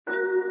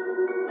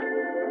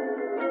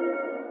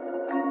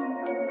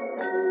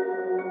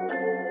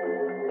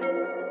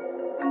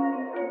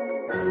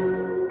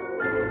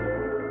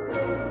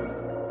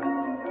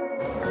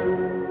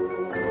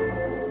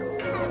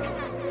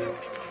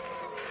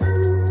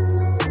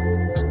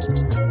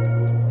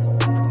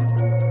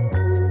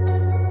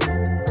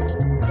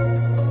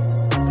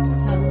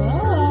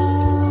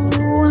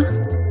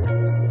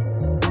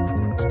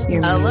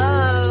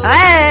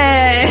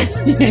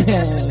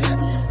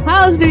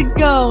How's it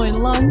going?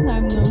 Long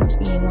time no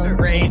see.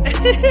 Right.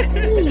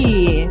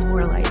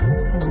 More like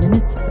 10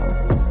 minutes ago.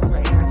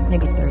 Right.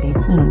 Maybe 30. I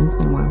don't know. It's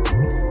been a while.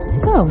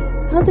 So,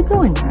 how's it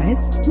going,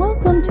 guys?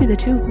 Welcome to the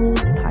Two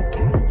Ghouls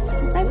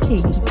podcast. I'm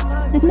Katie.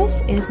 And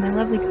this is my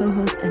lovely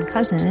co-host and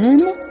cousin,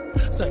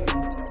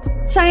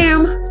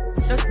 Sam.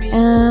 That's me.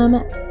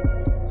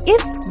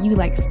 If you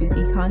like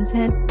spooky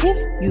content,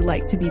 if you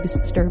like to be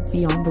disturbed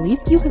beyond belief,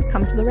 you have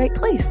come to the right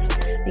place.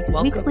 Because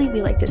weekly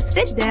we like to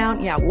sit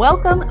down. Yeah,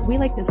 welcome. We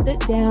like to sit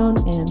down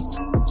and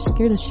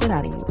scare the shit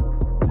out of you.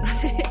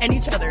 And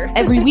each other.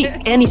 Every week.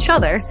 And each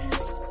other.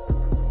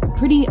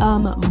 Pretty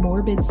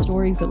morbid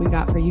stories that we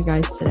got for you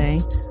guys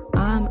today.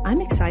 I'm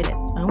excited.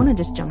 I want to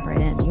just jump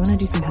right in. You want to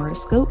do some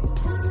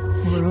horoscopes?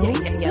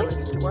 Yeah.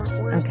 Let's do our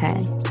horoscopes.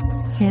 Okay.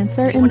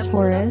 Cancer and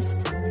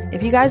Taurus.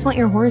 If you guys want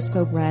your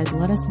horoscope read,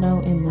 let us know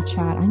in the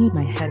chat. I need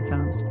my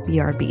headphones.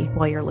 BRB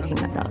while you're looking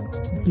that up.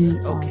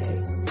 Okay.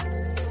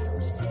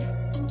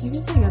 I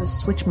guess I gotta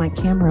switch my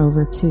camera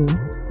over too.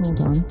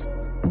 Hold on.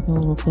 Make it a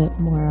little bit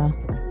more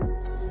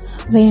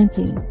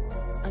fancy.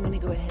 I'm gonna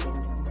go ahead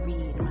and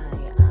read my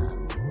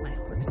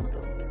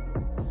horoscope.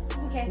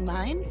 Okay.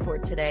 Mine for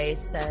today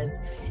says,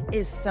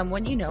 is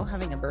someone you know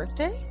having a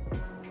birthday?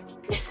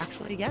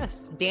 Actually,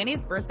 yes.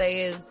 Danny's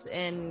birthday is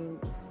in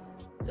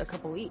a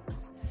couple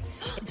weeks.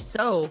 If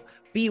so,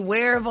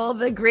 beware of all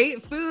the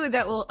great food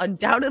that will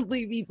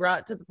undoubtedly be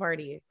brought to the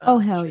party. Oh,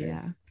 hell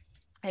yeah.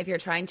 If you're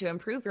trying to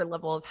improve your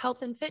level of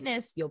health and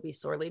fitness, you'll be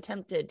sorely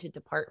tempted to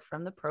depart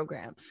from the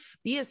program.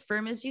 Be as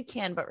firm as you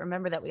can, but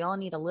remember that we all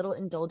need a little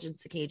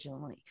indulgence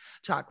occasionally.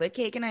 Chocolate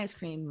cake and ice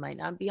cream might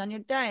not be on your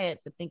diet,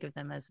 but think of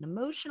them as an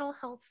emotional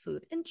health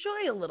food.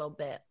 Enjoy a little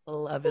bit.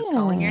 Love is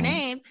calling your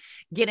name.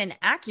 Get an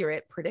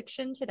accurate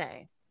prediction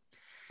today.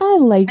 I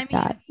mean,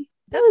 that.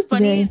 That's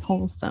funny. Very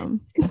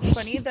wholesome. It's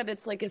funny that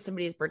it's like it's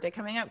somebody's birthday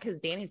coming up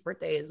because Danny's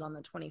birthday is on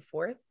the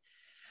 24th.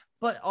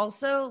 But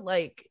also,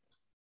 like,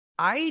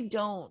 I'm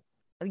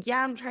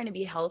trying to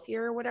be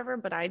healthier or whatever,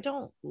 but I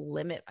don't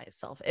limit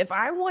myself. If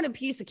I want a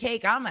piece of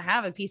cake, I'm going to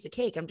have a piece of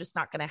cake. I'm just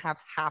not going to have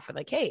half of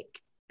the cake.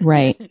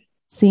 Right.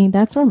 See,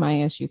 that's where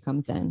my issue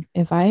comes in.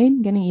 If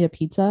I'm going to eat a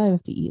pizza, I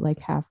have to eat like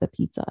half the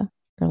pizza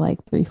or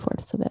like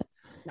 3/4 of it.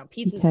 Now,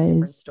 pizza's a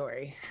different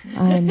story.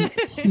 I'm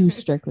too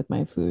strict with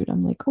my food.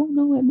 I'm like, oh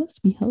no, it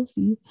must be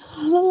healthy.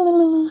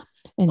 Anyway.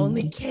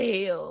 Only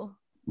kale.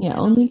 Yeah,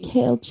 only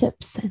kale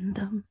chips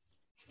and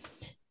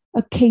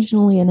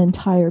occasionally an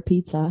entire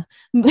pizza.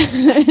 Just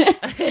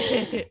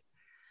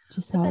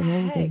how I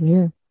roll over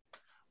here.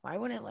 Why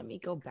wouldn't it let me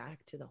go back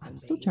to the home I'm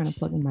still page? trying to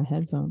plug in my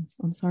headphones.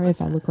 I'm sorry if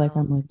I look like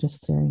I'm like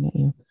just staring at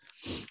you.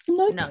 I'm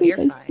not No, creep,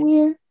 you're I fine.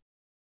 swear.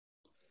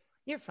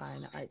 You're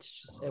fine. It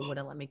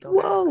wouldn't let me go.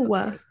 Whoa.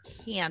 Back.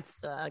 Okay.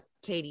 Cancer.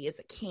 Katie is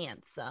a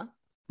Cancer.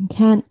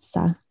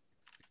 Cancer.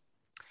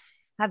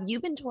 Have you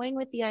been toying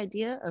with the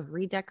idea of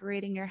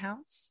redecorating your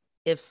house?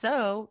 If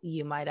so,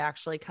 you might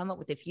actually come up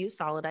with a few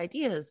solid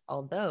ideas,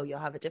 although you'll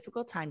have a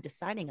difficult time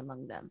deciding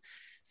among them.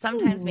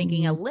 Sometimes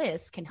making a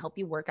list can help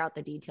you work out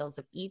the details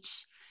of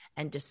each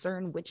and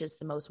discern which is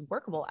the most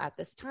workable at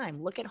this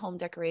time. Look at home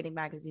decorating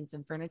magazines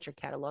and furniture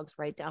catalogs.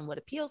 Write down what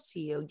appeals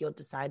to you. You'll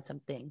decide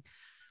something.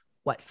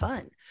 What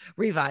fun.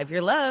 Revive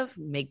your love.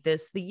 Make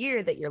this the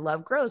year that your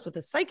love grows with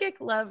a psychic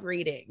love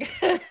reading.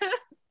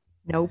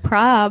 No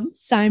prob.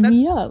 Sign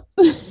me up.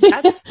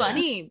 That's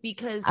funny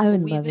because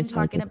we've been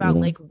talking about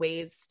reading. like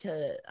ways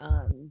to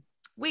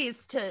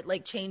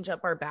like change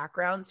up our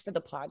backgrounds for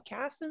the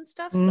podcast and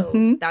stuff.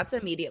 So that's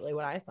immediately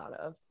what I thought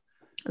of.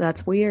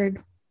 That's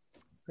weird.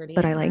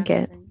 But I like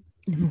it.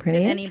 Did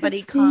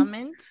anybody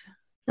comment?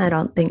 I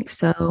don't think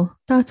so.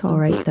 That's all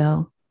right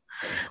though.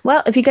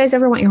 Well, if you guys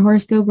ever want your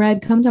horoscope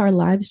read, come to our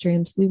live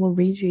streams. We will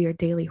read you your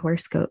daily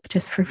horoscope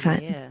just for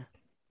fun.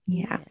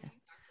 Yeah.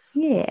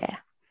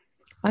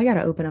 I got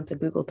to open up the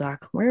Google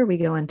Doc. Where are we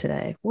going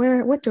today?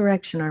 What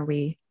direction are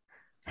we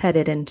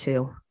headed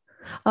into?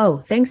 Oh,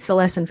 thanks to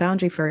Lesson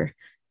Foundry for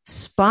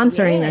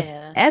sponsoring this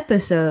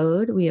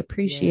episode. We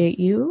appreciate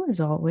you as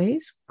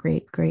always.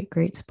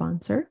 Great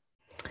sponsor.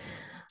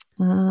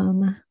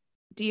 Do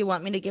you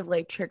want me to give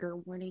like trigger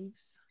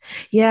warnings?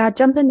 Yeah,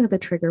 jump into the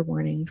trigger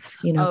warnings,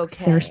 'cause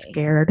they're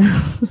scared.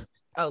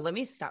 Oh, let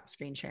me stop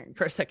screen sharing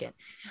for a second.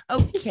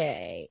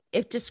 Okay.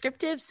 If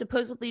descriptive,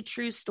 supposedly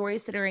true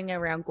stories centering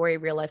around gory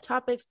real life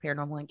topics,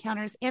 paranormal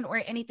encounters, and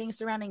or anything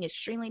surrounding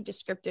extremely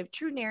descriptive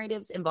true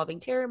narratives involving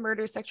terror,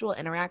 murder, sexual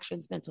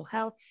interactions, mental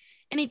health,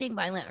 anything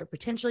violent or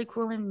potentially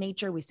cruel in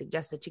nature, we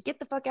suggest that you get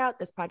the fuck out.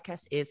 This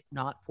podcast is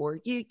not for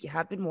you. You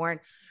have been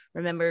warned.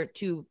 Remember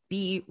to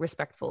be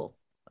respectful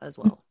as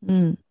well.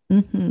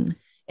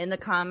 In the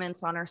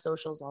comments, on our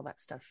socials, all that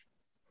stuff.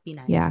 Be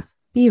nice. Yeah,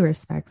 be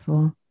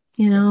respectful.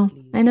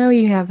 I know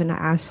you have an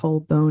asshole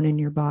bone in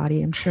your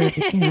body. I'm sure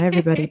that,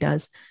 everybody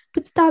does,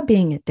 but stop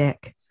being a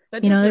dick.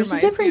 There's a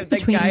difference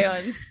between the guy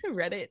on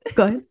Reddit.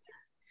 Go ahead.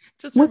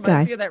 Just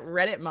reminds me of that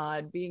Reddit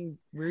mod being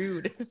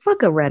rude.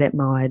 Fuck a Reddit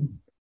mod.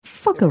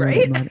 Fuck a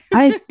right?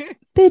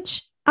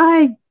 Reddit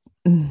mod.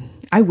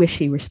 I wish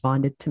he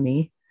responded to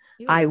me.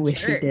 I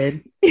wish he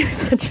did. He was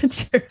such a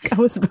jerk. I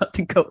was about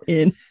to go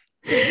in.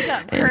 You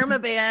got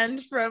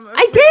permabanned from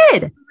I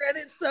did.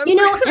 Reddit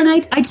subreddit. And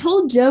I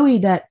told Joey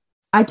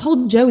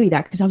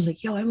that because I was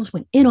like, yo, I almost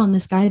went in on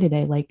this guy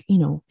today. Like, he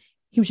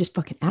was just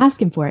fucking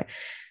asking for it,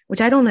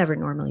 which I don't ever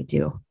normally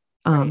do.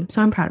 Right.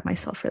 So I'm proud of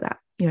myself for that.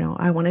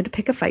 I wanted to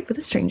pick a fight with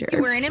a stranger.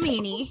 You were in a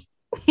meanie.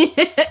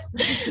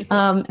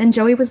 And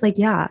Joey was like,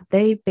 yeah,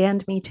 they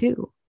banned me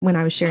too when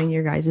I was sharing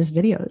your guys'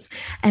 videos.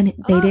 And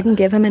they didn't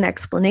give him an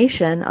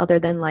explanation other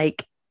than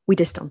like, we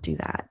just don't do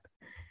that.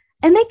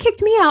 And they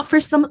kicked me out for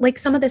some of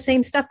the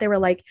same stuff. They were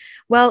like,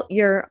 well,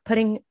 you're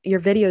putting your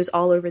videos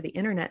all over the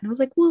internet. And I was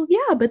like, well,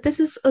 yeah, but this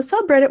is a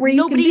subreddit where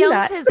you can do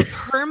that. Nobody else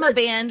has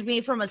perma-banned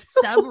me from a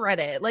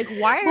subreddit. Like,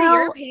 why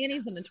are your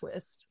panties in a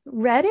twist?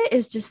 Reddit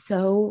is just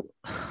so...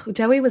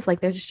 Joey was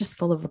like, they're just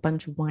full of a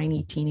bunch of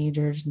whiny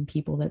teenagers and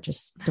people that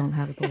just don't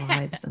have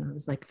lives. And I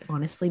was like,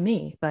 honestly,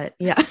 me. But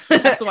yeah.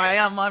 That's why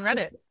I'm on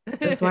Reddit.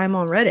 That's why I'm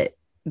on Reddit.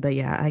 But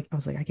yeah, I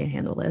was like, I can't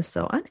handle this.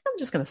 So I think I'm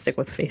just going to stick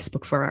with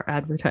Facebook for our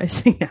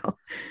advertising now.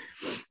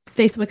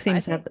 Facebook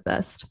seems to have the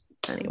best.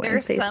 Anyway,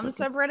 there's some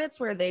subreddits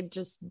where they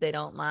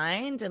don't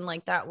mind. And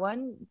like that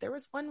one, there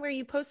was one where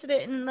you posted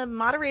it and the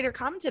moderator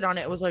commented on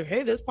it. It was like,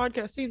 hey, this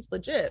podcast seems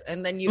legit.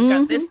 And then you've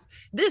got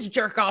this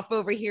jerk off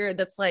over here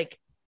that's like,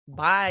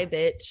 bye,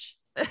 bitch.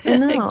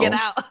 Get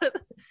out.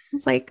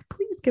 It's like,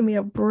 please give me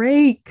a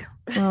break.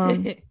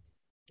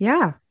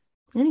 Yeah.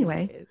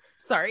 Anyway.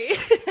 Sorry.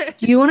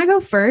 Do you want to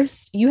go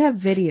first? You have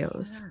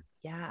videos.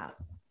 Yeah.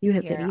 You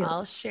have videos.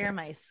 I'll share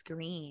my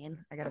screen.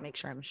 I got to make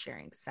sure I'm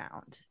sharing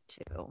sound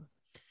too.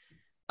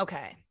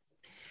 Okay.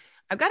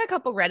 I've got a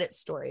couple Reddit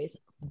stories,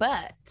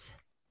 but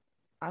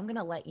I'm going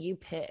to let you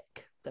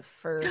pick the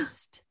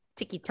first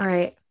tiki-taka. All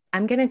right.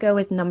 I'm going to go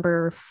with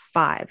number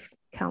 5.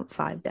 Count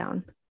 5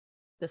 down.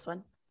 This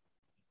one?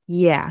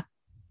 Yeah.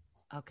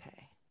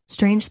 Okay.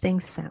 Strange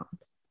things found.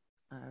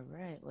 All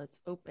right.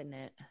 Let's open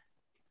it.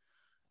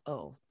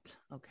 Oh,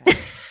 okay.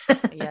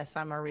 Yes,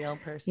 I'm a real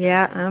person.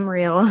 Yeah, I'm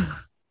real.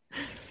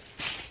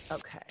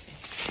 Okay.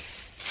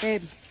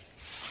 Babe.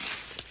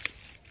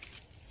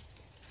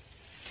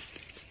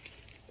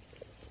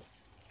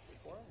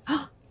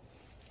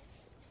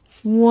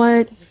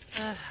 What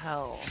the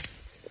hell?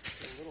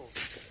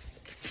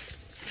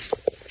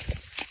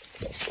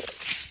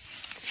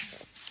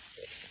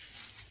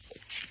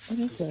 What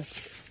is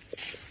this?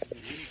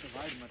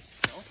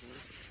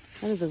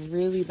 That is a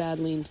really bad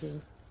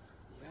lean-to.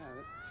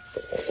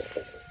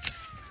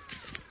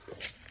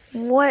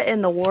 What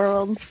in the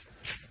world?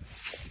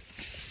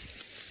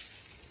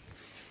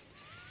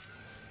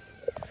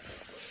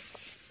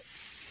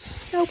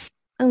 Nope,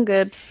 I'm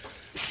good.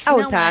 I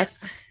would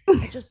pass.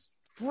 I just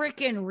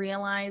freaking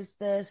realized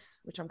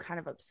this, which I'm kind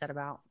of upset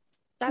about.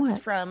 That's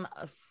from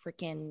a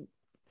freaking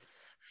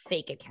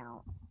fake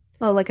account.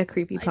 Oh, like a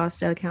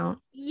creepypasta account?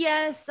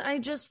 Yes, I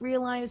just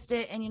realized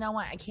it. And you know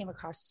what? I came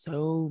across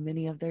so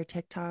many of their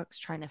TikToks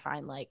trying to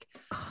find like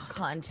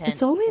content.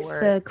 It's always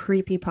the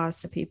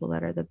creepypasta people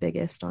that are the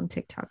biggest on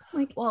TikTok.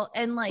 Like, well,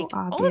 and like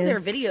all of their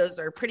videos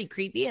are pretty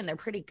creepy and they're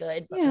pretty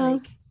good. But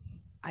like,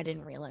 I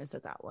didn't realize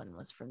that one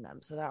was from them.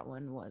 So that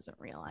one wasn't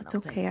real. It's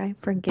okay. I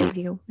forgive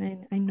you.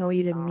 I know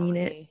you didn't mean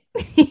it.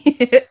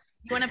 You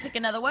want to pick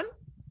another one?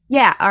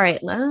 Yeah. All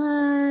right.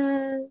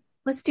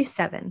 Let's do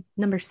 7.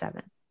 Number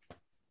 7.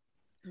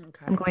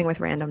 Okay. I'm going with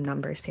random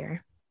numbers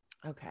here.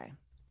 Okay.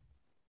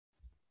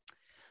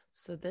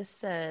 So this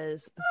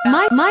says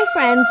my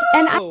friends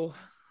and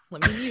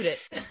let me mute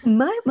it.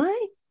 my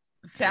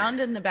found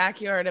in the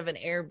backyard of an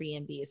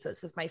Airbnb. So it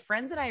says my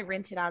friends and I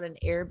rented out an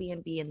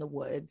Airbnb in the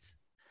woods.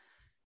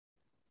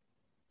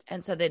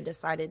 And so they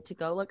decided to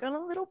go like on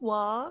a little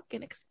walk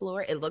and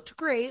explore. It looked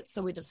great.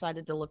 So we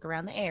decided to look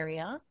around the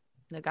area.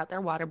 They got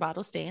their water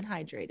bottle, staying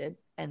hydrated.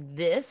 And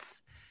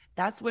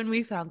that's when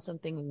we found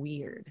something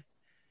weird.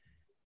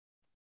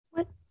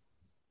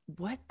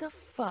 What the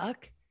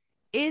fuck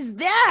is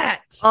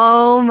that?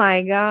 Oh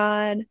my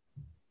God.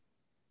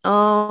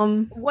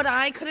 What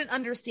I couldn't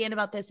understand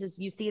about this is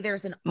you see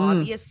there's an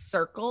obvious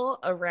circle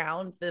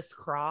around this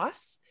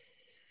cross.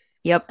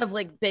 Yep. Of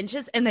like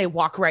benches and they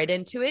walk right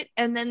into it.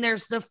 And then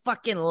there's the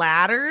fucking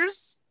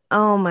ladders.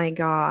 Oh my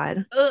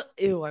God.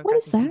 Ew. What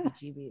is that?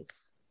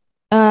 GBs.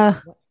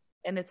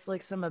 And it's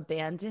like some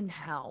abandoned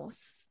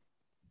house.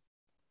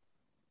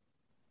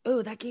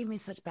 Oh, that gave me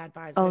such bad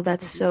vibes. Oh,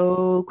 that's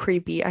so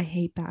creepy. I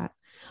hate that.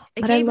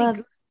 But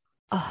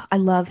I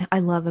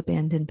love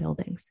abandoned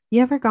buildings.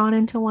 You ever gone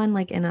into one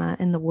like in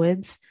the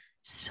woods?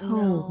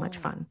 So much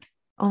fun.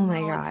 Oh my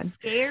God. It's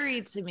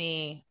scary to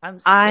me. I'm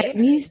scared.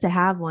 We used to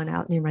have one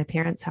out near my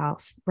parents'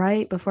 house.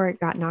 Right before it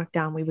got knocked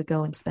down, we would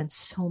go and spend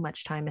so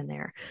much time in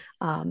there.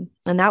 And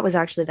that was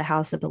actually the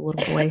house of the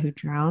little boy who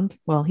drowned.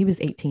 Well, he was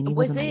 18. He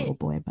wasn't a little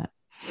boy, but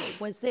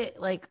was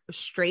it like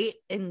straight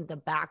in the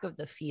back of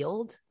the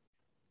field?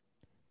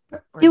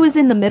 It was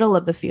in the middle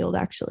of the field,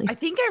 actually. I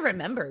think I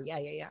remember.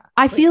 Yeah.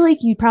 I feel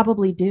like you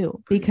probably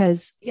do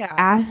because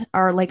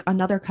our like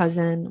another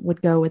cousin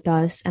would go with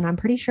us, and I'm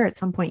pretty sure at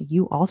some point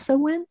you also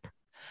went.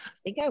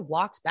 think I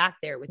walked back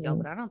there with y'all,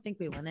 but I don't think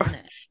we went in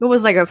it. It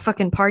was like a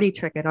fucking party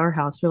trick at our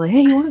house. We're like,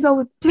 hey, you want to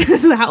go to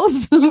this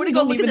house? You want to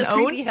go look at this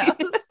creepy house?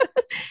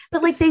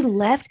 But like they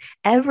left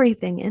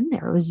everything in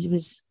there.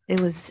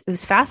 It was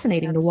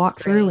fascinating to walk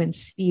through and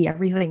see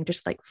everything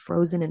just like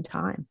frozen in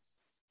time.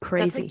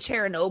 Crazy. That's like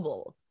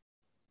Chernobyl.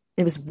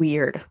 It was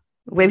weird.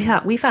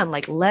 We found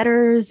like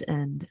letters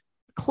and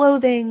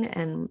clothing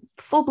and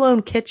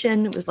full-blown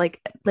kitchen. It was like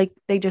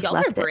they just Y'all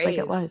left it like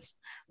it was.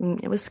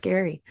 It was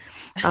scary.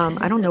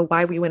 I don't know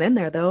why we went in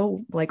there though,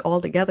 like all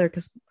together,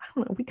 because I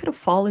don't know, we could have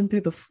fallen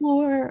through the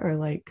floor or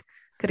like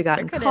could have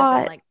gotten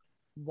caught. Like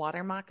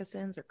water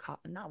moccasins or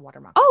not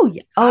water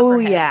moccasins. Oh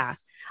yeah.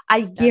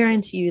 I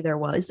guarantee you there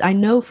was. I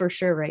know for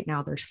sure right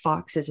now there's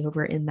foxes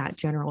over in that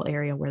general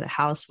area where the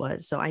house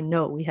was. So I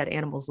know we had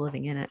animals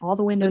living in it. All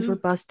the windows were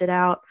busted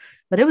out,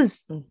 but it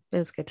was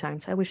good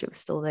times. I wish it was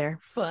still there.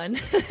 Fun.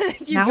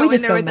 Now we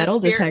just go metal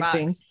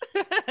detecting.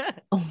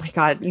 Oh my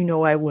God. You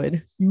know I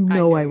would.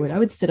 I would. I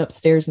would sit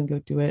upstairs and go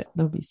do it.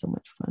 That would be so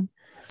much fun.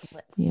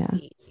 Let's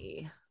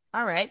see.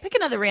 All right. Pick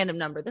another random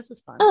number. This is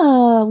fun.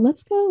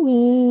 Let's go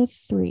with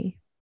 3.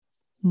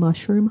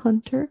 Mushroom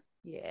hunter?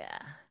 Yeah.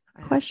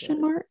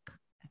 Question mark?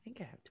 I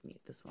think I have to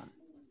mute this one.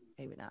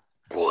 Maybe not.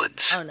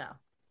 Woods. Oh no.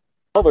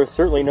 Well, there's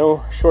certainly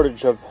no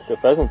shortage of the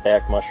pheasant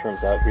back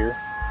mushrooms out here.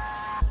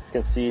 You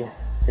can see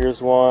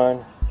here's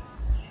one,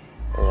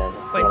 and then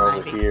one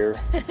over here.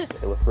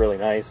 They look really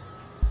nice.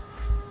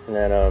 And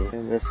then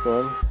and this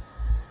one,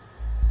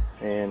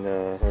 and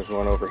there's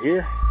one over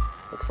here.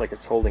 Looks like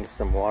it's holding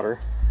some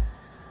water.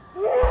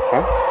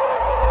 Huh?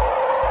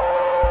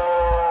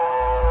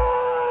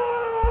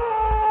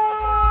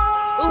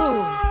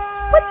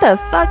 What the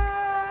fuck?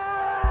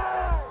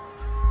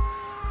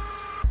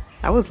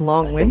 That was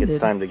long-winded. I think it's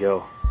time to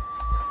go.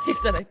 He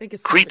said, I think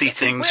it's time creepy to go.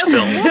 things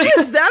filmed. What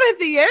is that at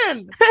the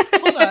end?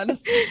 Hold on.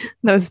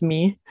 That was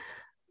me.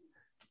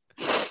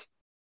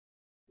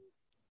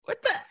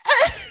 What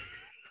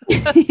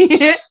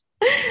the?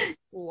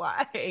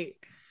 Why?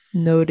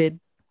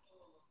 Noted.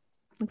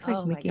 Looks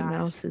like Mickey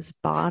Mouse's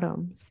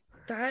bottoms.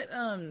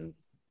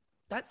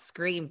 That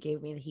scream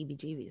gave me the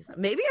heebie-jeebies.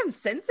 Maybe I'm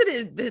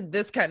sensitive to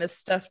this kind of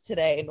stuff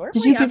today. Normally,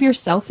 did you give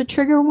yourself a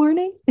trigger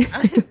warning?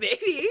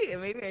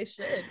 Maybe I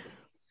should.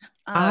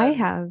 I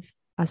have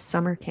a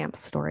summer camp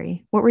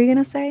story. What were you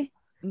gonna say?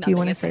 Do you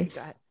want to say?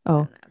 Go ahead. Oh,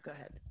 no, go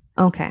ahead.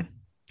 Okay.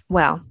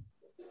 Well,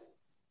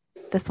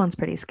 this one's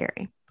pretty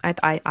scary. I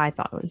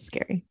thought it was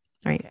scary.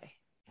 Right. Okay.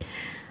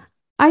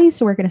 I used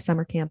to work at a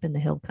summer camp in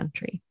the hill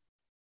country.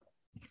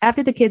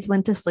 After the kids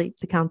went to sleep,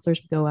 the counselors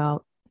would go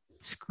out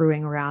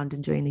screwing around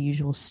and doing the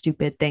usual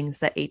stupid things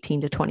that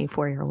 18 to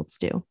 24-year-olds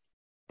do.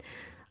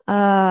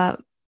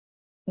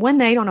 One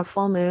night on a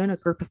full moon, a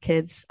group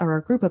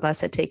of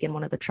us had taken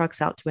one of the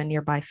trucks out to a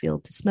nearby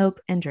field to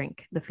smoke and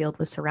drink. The field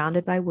was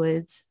surrounded by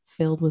woods,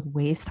 filled with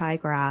waist-high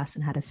grass,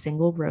 and had a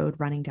single road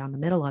running down the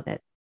middle of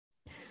it.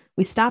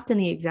 We stopped in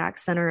the exact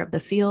center of the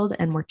field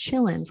and were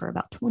chilling for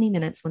about 20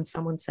 minutes when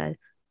someone said,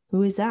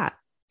 "Who is that?"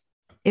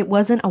 It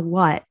wasn't a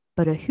what,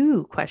 but a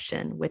who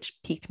question, which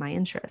piqued my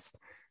interest.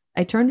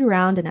 I turned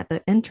around, and at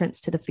the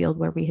entrance to the field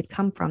where we had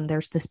come from,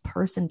 there's this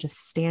person just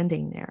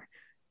standing there.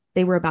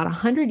 They were about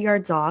 100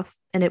 yards off,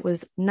 and it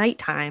was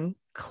nighttime,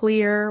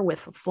 clear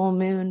with a full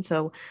moon,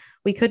 so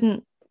we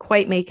couldn't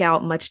quite make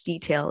out much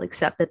detail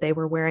except that they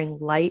were wearing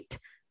light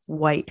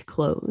white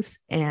clothes,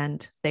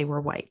 and they were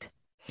white.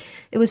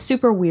 It was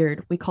super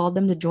weird. We called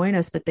them to join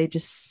us, but they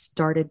just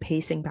started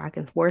pacing back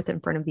and forth in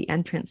front of the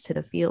entrance to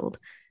the field.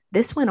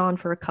 This went on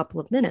for a couple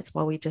of minutes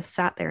while we just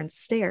sat there and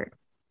stared.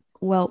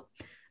 Well,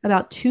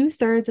 about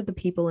 2/3 of the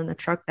people in the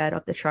truck bed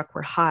of the truck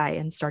were high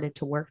and started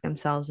to work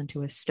themselves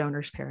into a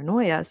stoner's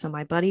paranoia. So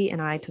my buddy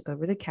and I took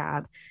over the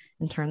cab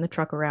and turned the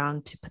truck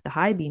around to put the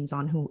high beams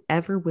on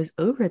whoever was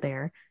over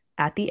there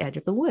at the edge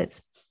of the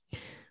woods.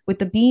 With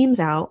the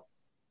beams out,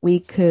 we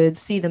could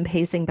see them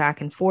pacing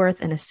back and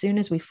forth. And as soon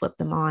as we flipped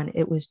them on,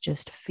 it was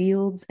just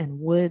fields and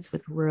woods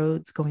with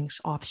roads going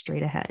off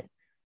straight ahead.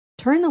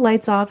 Turn the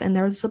lights off, and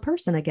there was the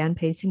person again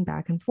pacing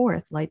back and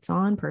forth. Lights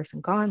on, person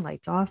gone,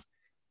 lights off.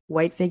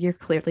 White figure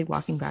clearly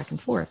walking back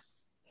and forth.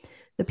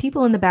 The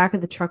people in the back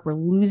of the truck were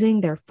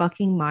losing their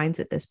fucking minds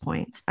at this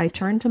point. I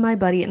turned to my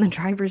buddy in the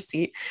driver's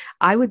seat.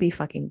 I would be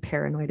fucking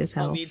paranoid as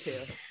hell. Oh, me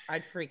too.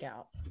 I'd freak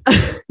out.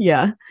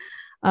 Yeah.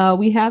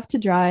 We have to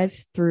drive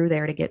through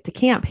there to get to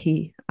camp.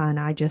 And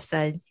I just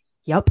said,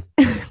 "Yep,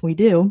 we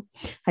do."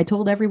 I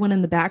told everyone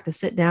in the back to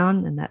sit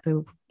down and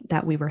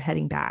that we were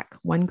heading back.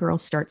 One girl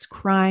starts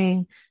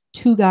crying.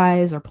 2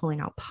 guys are pulling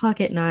out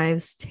pocket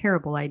knives.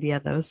 Terrible idea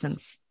though,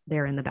 since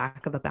they're in the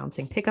back of a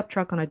bouncing pickup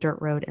truck on a dirt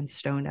road and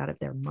stoned out of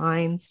their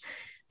minds.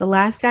 The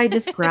last guy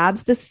just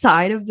grabs the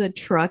side of the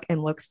truck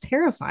and looks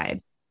terrified.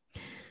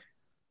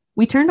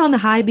 We turned on the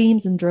high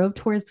beams and drove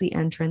towards the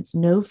entrance.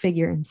 No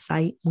figure in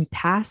sight. We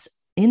pass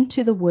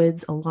into the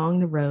woods along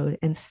the road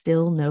and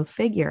still no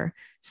figure.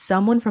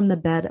 Someone from the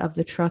bed of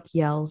the truck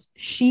yells,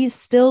 "She's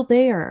still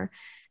there."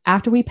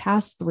 After we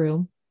pass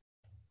through,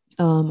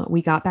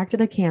 We got back to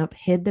the camp,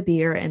 hid the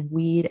beer and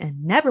weed,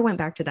 and never went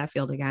back to that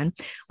field again.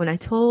 When I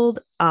told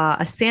a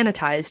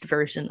sanitized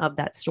version of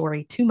that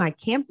story to my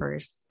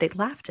campers, they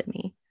laughed at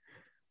me.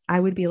 I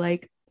would be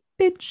like,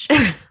 bitch.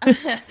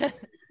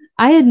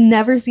 I had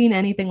never seen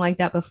anything like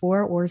that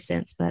before or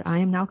since, but I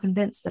am now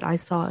convinced that I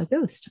saw a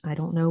ghost. I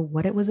don't know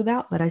what it was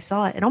about, but I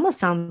saw it. It almost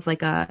sounds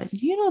like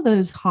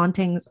those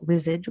hauntings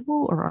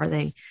residual, or are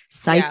they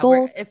cycle?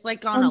 Yeah, it's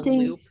like on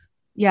hauntings? A loop.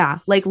 Yeah,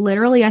 like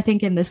literally, I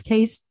think in this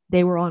case,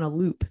 they were on a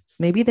loop.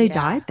 Maybe they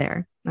died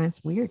there.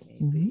 That's weird.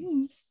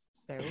 Mm-hmm.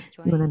 You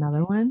want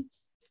another one?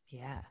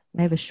 Yeah.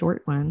 I have a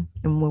short one,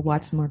 and we'll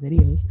watch some more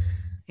videos.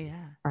 Yeah.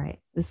 All right.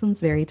 This one's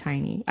very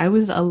tiny. I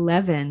was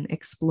 11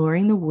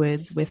 exploring the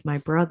woods with my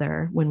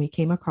brother when we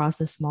came across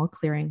a small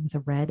clearing with a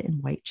red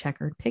and white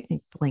checkered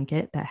picnic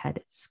blanket that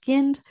had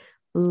skinned,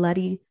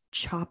 bloody,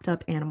 chopped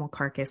up animal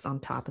carcass on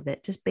top of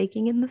it, just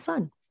baking in the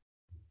sun.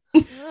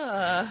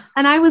 And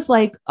I was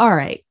like, all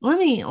right, let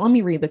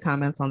me read the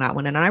comments on that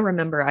one. And I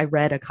remember I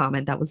read a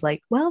comment that was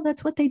like, well,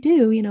 that's what they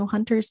do. You know,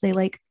 hunters, they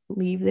like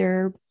leave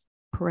their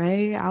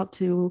prey out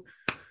to,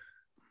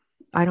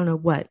 I don't know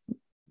what.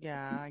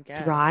 Yeah, I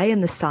guess dry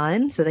in the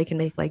sun so they can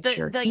make like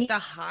jerky. The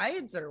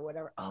hides or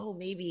whatever. Oh,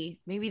 maybe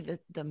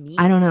the meat.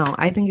 I don't know.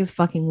 I think it's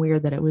fucking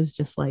weird that it was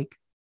just like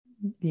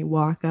you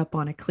walk up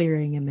on a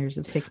clearing and there's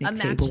a picnic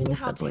table. Imagine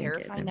how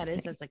terrifying that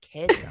is as a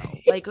kid, though.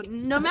 Like,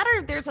 no matter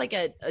if there's like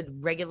a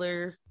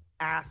regular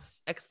ass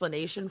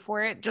explanation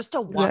for it, just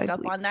to walk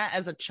up on that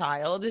as a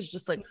child is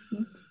just like,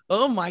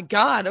 oh my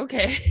god,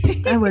 okay.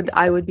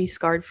 I would be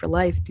scarred for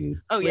life, dude.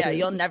 Oh yeah,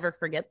 you'll never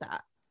forget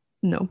that.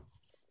 No.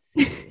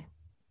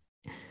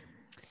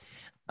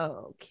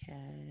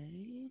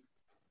 Okay.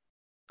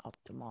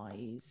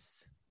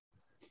 Optimize.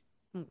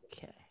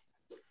 Okay.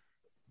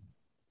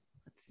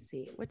 Let's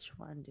see. Which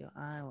one do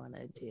I want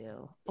to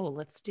do? Oh,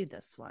 let's do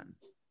this one.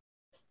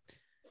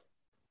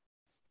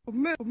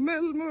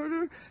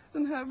 Murder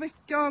den här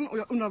veckan och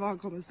jag undrar vad han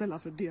kommer ställa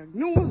för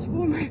diagnos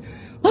på mig.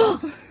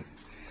 Alltså,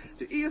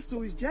 det är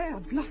så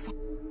jävla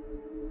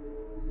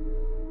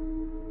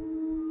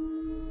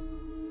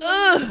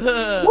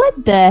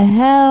What the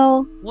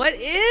hell? What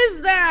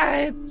is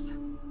that?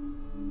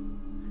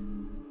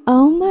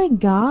 Oh my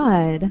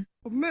god.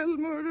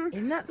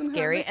 Isn't that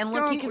scary? And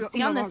look, you can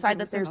see on this side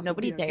that there's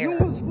nobody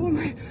there.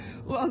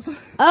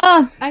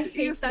 I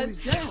hate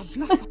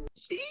that.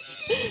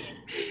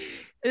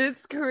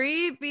 It's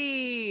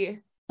creepy.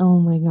 Oh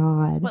my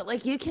god. But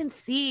like you can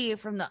see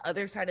from the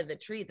other side of the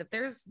tree that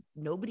there's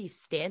nobody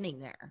standing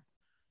there.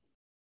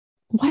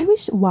 Why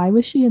was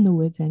she in the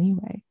woods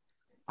anyway?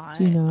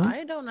 Do you know?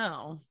 I don't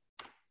know.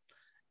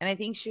 And I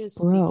think she was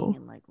speaking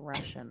in like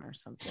Russian or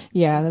something.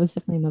 Yeah, that was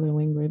definitely another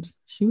language.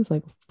 She was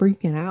like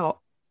freaking out.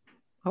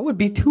 I would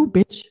be too,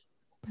 bitch.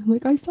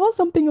 Like, I saw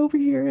something over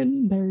here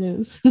and there it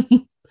is.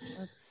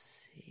 Let's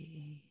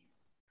see.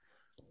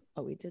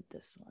 Oh, we did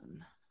this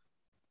one.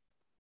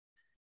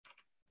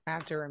 I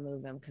have to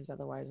remove them because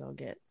otherwise I'll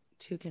get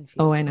too confused.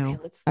 Oh, I know.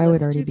 Okay, I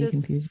would already be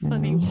confused by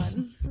funny now.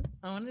 One.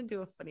 I want to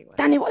do a funny one.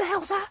 Danny, what the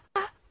hell's that?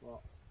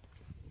 What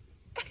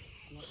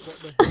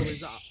the hell is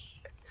that?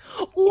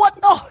 What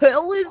the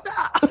hell is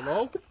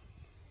that?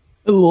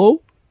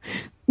 Hello?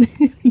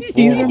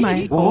 These are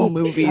my home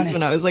movies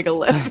when I was like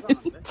 11.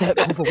 Take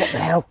cover, what the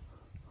hell?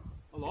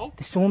 Hello?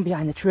 There's someone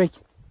behind the tree.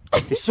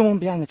 There's someone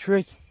behind the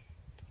tree.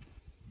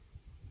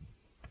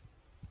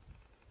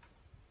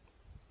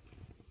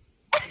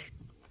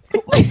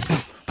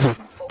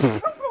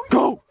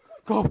 Go!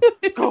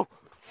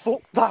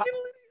 Fuck that!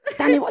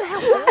 Danny, what the hell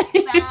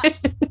is that?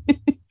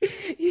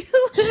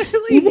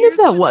 Even if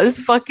that was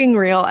fucking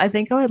real, I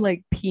think I would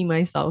like pee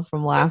myself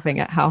from laughing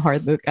at how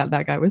hard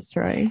that guy was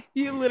trying.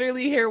 You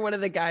literally hear one of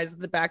the guys in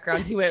the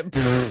background who went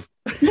just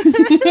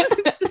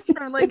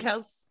from like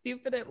how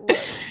stupid it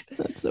looked.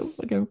 That's so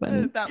fucking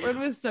funny. That one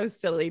was so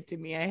silly to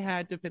me. I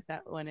had to put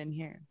that one in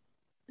here.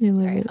 All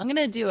right, I'm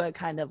gonna do a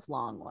kind of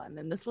long one,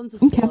 and this one's a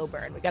slow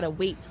burn. We gotta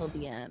wait till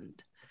the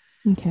end.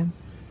 Okay.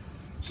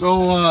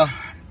 So I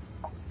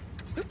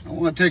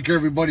want to take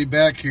everybody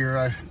back here.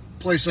 A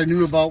place I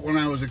knew about when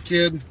I was a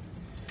kid.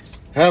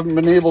 Haven't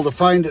been able to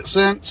find it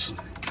since.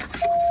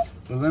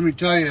 But let me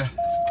tell you,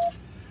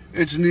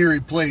 it's an eerie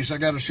place. I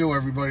got to show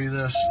everybody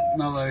this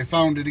now that I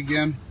found it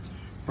again.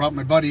 Brought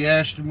my buddy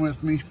Ashton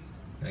with me.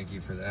 Thank you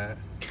for that.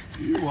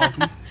 You're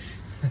welcome.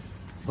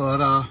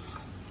 But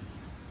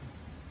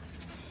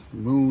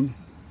moon.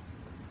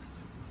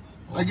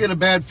 I get a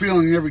bad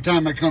feeling every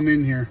time I come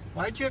in here.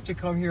 Why'd you have to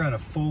come here on a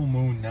full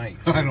moon night?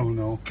 I don't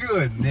know.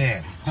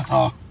 Goodness.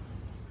 So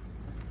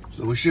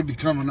we should be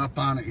coming up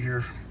on it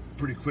here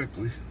pretty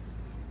quickly.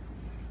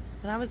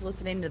 When I was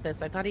listening to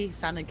this, I thought he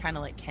sounded kind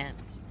of like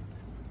Kent.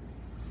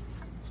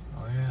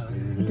 Oh yeah, look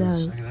at He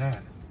does. Look at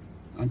that.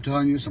 I'm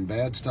telling you, some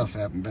bad stuff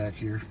happened back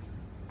here.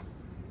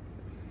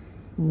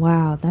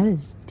 Wow, that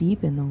is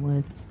deep in the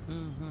woods.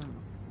 Mm-hmm.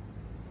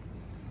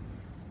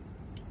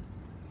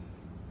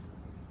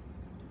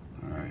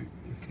 All right.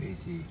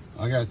 Casey.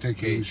 I gotta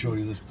take you and show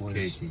you this place.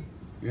 Casey.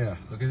 Yeah.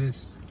 Look at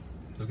this.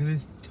 Look at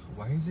this.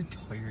 Why is the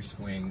tire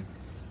swing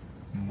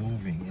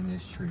moving in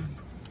this tree.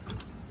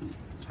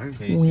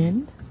 Casey.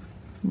 Wind?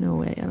 No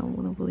way. I don't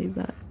want to believe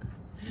that.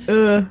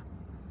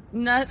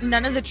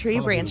 None of the tree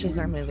Probably branches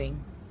are wind.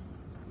 moving.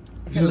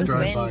 If You it just was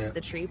drive by wind, it.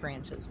 the tree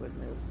branches would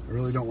move. I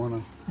really don't want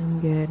to. I'm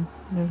good.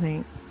 No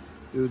thanks.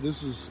 Dude,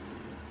 this is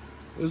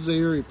an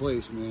eerie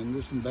place, man.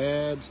 There's some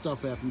bad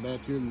stuff happened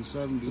back here in the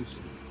 70s.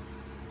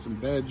 Some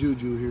bad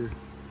juju here.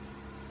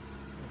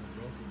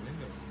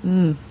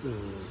 Mm.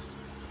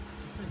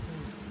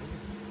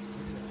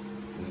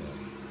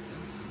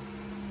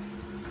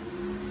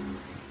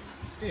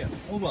 Yeah,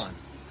 hold on.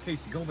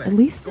 Casey, go back. At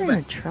least go they're in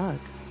a back. truck.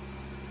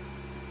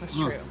 That's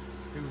Huh. true.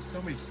 There was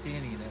somebody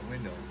standing in that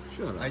window.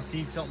 Shut up. I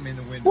seen something in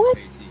the window, What?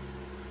 Casey.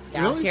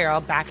 Yeah, Really? here,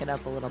 I'll back it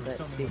up a little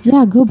bit. See.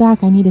 Yeah, go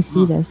back. I need to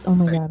see Huh. this. Oh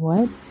my god,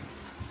 what?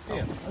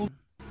 Yeah, hold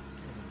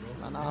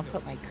Hold on, I'll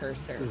put my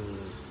cursor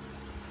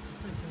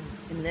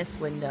in this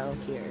window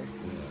here.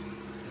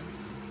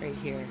 Right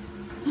here.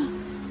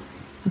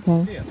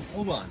 Okay. Yeah,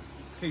 hold on.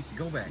 Casey,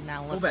 go back.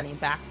 Now go look, back. when he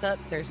backs up,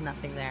 there's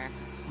nothing there.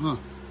 Huh.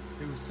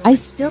 There was I somebody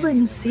still standing in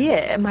didn't that see window.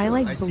 it. Am I I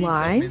like seen something in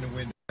blind? the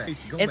window.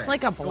 Casey, go It's back.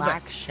 like a Go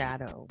black back.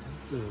 shadow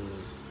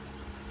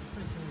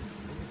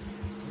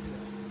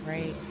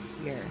right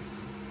here.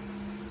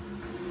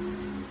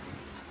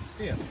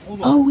 Yeah,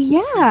 hold on. Oh Casey,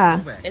 yeah.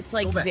 go back. It's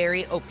like Go back.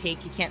 very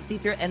opaque. You can't see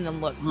through it. And then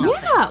look. Huh.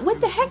 nothing. Yeah.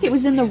 What the heck? It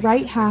was in the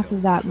right half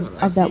of that I I of seen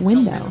that something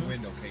window. in the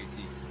window,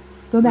 Casey.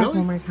 Go back Really?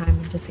 one more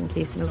time, just in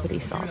case nobody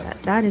saw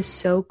that. That is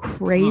so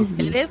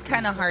crazy. It is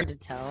kind of hard to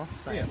tell.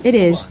 But Yeah, It hold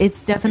is. on.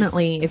 It's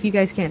definitely. If you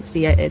guys can't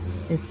see it,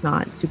 it's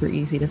not super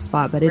easy to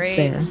spot, but it's right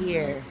there.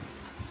 here,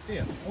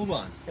 Yeah, hold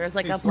on. there's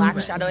like a Casey, go black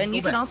back. shadow, and Go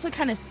you can back. also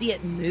kind of see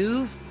it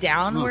move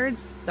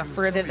downwards the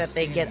further that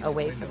they get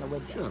away from the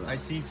window. I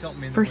seen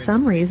something in the For window.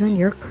 some reason,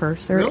 your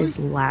cursor Really? is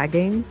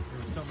lagging.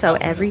 There was So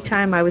something every else.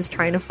 time I was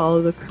trying to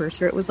follow the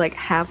cursor, it was like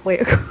halfway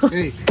across.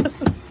 Hey,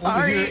 over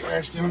Sorry. here,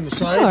 Ashley, on the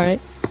side. All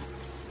right.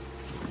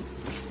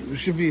 There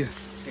should be a.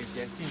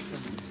 Casey, I seen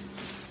something.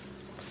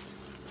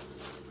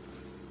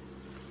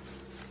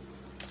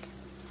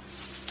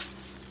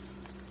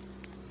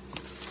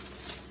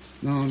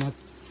 No, not.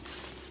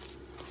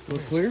 We're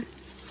clear?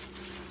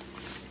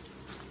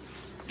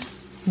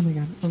 Oh my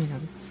god. Oh my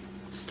god.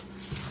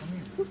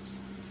 Oops.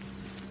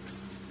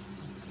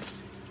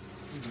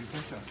 Dude,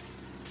 there's like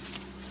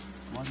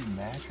a bloody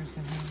mattress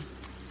in here.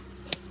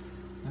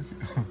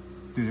 Look-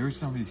 Dude, there was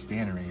somebody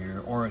standing right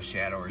here, or a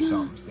shadow or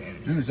something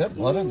standing. Dude, is that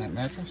blood on that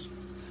mattress?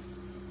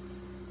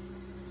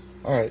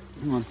 All right,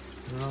 come on.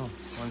 Oh,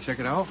 want to check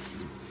it out?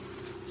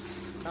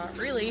 Not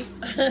really.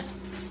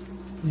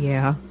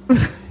 Yeah.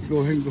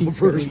 Go ahead and go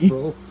first, Secretly.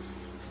 bro.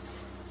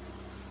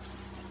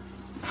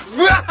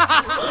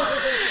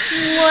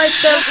 What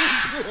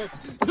the?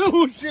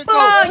 Oh shit!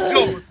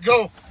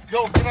 Go!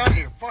 Go! Get out of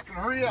here! Fucking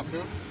hurry up,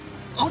 dude!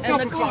 And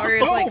the car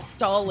is like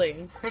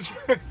stalling.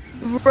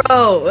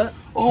 Bro.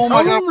 Oh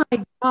my god! Oh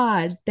my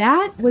god.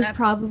 That was That's-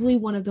 probably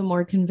one of the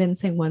more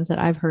convincing ones that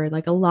I've heard.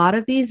 Like a lot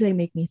of these, they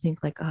make me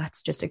think like, oh,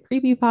 it's just a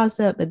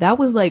creepypasta. But that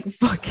was like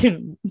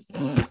fucking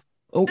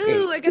okay.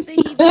 Ooh, I got the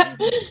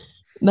heebie.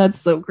 That's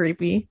so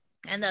creepy.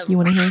 And the You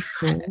want to hear a at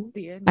story?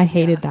 the end, I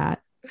hated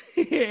that.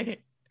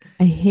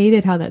 I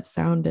hated how that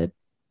sounded.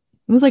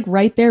 It was like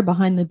right there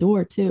behind the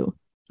door too.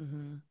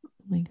 Mhm. Oh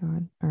my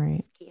god. All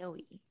right.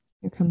 Scary.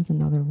 Here comes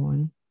another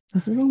one.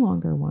 This is a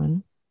longer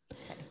one.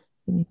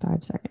 Give me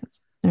 5 seconds.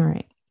 All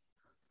right.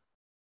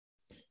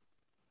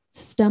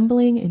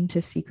 Stumbling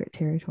into secret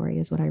territory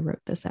is what I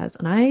wrote this as.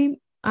 And I'm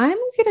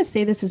going to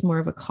say this is more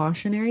of a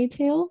cautionary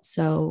tale,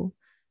 so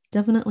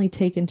definitely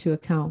take into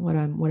account what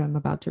I'm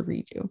about to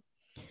read you.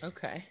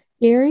 Okay.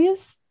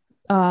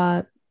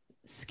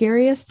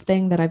 Scariest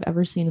thing that I've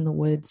ever seen in the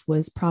woods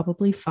was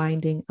probably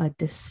finding a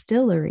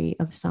distillery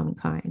of some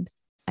kind.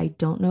 I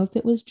don't know if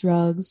it was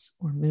drugs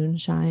or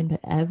moonshine, but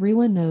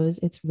everyone knows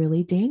it's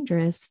really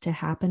dangerous to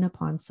happen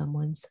upon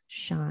someone's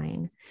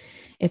shine.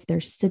 If they're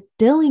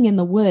stilling in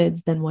the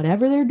woods, then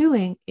whatever they're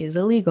doing is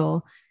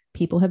illegal.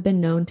 People have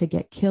been known to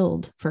get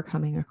killed for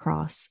coming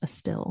across a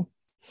still.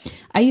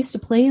 I used to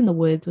play in the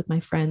woods with my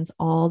friends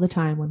all the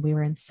time when we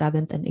were in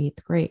 7th and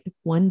 8th grade.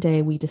 One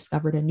day we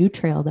discovered a new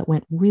trail that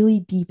went really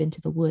deep into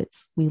the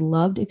woods. We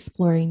loved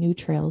exploring new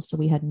trails, so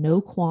we had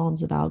no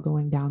qualms about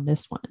going down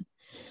this one.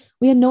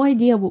 We had no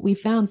idea what we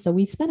found, so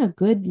we spent a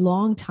good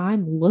long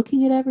time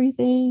looking at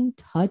everything,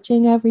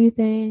 touching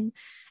everything,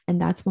 and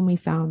that's when we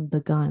found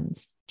the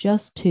guns.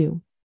 Just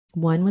 2.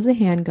 One was a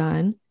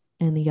handgun,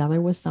 and the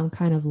other was some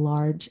kind of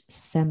large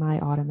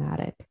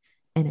semi-automatic,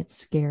 and it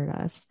scared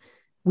us.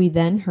 We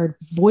then heard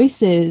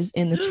voices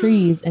in the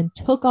trees and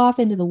took off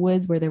into the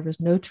woods where there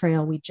was no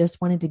trail. We just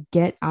wanted to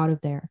get out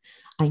of there.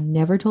 I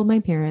never told my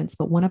parents,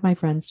 but one of my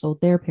friends told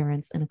their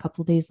parents, and a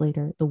couple of days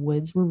later, the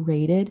woods were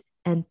raided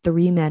and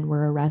 3 men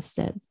were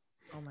arrested.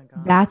 Oh my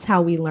god. That's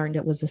how we learned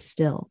it was a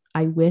still.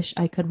 I wish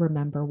I could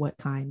remember what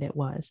kind it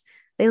was.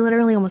 They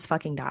literally almost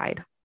fucking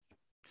died.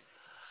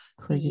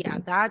 Crazy. Yeah,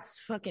 that's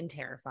fucking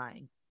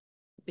terrifying.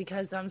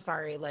 Because I'm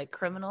sorry, like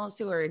criminals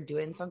who are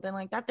doing something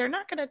like that, they're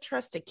not going to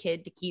trust a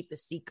kid to keep a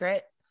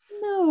secret.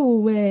 No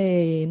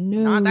way.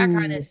 No. Not that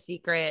kind of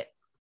secret.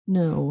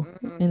 No.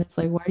 Mm-mm. And it's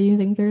like, why do you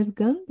think there's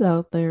guns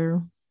out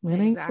there? It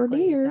ain't for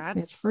Exactly. deer.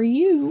 It's for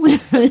you.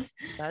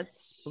 That's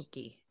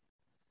spooky.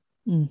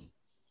 All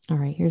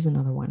right, here's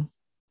another one.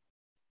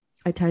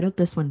 I titled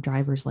this one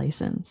Driver's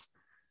License.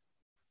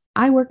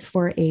 I worked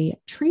for a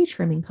tree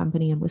trimming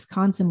company in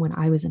Wisconsin when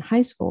I was in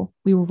high school.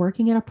 We were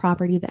working at a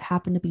property that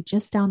happened to be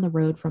just down the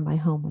road from my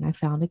home when I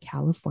found a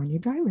California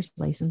driver's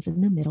license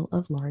in the middle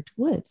of large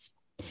woods.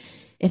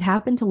 It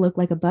happened to look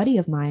like a buddy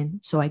of mine,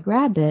 so I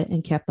grabbed it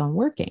and kept on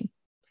working.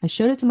 I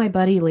showed it to my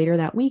buddy later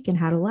that week and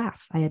had a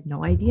laugh. I had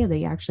no idea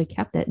they actually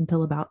kept it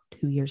until about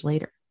 2 years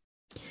later.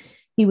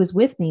 He was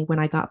with me when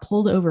I got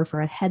pulled over for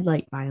a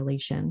headlight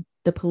violation.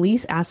 The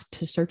police asked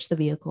to search the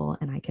vehicle,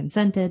 and I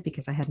consented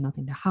because I had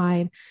nothing to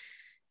hide.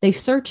 They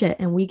search it,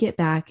 and we get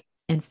back,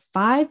 and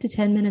 5 to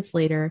 10 minutes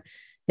later,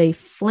 they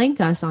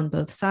flank us on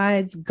both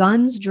sides,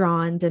 guns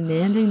drawn,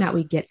 demanding that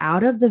we get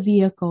out of the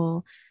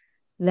vehicle.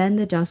 Then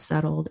the dust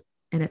settled,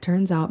 and it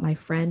turns out my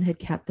friend had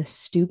kept the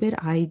stupid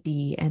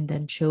ID and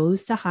then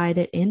chose to hide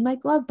it in my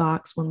glove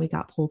box when we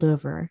got pulled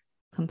over.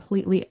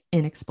 Completely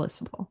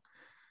inexplicable.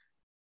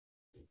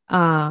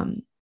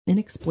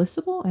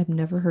 Inexplicable? I've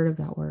never heard of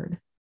that word.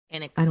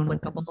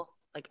 Inexplicable.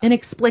 Like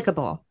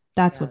inexplicable.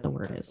 That's what the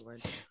word is.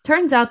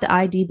 Turns out the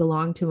ID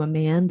belonged to a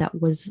man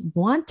that was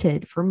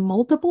wanted for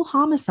multiple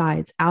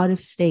homicides out of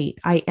state.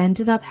 I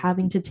ended up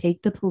having to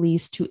take the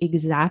police to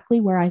exactly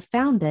where I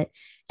found it,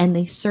 and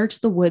they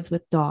searched the woods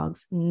with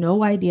dogs.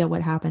 No idea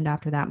what happened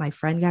after that. My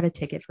friend got a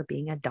ticket for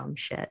being a dumb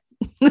shit.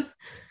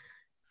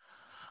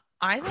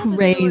 I thought that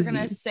they were going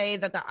to say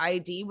that the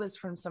ID was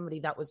from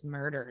somebody that was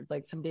murdered,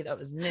 like somebody that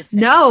was missing.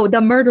 No,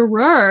 the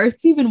murderer.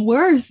 It's even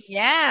worse.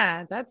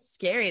 Yeah, that's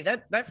scary.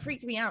 That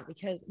freaked me out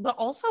but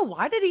also,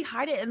 why did he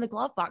hide it in the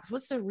glove box?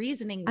 What's the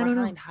reasoning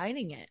behind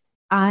hiding it?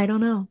 I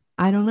don't know.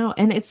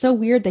 And it's so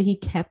weird that he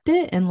kept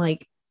it and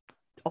like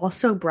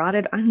also brought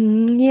it.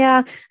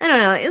 Yeah, I don't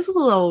know. It's a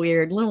little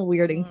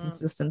weird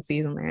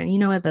inconsistencies in there. And you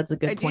know what? That's a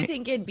good point. I do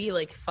think it'd be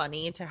like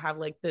funny to have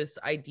like this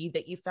ID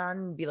that you found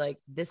and be like,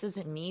 this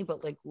isn't me,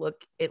 but like,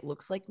 look, it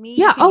looks like me.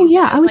 Yeah. Oh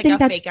yeah. I would think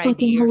that's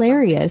fucking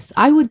hilarious.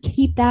 I would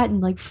keep that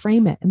and like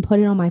frame it and put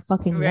it on my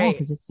fucking wall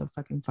because it's so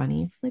fucking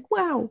funny. Like,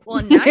 wow.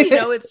 Well, now you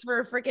know it's for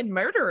a freaking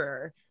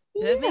murderer.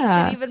 That makes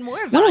it even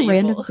more valuable. What a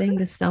random thing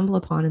to stumble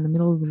upon in the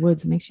middle of the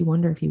woods. It makes you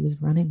wonder if he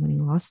was running when he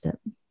lost it.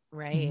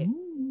 Right.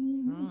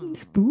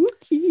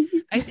 Spooky.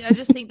 I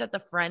just think that the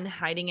friend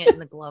hiding it in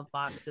the glove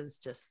box is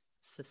just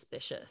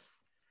suspicious.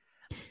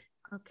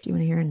 Okay. Do you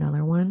want to hear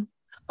another one?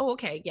 Oh,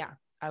 okay. Yeah.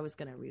 I was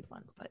going to read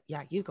one, but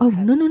yeah, you go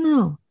ahead.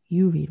 No.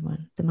 You read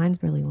one.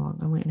 Mine's really long.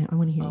 I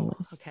want to hear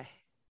yours. Okay.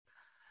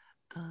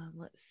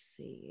 Let's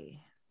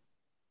see.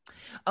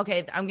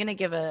 Okay. I'm going to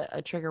give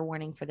a trigger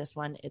warning for this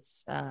one.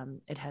 It's,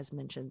 it has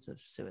mentions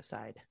of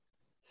suicide.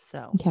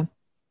 So, okay.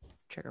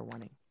 Trigger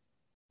warning.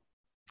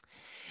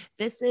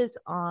 This is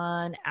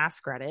on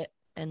Ask Reddit,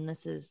 and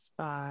this is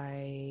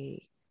by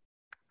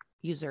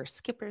user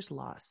Skipper's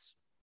Loss.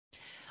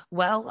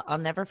 Well, I'll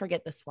never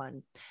forget this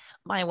one.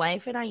 My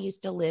wife and I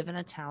used to live in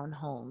a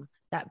townhome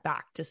that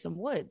backed to some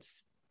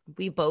woods.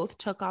 We both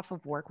took off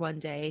of work one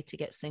day to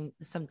get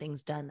some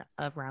things done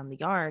around the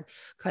yard,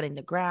 cutting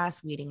the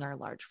grass, weeding our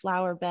large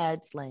flower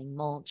beds, laying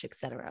mulch,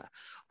 etc.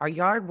 Our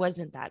yard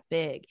wasn't that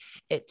big.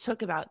 It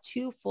took about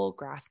 2 full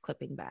grass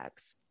clipping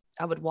bags.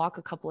 I would walk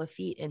a couple of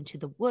feet into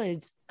the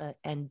woods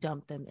and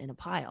dump them in a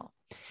pile.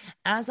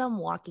 As I'm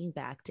walking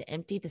back to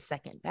empty the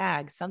second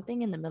bag,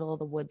 something in the middle of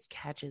the woods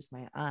catches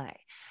my eye,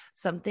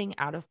 something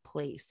out of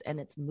place, and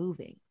it's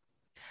moving.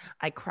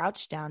 I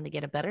crouched down to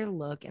get a better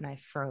look and I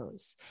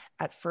froze.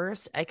 At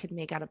first, I could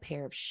make out a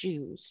pair of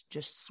shoes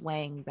just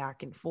swaying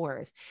back and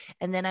forth,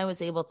 and then I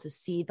was able to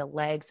see the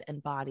legs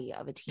and body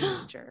of a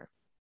teenager.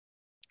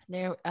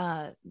 There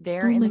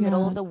in the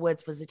middle of the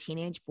woods was a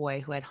teenage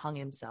boy who had hung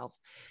himself.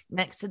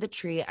 Next to the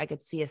tree, I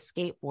could see a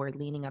skateboard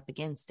leaning up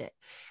against it.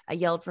 I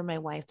yelled for my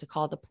wife to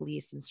call the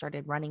police and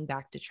started running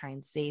back to try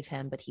and save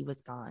him, but he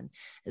was gone.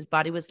 His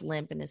body was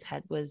limp and his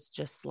head was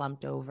just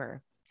slumped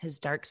over. His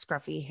dark,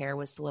 scruffy hair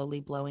was slowly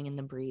blowing in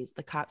the breeze.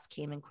 The cops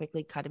came and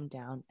quickly cut him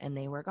down, and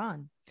they were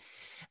gone.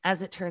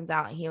 As it turns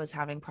out, he was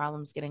having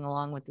problems getting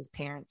along with his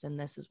parents, and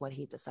this is what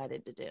he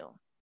decided to do.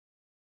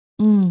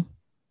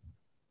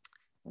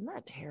 Isn't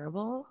that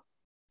terrible?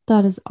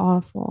 That is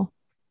awful.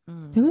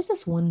 There was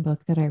this one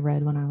book that I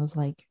read when I was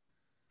like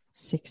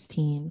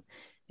 16.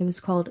 It was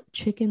called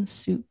Chicken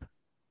Soup.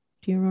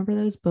 Do you remember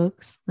those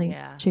books?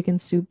 Like Chicken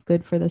Soup,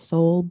 Good for the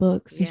Soul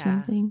books or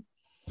something?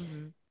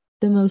 Mm-hmm.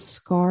 The most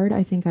scarred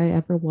I think I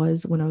ever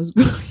was when I was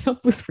growing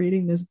up was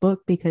reading this book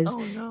because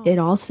it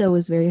also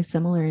was very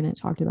similar and it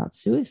talked about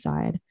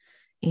suicide.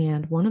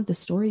 And one of the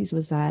stories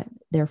was that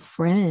their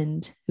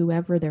friend,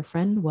 whoever their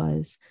friend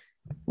was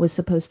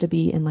supposed to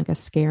be in like a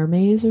scare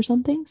maze or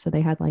something. So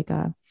they had like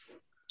a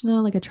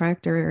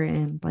tractor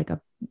and like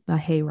a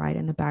hayride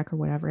in the back or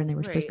whatever. And they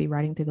were supposed to be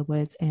riding through the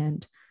woods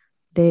and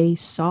they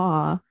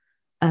saw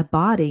a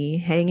body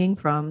hanging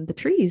from the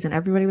trees and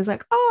everybody was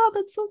like, oh,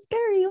 that's so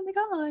scary. Oh my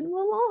God.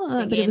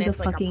 Well, but it was a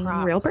fucking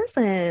real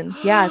person.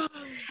 Yeah.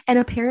 And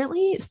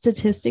apparently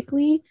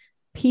statistically,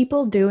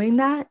 people doing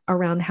that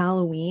around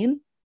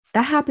Halloween,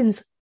 that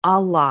happens a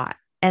lot.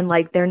 And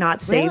like they're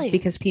not saved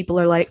because people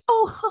are like,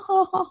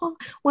 oh,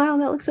 wow,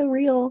 that looks so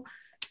real.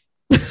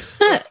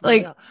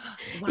 Like, wow,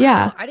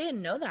 yeah. I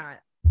didn't know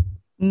that.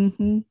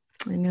 Mm-hmm.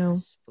 I know.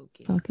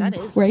 Spooky. Fucking That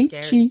is crazy.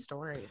 a scary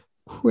story.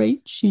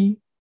 Crazy.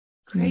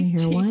 Crazy.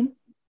 Hear one?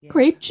 Yeah.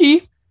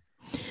 Crazy.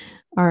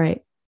 All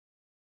right.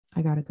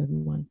 I got a good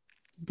one.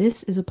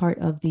 This is a part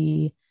of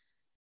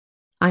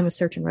I'm a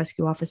search and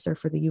rescue officer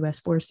for the U.S.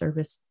 Forest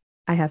Service.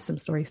 I have some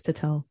stories to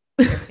tell.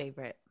 Your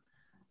favorite.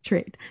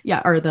 Trade.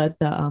 Yeah, or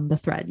the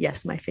thread.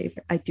 Yes, my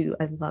favorite. I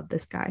love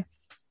this guy.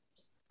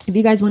 If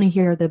you guys want to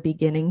hear the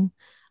beginning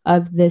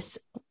of this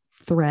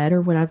thread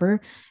or whatever,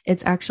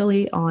 it's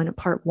actually on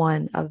part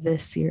 1 of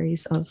this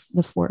series of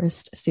the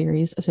forest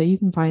series. So you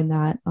can find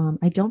that.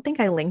 I don't think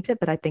I linked it,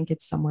 but I think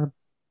it's somewhere.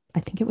 I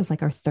think it was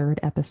like our 3rd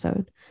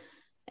episode.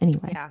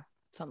 Anyway. Yeah,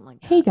 something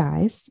like that. Hey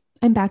guys,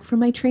 I'm back from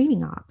my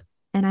training op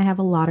and I have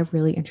a lot of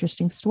really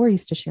interesting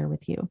stories to share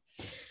with you.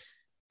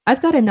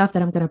 I've got enough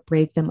that I'm going to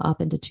break them up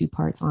into 2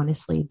 parts,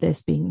 honestly,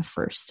 this being the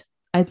first.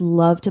 I'd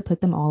love to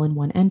put them all in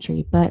one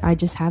entry, but I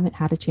just haven't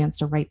had a chance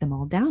to write them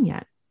all down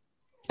yet.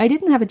 I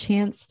didn't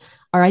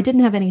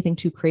have anything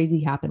too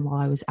crazy happen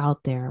while I was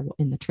out there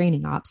in the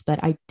training ops,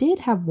 but I did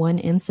have one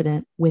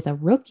incident with a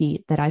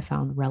rookie that I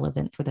found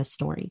relevant for this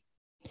story.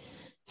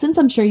 Since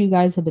I'm sure you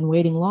guys have been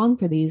waiting long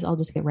for these, I'll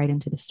just get right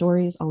into the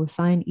stories. I'll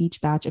assign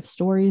each batch of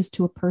stories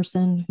to a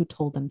person who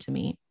told them to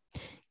me.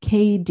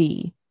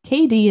 KD.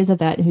 KD is a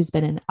vet who's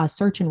been a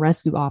search and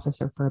rescue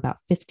officer for about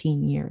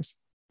 15 years.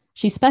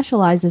 She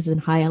specializes in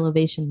high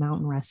elevation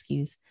mountain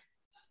rescues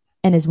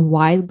and is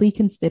widely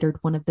considered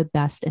one of the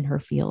best in her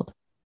field.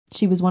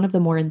 She was one of the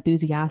more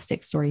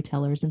enthusiastic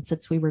storytellers, and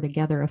since we were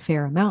together a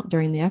fair amount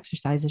during the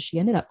exercises, she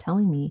ended up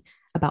telling me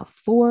about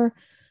 4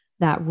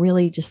 that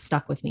really just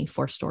stuck with me.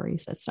 4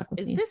 stories that stuck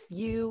with me. Is this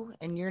you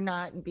and you're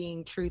not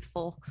being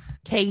truthful?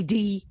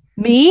 KD.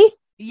 Me?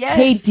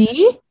 Yes.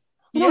 KD?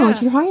 I don't know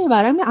what you're talking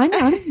about. I'm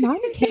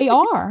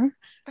KR.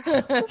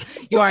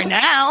 You are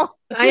now.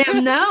 I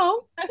am now.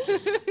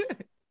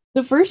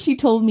 The first she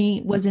told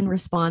me was in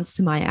response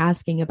to my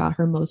asking about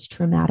her most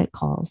traumatic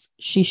calls.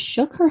 She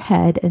shook her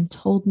head and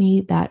told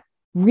me that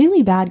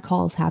really bad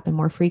calls happen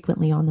more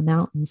frequently on the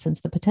mountain since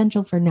the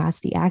potential for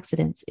nasty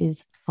accidents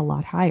is a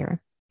lot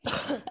higher.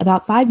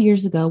 About 5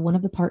 years ago, one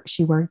of the parks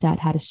she worked at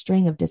had a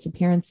string of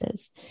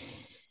disappearances.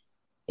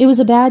 It was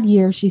a bad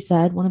year, she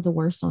said, one of the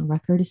worst on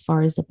record as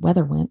far as the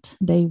weather went.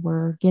 They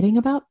were getting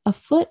about a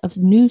foot of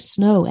new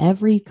snow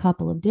every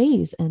couple of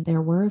days, and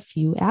there were a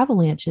few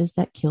avalanches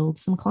that killed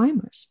some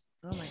climbers.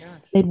 Oh my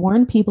God. They'd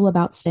warned people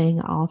about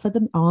staying off of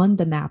on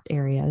the mapped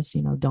areas.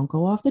 Don't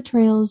go off the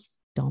trails,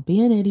 don't be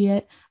an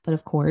idiot. But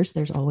of course,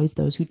 there's always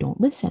those who don't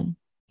listen.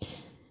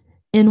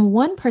 In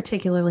one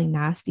particularly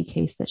nasty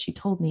case that she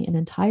told me, an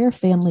entire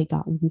family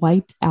got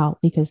wiped out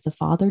because the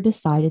father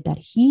decided that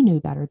he knew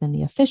better than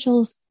the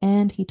officials,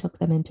 and he took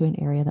them into an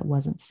area that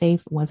wasn't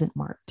safe, wasn't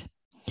marked.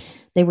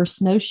 They were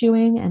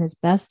snowshoeing, and as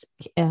best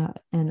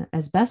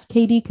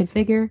KD could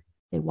figure,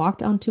 they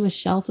walked onto a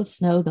shelf of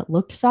snow that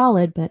looked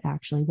solid, but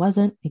actually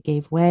wasn't. It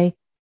gave way,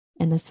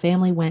 and this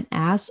family went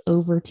ass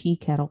over tea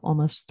kettle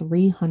almost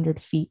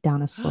 300 feet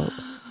down a slope.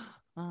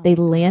 They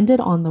landed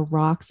on the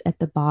rocks at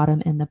the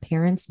bottom and the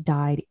parents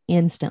died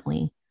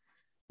instantly.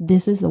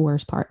 This is the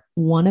worst part.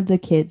 One of the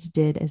kids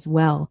did as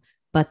well,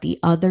 but the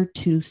other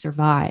 2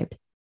 survived.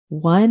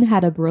 One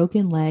had a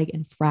broken leg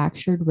and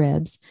fractured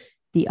ribs.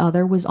 The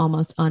other was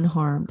almost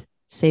unharmed,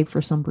 save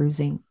for some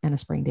bruising and a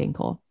sprained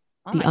ankle.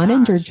 The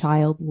uninjured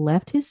child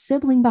left his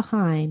sibling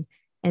behind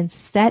and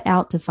set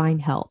out to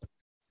find help.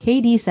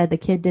 KD said the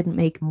kid didn't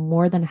make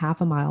more than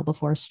half a mile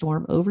before a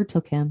storm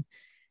overtook him.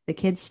 The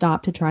kid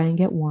stopped to try and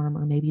get warm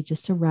or maybe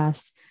just to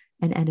rest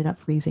and ended up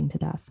freezing to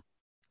death.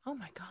 Oh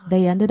my God.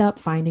 They ended up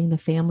finding the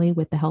family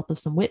with the help of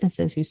some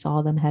witnesses who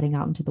saw them heading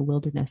out into the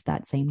wilderness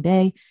that same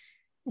day.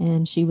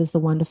 And she was the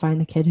one to find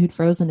the kid who'd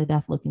frozen to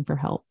death looking for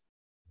help.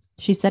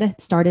 She said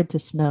it started to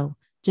snow,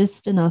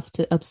 just enough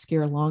to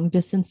obscure long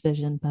distance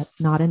vision, but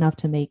not enough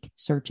to make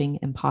searching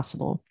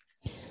impossible.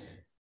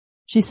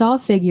 She saw a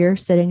figure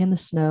sitting in the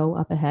snow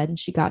up ahead and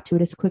she got to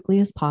it as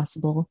quickly as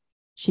possible.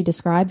 She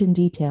described in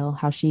detail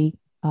how she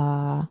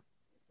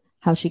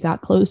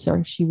got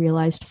closer. She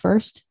realized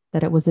first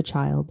that it was a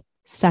child,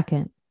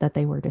 second that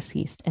they were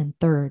deceased, and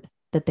third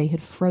that they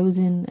had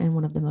frozen in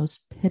one of the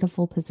most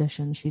pitiful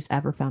positions she's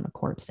ever found a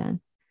corpse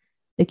in.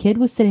 The kid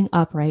was sitting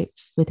upright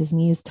with his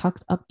knees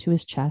tucked up to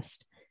his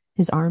chest.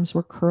 His arms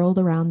were curled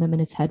around them and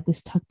his head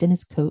was tucked in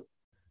his coat.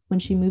 When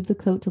she moved the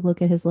coat to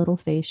look at his little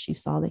face, she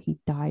saw that he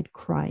died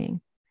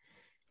crying.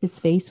 His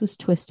face was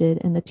twisted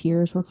and the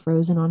tears were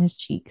frozen on his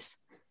cheeks.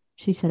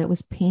 She said it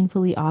was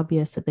painfully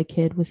obvious that the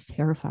kid was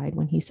terrified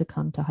when he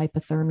succumbed to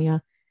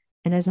hypothermia,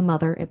 and as a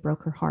mother, it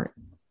broke her heart.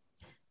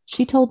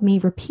 She told me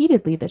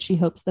repeatedly that she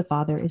hopes the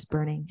father is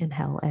burning in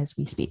hell as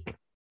we speak.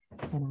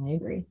 And I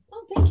agree.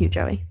 Oh, thank you,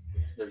 Joey.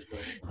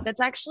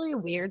 That's actually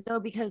weird though,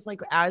 because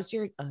like as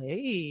you're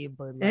Hey,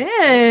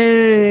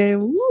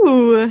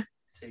 ooh.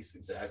 tastes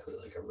exactly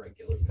like a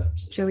regular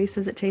Pepsi. Joey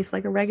says it tastes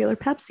like a regular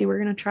Pepsi. We're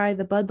going to try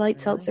the Bud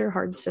Light Seltzer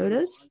hard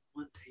sodas.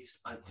 One tastes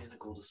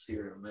identical to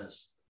Sierra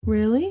Mist.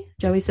 Really?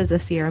 Joey says the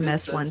Sierra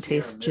Mist one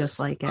tastes just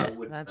like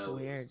it. That's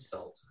weird.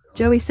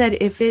 Joey said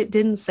if it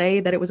didn't say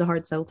that it was a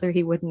hard seltzer,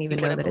 he wouldn't even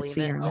know that it's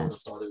believe it. Sierra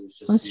Mist.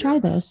 Let's try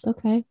this.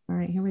 Okay. All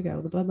right, here we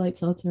go. The Bud Light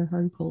Seltzer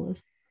hard cola.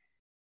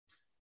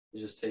 It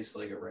just tastes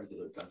like a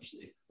regular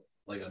Pepsi,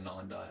 like a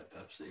non-diet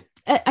Pepsi.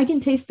 I can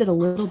taste it a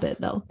little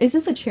bit though. Is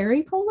this a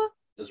cherry cola?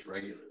 It's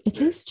regular. It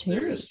tastes cherry.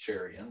 There is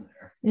cherry in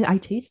there. Yeah, I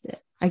taste it.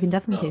 I can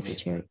definitely taste the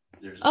cherry.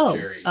 There's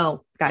cherry.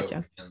 Oh,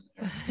 gotcha. in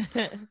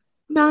there.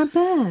 Not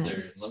bad.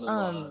 There's lemon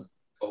lime,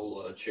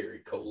 cola, cherry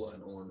cola,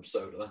 and orange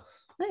soda.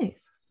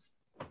 Nice.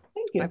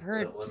 Thank you. I've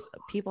heard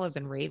people have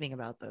been raving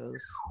about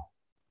those.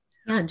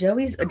 Yeah,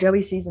 Joey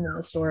sees them in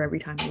the store every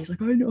time. And he's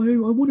like, I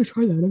want to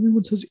try that.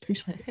 Everyone says it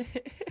tastes like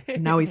it.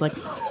 And now he's like,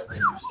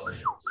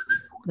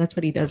 that's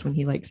what he does when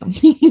he likes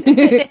something.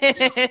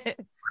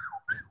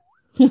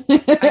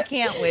 I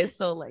can't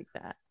whistle like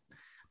that.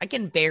 I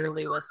can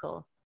barely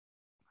whistle.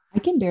 I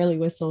can barely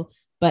whistle,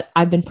 but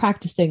I've been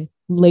practicing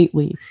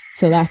lately.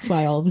 So that's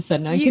why all of a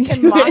sudden you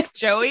can mock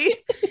Joey.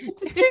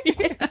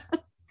 Yeah,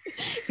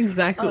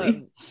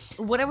 exactly.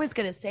 What I was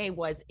gonna say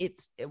was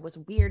it was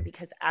weird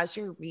because as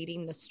you're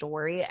reading the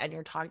story and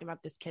you're talking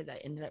about this kid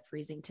that ended up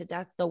freezing to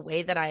death, the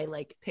way that I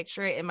like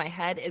picture it in my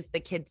head is the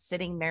kid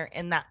sitting there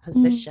in that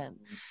position.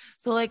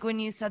 So like when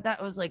you said that,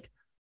 I was like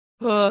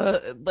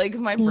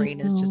my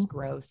brain is just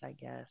gross, I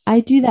guess.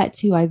 I do that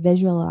too. I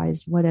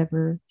visualize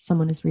whatever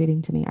someone is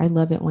reading to me. I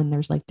love it when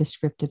there's like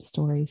descriptive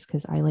stories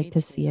because I like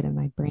to see it in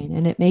my brain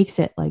and it makes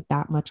it like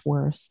that much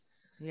worse.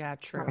 Yeah,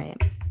 true. All right.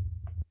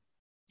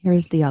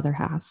 Here's the other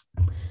half.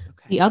 Okay.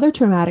 The other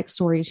traumatic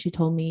story she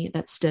told me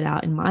that stood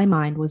out in my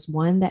mind was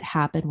one that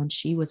happened when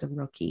she was a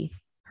rookie.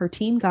 Her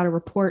team got a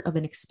report of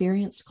an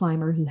experienced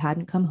climber who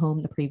hadn't come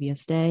home the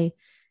previous day.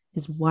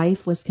 His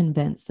wife was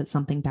convinced that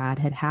something bad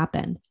had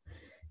happened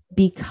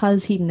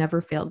because he'd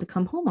never failed to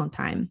come home on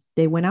time.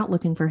 They went out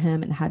looking for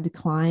him and had to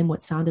climb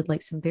what sounded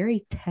like some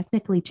very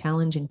technically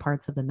challenging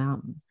parts of the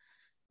mountain.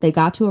 They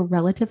got to a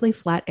relatively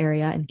flat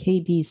area and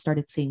KD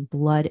started seeing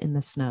blood in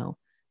the snow.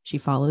 She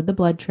followed the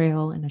blood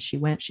trail, and as she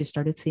went, she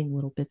started seeing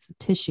little bits of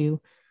tissue.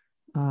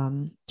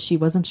 She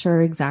wasn't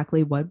sure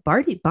exactly what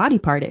body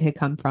part it had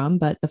come from,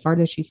 but the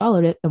farther she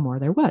followed it, the more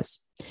there was.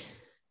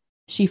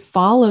 She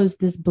follows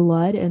this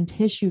blood and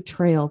tissue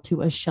trail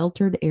to a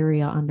sheltered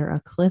area under a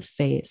cliff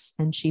face,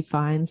 and she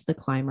finds the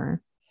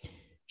climber.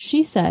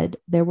 She said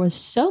there was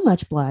so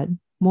much blood,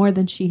 more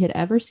than she had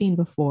ever seen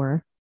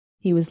before.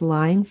 He was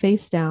lying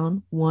face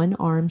down, one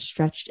arm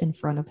stretched in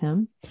front of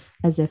him,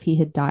 as if he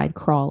had died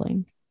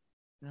crawling.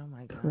 Oh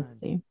my God.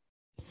 Crazy.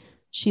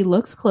 She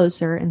looks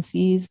closer and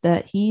sees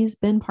that he's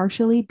been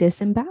partially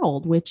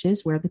disemboweled, which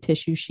is where the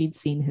tissue she'd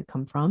seen had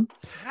come from.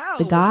 How?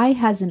 The guy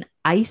has an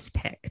ice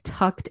pick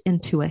tucked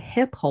into a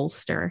hip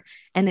holster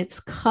and it's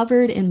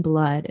covered in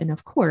blood. And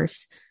of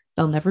course,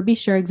 they'll never be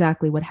sure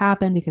exactly what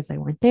happened because they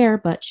weren't there,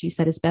 but she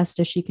said as best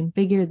as she can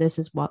figure, this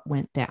is what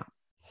went down.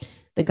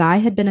 The guy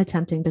had been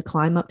attempting to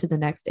climb up to the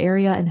next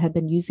area and had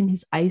been using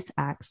his ice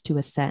axe to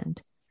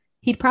ascend.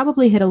 He'd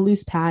probably hit a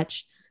loose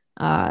patch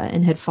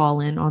and had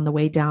fallen on the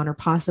way down, or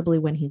possibly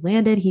when he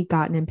landed, he'd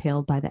gotten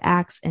impaled by the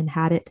axe and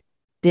had it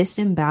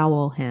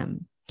disembowel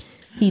him.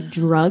 He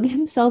drug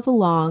himself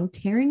along,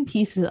 tearing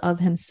pieces of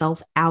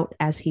himself out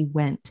as he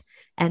went,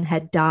 and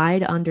had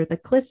died under the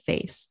cliff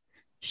face.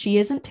 She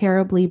isn't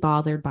terribly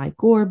bothered by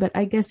gore, but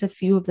I guess a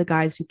few of the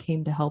guys who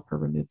came to help her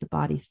remove the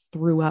body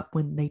threw up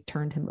when they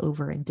turned him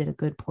over and did a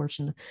good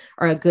portion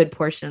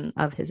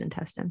of his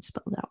intestines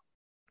spilled out.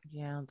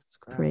 Yeah, that's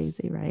gross.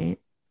 Crazy, right?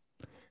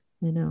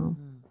 You know.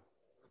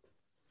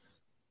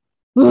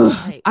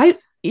 Right. I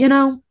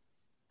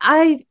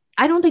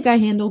don't think I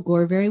handle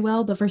gore very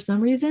well, but for some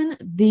reason,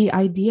 the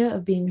idea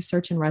of being a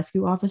search and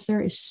rescue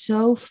officer is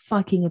so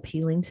fucking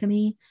appealing to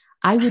me.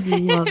 I would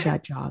love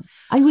that job.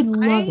 I would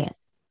love it.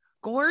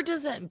 Gore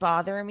doesn't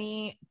bother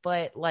me,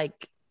 but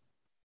like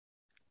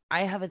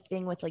I have a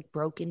thing with like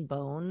broken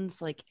bones.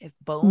 Like if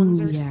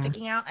bones are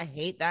sticking out, I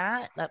hate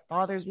that. That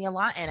bothers me a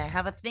lot. And I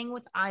have a thing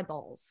with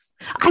eyeballs.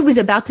 I was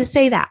about to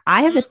say that.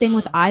 I have a thing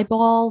with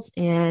eyeballs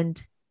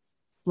and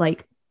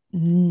like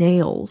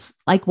nails.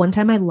 Like one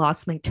time I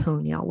lost my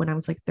toenail when I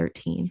was like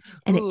 13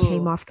 and it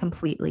came off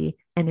completely.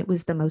 And it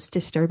was the most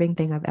disturbing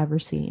thing I've ever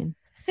seen.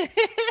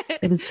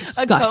 It was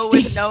disgusting. A toe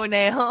with no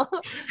nail.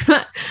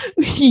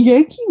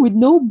 Yankee with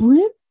no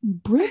brim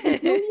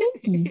with no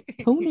Yankee.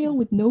 Toenail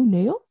with no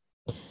nail.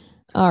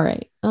 All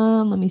right.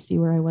 Let me see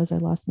where I was. I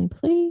lost my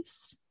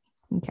place.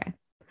 Okay.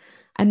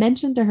 I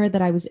mentioned to her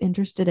that I was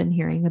interested in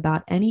hearing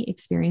about any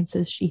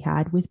experiences she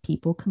had with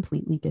people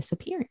completely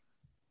disappearing.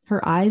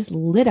 Her eyes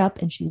lit up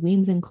and she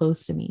leans in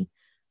close to me.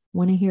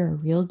 Want to hear a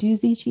real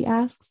doozy? She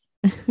asks.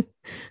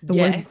 The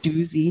word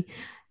doozy.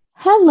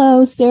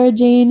 Hello, Sarah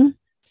Jane.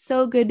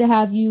 So good to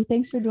have you.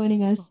 Thanks for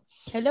joining us.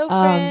 Hello,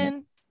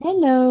 friend.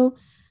 Hello.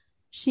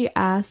 She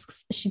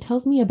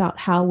tells me about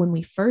how when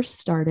she first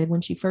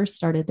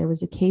started, there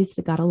was a case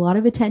that got a lot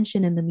of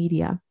attention in the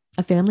media.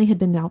 A family had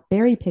been out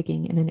berry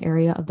picking in an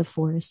area of the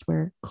forest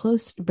very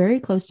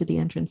close to the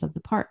entrance of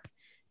the park.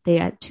 They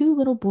had 2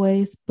 little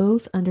boys,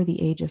 both under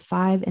the age of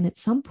 5, and at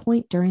some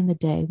point during the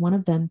day, one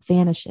of them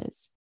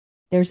vanishes.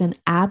 There's an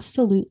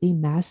absolutely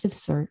massive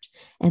search,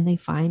 and they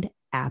find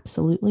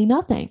absolutely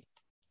nothing.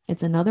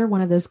 It's another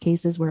one of those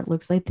cases where it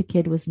looks like the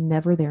kid was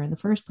never there in the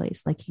first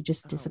place, like he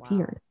just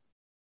disappeared.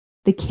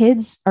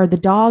 Wow. The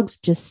dogs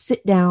just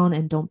sit down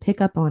and don't pick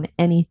up on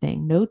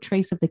anything. No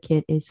trace of the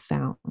kid is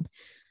found.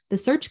 The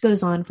search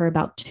goes on for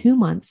about 2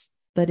 months,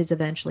 but is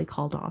eventually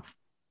called off.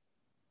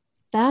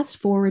 Fast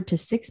forward to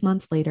 6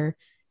 months later,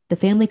 the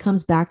family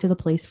comes back to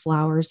place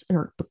flowers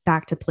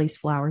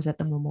at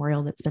the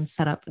memorial that's been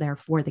set up there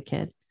for the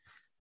kid.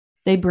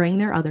 They bring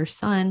their other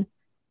son,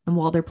 and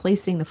while they're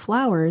placing the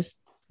flowers,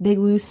 they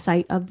lose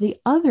sight of the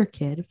other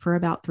kid for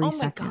about 3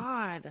 seconds. Oh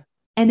my God.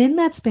 And in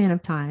that span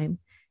of time,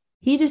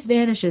 he just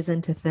vanishes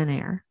into thin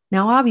air.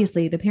 Now,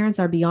 obviously, the parents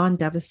are beyond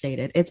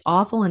devastated. It's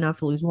awful enough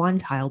to lose 1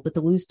 child, but to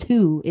lose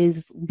 2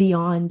 is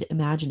beyond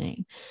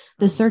imagining.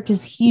 The search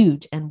is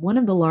huge and one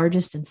of the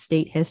largest in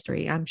state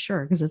history, I'm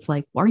sure, because it's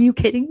like, are you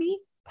kidding me?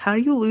 How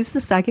do you lose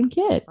the second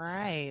kid?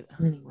 Right.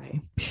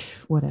 Anyway,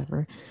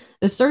 whatever.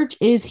 The search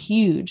is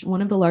huge,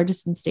 one of the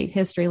largest in state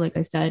history. Like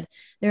I said,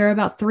 there are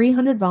about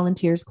 300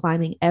 volunteers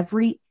climbing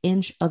every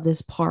inch of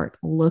this park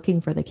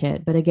looking for the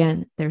kid. But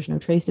again, there's no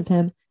trace of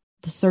him.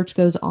 The search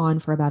goes on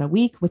for about a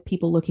week with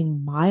people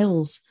looking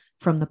miles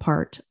from the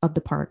part of the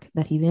park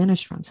that he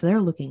vanished from. So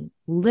they're looking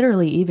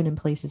literally even in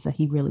places that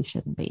he really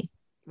shouldn't be.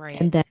 Right.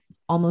 And then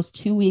almost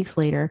 2 weeks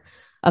later,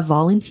 a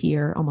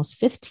volunteer almost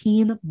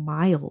 15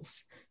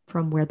 miles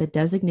from where the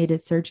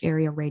designated search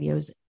area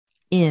radios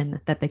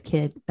in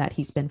that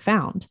he's been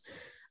found.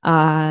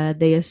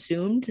 They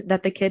assumed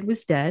that the kid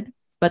was dead,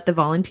 but the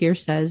volunteer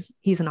says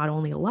he's not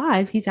only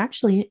alive, he's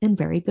actually in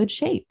very good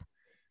shape.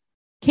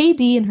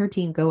 KD and her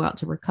team go out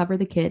to recover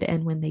the kid,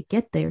 and when they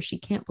get there, she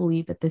can't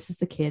believe that this is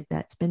the kid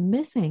that's been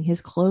missing. His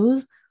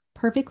clothes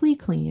perfectly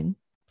clean.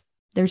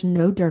 There's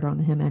no dirt on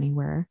him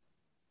anywhere,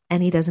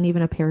 and he doesn't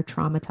even appear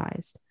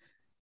traumatized.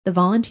 The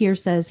volunteer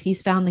says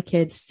he's found the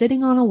kid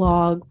sitting on a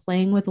log,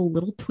 playing with a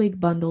little twig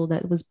bundle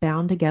that was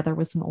bound together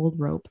with some old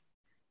rope.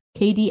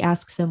 KD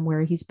asks him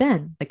where he's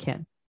been, the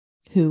kid,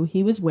 who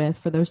he was with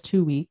for those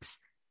 2 weeks,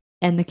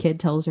 and the kid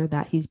tells her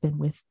that he's been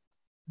with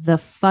the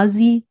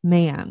fuzzy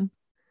man.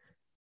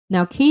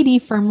 Now, Katie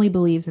firmly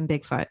believes in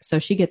Bigfoot, so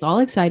she gets all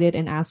excited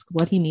and asks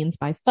what he means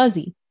by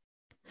fuzzy.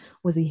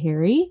 Was he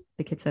hairy?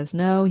 The kid says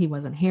no, he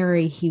wasn't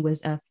hairy. He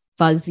was a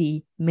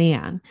fuzzy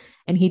man.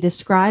 And he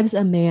describes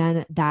a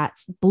man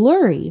that's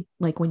blurry,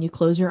 like when you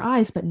close your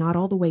eyes, but not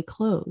all the way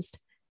closed.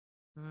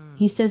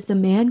 He says the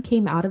man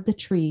came out of the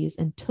trees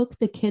and took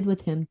the kid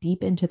with him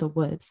deep into the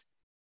woods.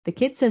 The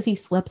kid says he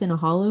slept in a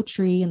hollow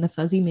tree and the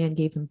fuzzy man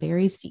gave him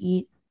berries to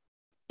eat.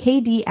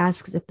 KD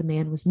asks if the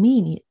man was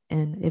mean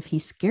and if he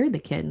scared the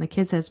kid. And the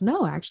kid says,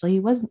 no, actually, he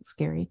wasn't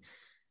scary.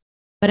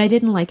 But I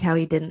didn't like how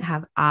he didn't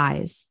have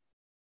eyes.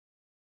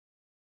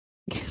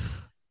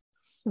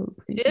 So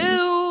creepy.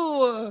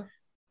 Ew.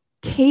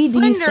 KD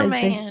Slender says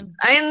Man.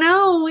 I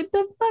know. What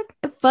the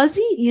fuck?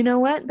 Fuzzy? You know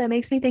what? That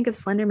makes me think of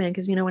Slender Man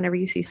because, whenever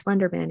you see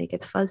Slender Man, he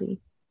gets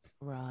fuzzy.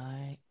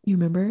 Right. You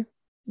remember?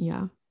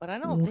 Yeah. But I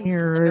don't think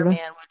Slender Man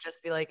would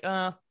just be like,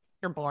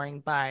 you're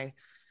boring. Bye.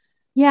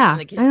 Yeah.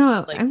 I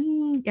don't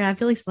know. I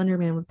feel like Slender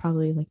Man would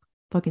probably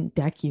fucking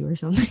deck you or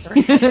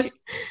something. Right.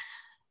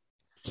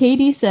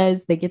 Katie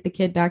says they get the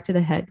kid back to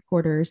the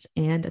headquarters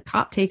and a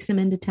cop takes him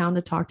into town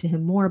to talk to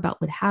him more about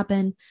what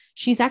happened.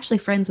 She's actually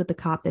friends with the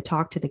cop that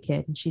talked to the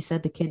kid. And she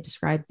said the kid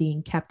described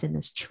being kept in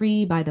this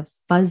tree by the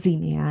fuzzy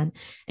man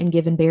and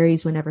given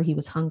berries whenever he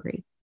was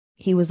hungry.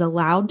 He was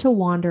allowed to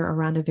wander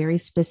around a very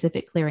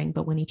specific clearing,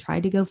 but when he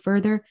tried to go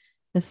further,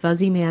 the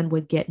fuzzy man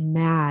would get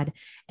mad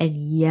and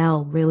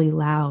yell really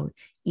loud,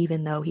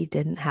 even though he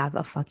didn't have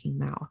a fucking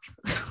mouth.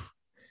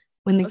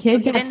 When the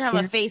kid didn't have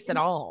a face at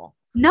all.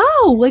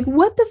 No,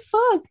 what the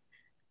fuck?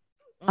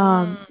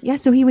 Yeah,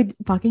 so he would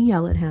fucking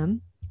yell at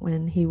him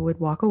when he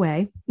would walk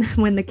away.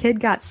 When the kid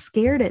got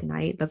scared at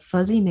night, the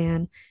fuzzy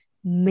man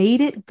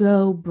made it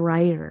go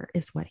brighter,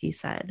 is what he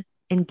said,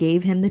 and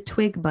gave him the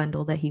twig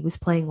bundle that he was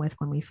playing with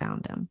when we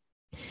found him.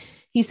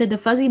 He said the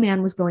fuzzy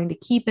man was going to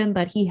keep him,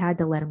 but he had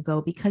to let him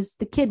go because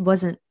the kid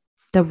wasn't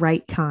the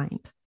right kind.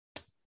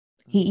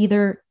 He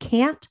either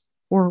can't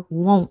or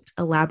won't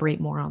elaborate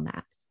more on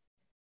that.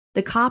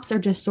 The cops are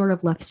just sort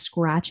of left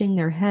scratching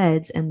their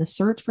heads, and the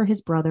search for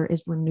his brother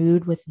is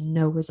renewed with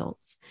no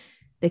results.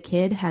 The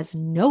kid has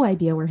no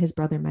idea where his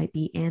brother might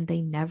be, and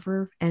they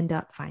never end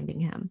up finding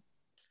him.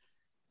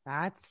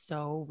 That's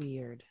so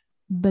weird.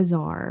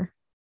 Bizarre.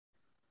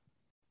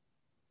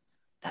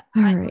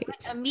 All right.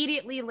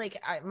 Immediately,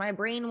 my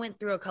brain went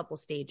through a couple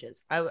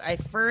stages. I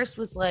first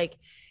was like,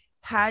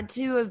 had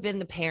to have been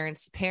the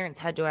parents. The parents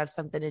had to have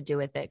something to do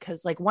with it.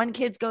 Because one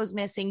kid goes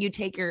missing, you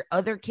take your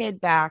other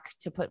kid back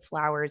to put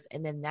flowers,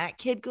 and then that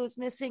kid goes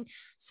missing.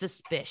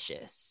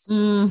 Suspicious.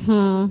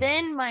 Mm-hmm.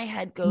 Then my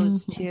head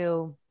goes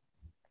to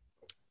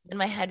then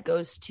my head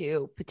goes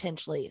to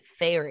potentially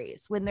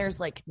fairies when there's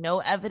like no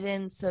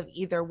evidence of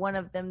either one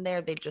of them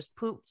there. They just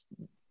poof,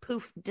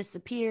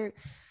 disappear.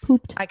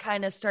 Pooped. I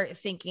kind of start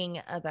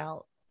thinking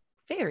about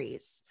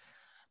fairies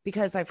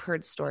because I've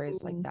heard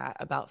stories like that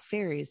about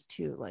fairies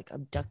too, like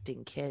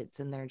abducting kids,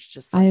 and there's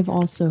just I have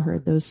also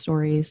heard those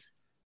stories.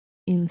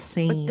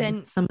 Insane. But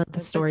then some of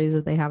the stories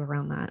that they have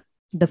around that,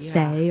 the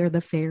fae or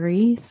the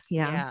fairies.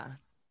 Ugh.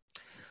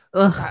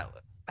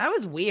 That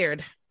was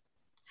weird.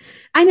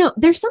 I know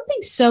there's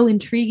something so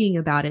intriguing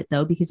about it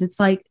though, because it's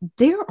like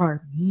there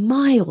are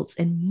miles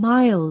and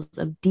miles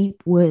of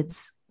deep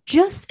woods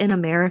just in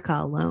America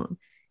alone.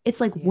 It's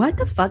like, what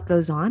the fuck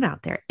goes on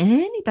out there?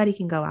 Anybody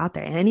can go out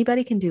there.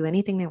 Anybody can do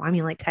anything they want. I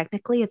mean, like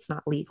technically it's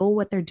not legal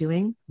what they're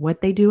doing,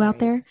 what they do out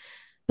there,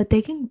 but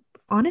they can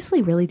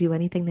honestly really do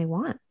anything they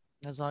want.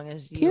 As long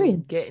as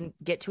you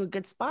get to a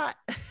good spot.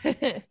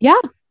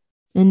 Yeah.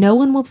 And no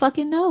one will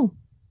fucking know.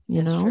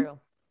 You know? True.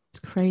 It's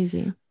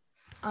crazy.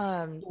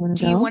 Do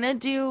you want to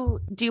do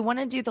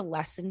the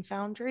lesson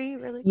foundry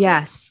really quick?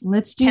 Yes,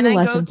 let's do the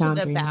lesson foundry. Can I go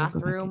to the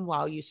bathroom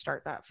while you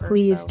start that first?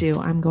 Please do.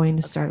 I'm going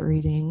to start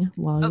reading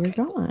while you're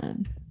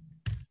gone.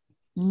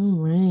 All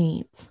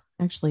right.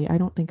 Actually, I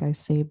don't think I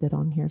saved it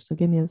on here, so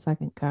give me a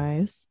second,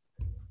 guys.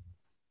 I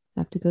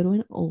have to go to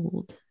an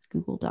old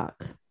Google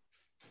Doc.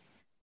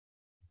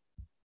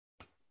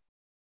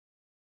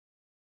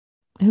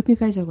 I hope you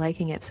guys are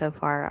liking it so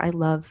far. I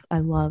love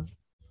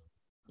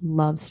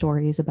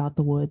stories about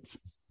the woods.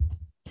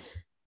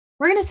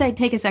 We're going to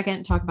take a second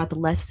and talk about the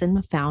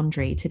Lesson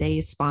Foundry,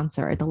 today's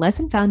sponsor. The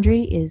Lesson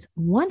Foundry is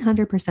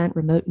 100%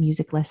 remote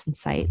music lesson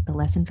site. The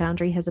Lesson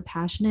Foundry has a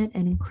passionate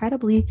and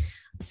incredibly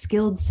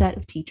skilled set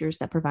of teachers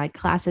that provide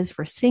classes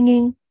for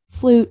singing,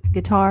 flute,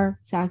 guitar,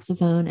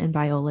 saxophone, and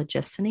viola,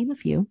 just to name a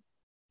few.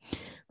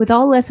 With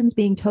all lessons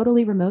being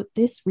totally remote,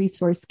 this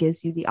resource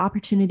gives you the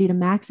opportunity to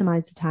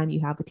maximize the time you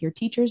have with your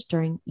teachers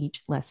during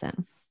each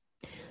lesson.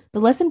 The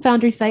Lesson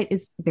Foundry site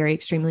is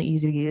extremely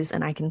easy to use,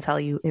 and I can tell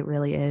you it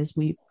really is.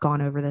 We've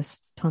gone over this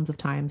tons of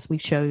times. We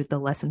showed the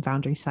Lesson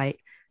Foundry site.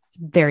 It's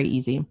very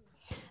easy,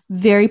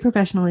 very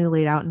professionally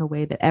laid out in a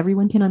way that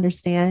everyone can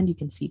understand. You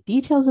can see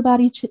details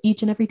about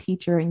each and every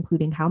teacher,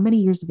 including how many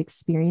years of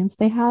experience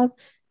they have,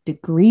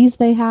 degrees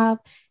they have,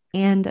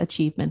 and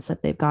achievements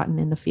that they've gotten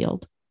in the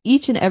field.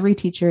 Each and every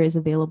teacher is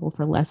available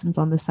for lessons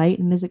on the site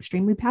and is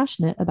extremely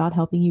passionate about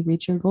helping you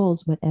reach your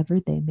goals,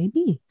 whatever they may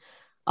be.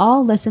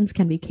 All lessons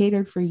can be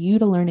catered for you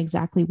to learn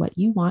exactly what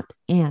you want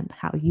and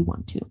how you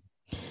want to.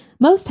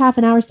 Most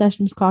half-an-hour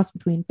sessions cost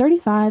between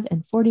 $35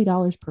 and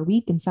 $40 per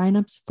week in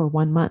signups for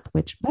 1 month,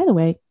 which, by the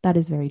way, that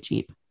is very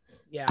cheap.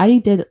 Yeah. I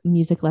did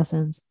music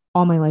lessons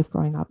all my life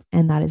growing up,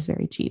 and that is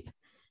very cheap.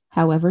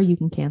 However, you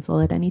can cancel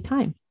at any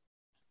time.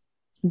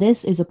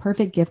 This is a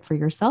perfect gift for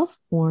yourself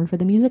or for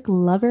the music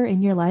lover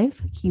in your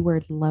life.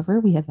 Keyword lover.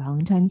 We have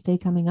Valentine's Day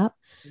coming up.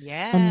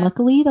 Yeah. And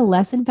luckily, the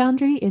Lesson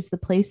Foundry is the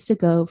place to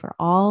go for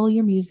all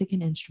your music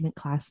and instrument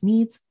class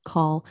needs.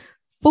 Call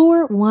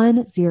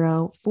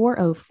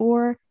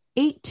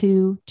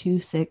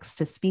 410-404-8226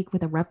 to speak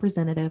with a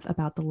representative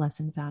about the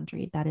Lesson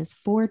Foundry. That is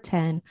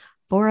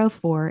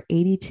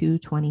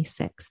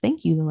 410-404-8226.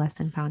 Thank you, the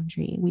Lesson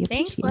Foundry. We appreciate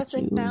you. Thanks,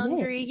 Lesson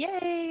Foundry.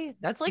 Yes. Yay.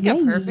 That's like a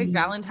perfect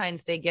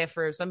Valentine's Day gift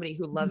for somebody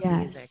who loves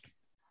music.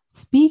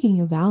 Speaking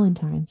of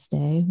Valentine's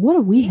Day, what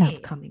do we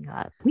have coming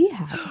up? We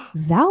have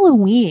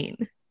Halloween.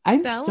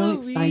 I'm so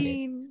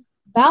excited.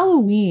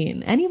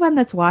 Halloween. Anyone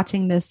that's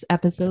watching this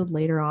episode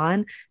later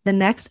on, the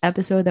next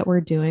episode that we're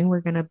doing,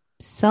 we're going to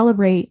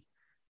celebrate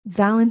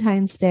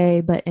Valentine's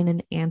Day, but in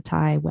an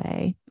anti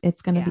way.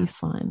 It's going to be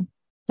fun.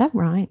 That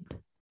rhymed.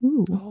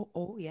 Ooh.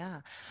 Oh yeah.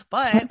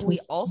 But we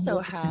also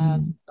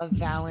have a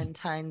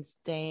Valentine's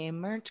Day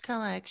merch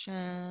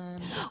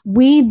collection.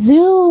 We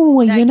do.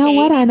 You know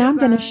what? And I'm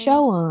going to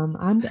show them.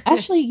 I'm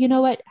actually, you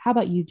know what? How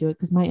about you do it?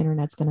 Because my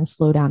internet's going to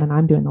slow down and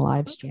I'm doing the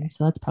live stream.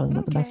 So that's probably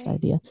not the best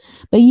idea.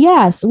 But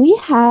yes, we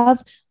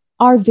have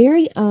our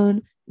very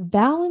own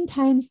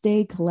Valentine's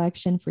Day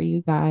collection for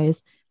you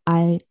guys.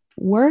 I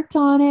worked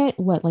on it,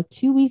 like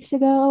 2 weeks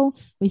ago.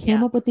 We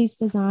came up with these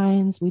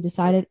designs. We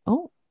decided,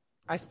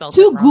 I spelled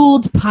Two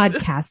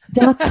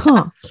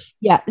Gouldpodcast.com.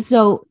 Yeah.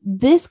 So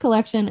this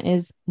collection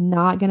is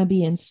not going to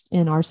be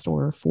in our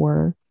store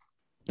for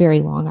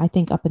very long. I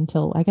think up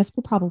until, I guess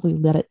we'll probably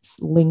let it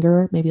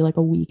linger maybe like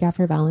a week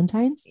after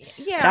Valentine's.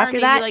 Yeah. But after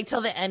that, like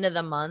till the end of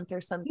the month or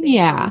something.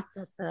 Yeah.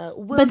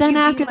 But then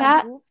after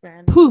that,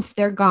 poof,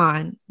 they're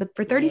gone. But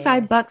for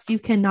 $35, you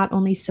can not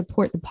only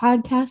support the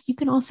podcast, you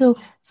can also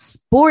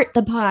sport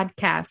the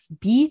podcast.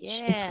 Beach.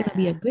 It's going to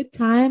be a good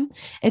time.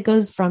 It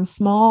goes from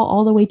small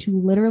all the way to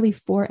literally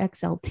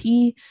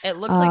 4XLT. It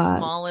looks like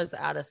small is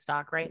out of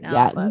stock right now.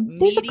 Yeah. But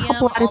there's a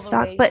couple out of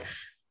stock, but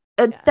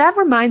that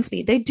reminds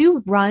me, they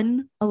do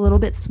run a little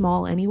bit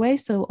small anyway.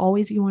 So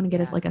always you want to get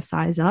it like a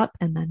size up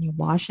and then you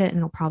wash it and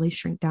it'll probably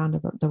shrink down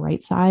to the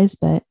right size.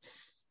 But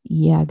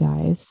yeah,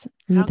 guys,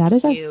 that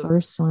is our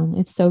first one.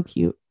 It's so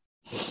cute.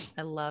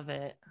 I love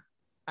it.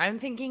 I'm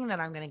thinking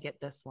that I'm going to get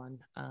this one.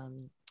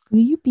 Will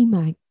you be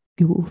my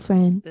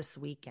girlfriend this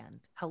weekend?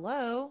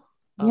 Hello.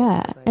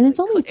 Yeah. And it's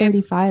only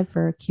 35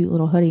 for a cute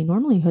little hoodie.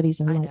 Normally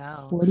hoodies are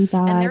like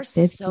 45, and they're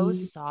 50. so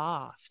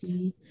soft.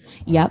 50.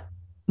 Yep.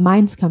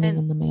 Mine's coming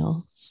in the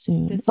mail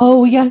soon.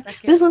 Oh yeah.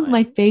 This one's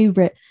my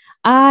favorite.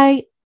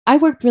 I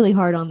worked really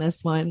hard on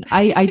this one.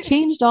 I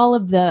changed all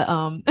of the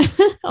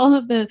all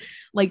of the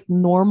like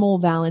normal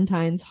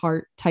Valentine's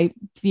heart type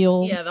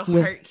feel. Yeah, the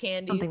heart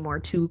candy. Something more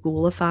too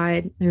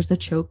ghoulified. There's a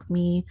choke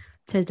me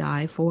to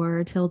die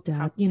for till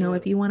death. You know,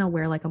 if you want to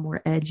wear like a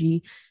more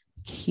edgy,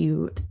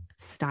 cute,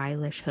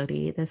 stylish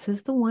hoodie, this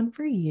is the one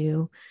for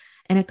you.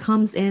 And it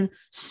comes in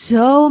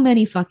so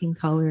many fucking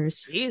colors.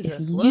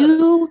 Jesus, if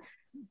you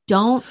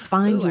don't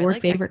find your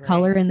favorite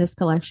color in this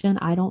collection,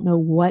 I don't know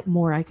what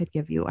more I could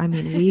give you. I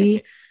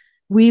mean,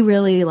 we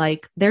really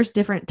like, there's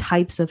different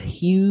types of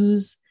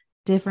hues,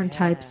 different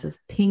types of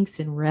pinks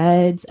and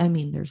reds. I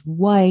mean, there's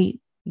white,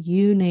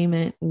 you name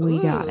it, we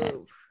got it.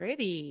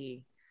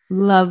 Pretty.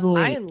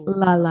 Lovely.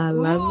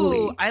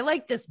 Lovely. I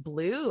like this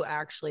blue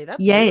actually. That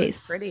blue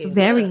is pretty.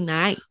 Very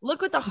nice.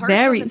 Look at the hearts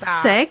very on the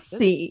back.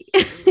 Sexy.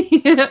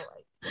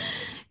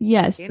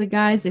 Yes, the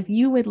guys, if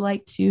you would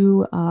like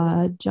to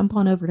jump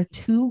on over to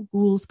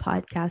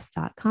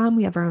twoghoulspodcast.com,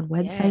 we have our own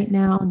website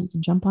now, and you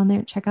can jump on there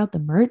and check out the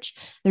merch.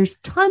 There's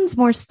tons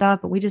more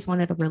stuff, but we just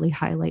wanted to really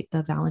highlight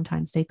the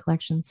Valentine's Day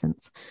collection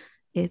since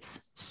it's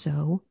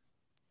so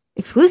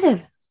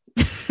exclusive.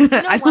 You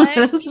know I don't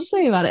know what else to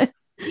say about it.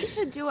 We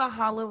should do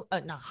a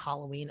not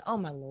Halloween. Oh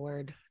my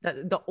Lord.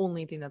 The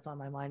only thing that's on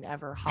my mind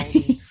ever,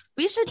 Halloween.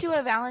 We should do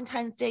a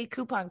Valentine's Day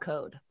coupon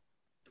code.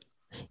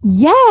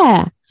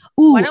 Yeah.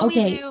 Ooh, why don't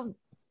we do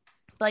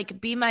like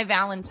Be My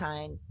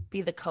Valentine,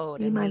 be the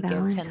code, Be and My we give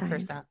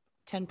Valentine.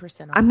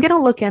 10% off. I'm going to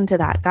look into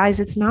that, guys.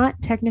 It's not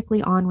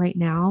technically on right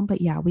now, but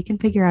yeah, we can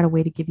figure out a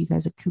way to give you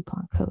guys a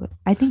coupon code.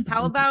 I think.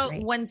 How about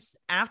once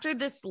after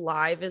this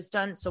live is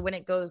done? So when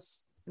it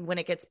gets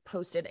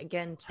posted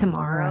again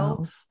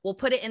tomorrow, we'll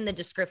put it in the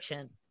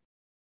description.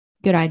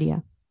 Good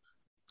idea.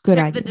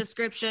 Check the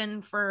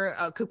description for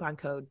a coupon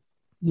code.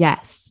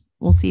 Yes.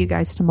 We'll see you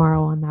guys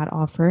tomorrow on that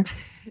offer.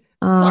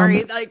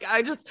 Sorry,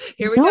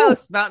 here we go.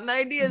 Spouting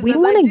ideas. We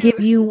want to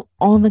give you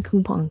all the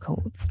coupon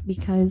codes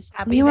because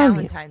Happy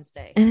Valentine's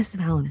Day. And it's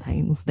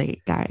Valentine's Day,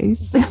 guys.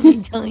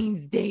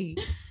 Valentine's Day.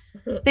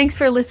 Thanks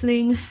for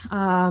listening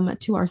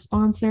to our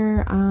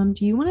sponsor.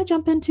 Do you want to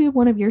jump into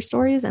one of your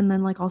stories and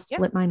then I'll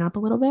split mine up a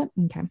little bit?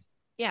 Okay.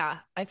 Yeah,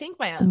 I think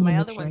my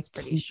other one's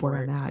pretty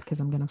short. On that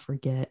because I'm gonna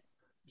forget.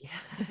 Yeah,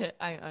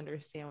 I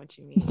understand what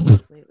you mean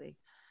completely.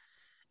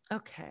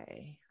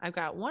 Okay, I've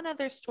got one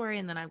other story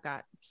and then I've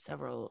got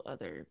several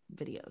other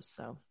videos.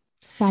 So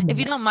if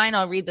you don't mind,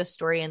 I'll read the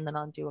story and then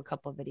I'll do a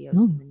couple of videos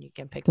and then you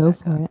can pick go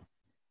back for up. it.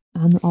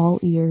 I'm all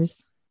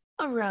ears.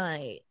 All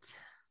right.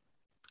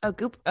 A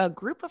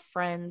group of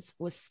friends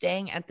was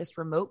staying at this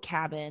remote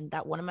cabin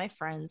that one of my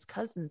friend's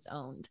cousins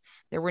owned.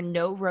 There were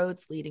no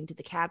roads leading to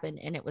the cabin,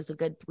 and it was a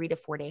good 3 to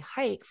 4 day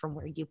hike from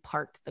where you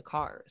parked the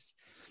cars.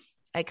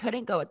 I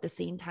couldn't go at the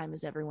same time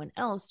as everyone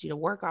else due to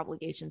work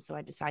obligations, so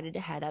I decided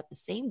to head up the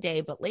same day,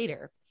 but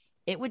later.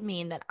 It would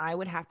mean that I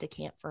would have to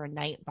camp for a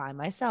night by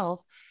myself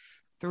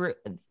through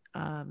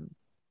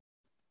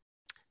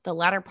the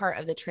latter part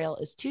of the trail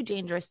is too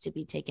dangerous to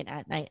be taken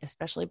at night,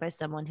 especially by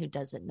someone who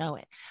doesn't know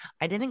it.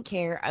 I didn't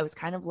care. I was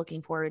kind of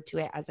looking forward to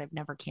it as I've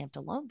never camped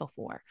alone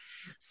before.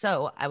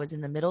 So I was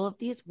in the middle of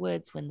these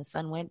woods when the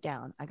sun went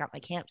down. I got my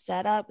camp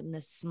set up in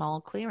this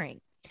small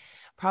clearing,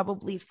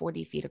 probably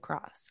 40 feet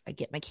across. I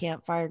get my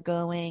campfire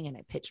going and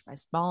I pitch my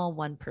small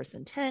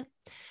one-person tent,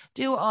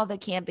 do all the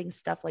camping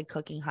stuff like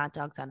cooking hot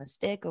dogs on a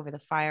stick over the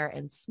fire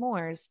and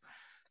s'mores.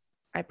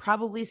 I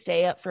probably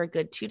stay up for a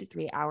good 2 to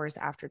 3 hours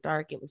after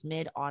dark. It was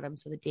mid-autumn,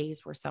 so the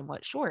days were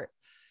somewhat short.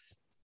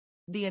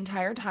 The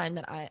entire time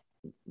I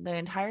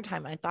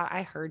thought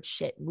I heard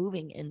shit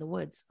moving in the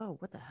woods. Oh,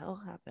 what the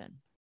hell happened?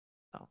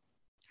 Oh,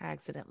 I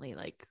accidentally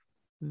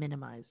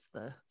minimized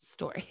the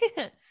story.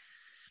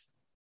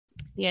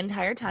 The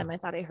entire time I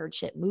thought I heard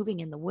shit moving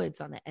in the woods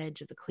on the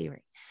edge of the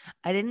clearing.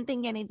 I didn't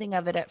think anything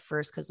of it at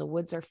first because the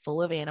woods are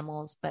full of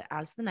animals, but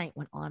as the night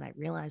went on, I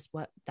realized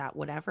that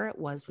whatever it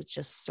was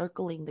just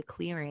circling the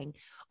clearing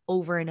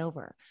over and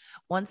over.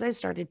 Once I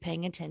started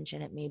paying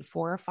attention, it made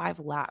 4 or 5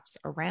 laps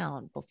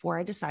around before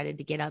I decided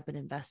to get up and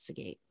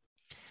investigate.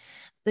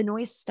 The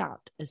noise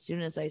stopped as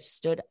soon as I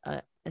stood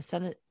up,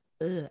 and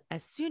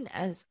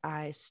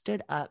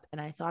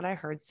I thought I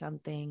heard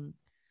something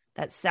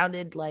that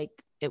sounded like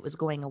it was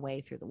going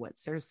away through the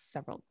woods. There's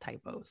several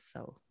typos.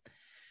 So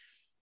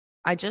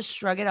I just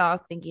shrugged it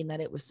off, thinking that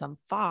it was some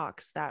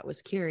fox that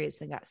was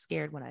curious and got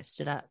scared when I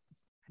stood up.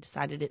 I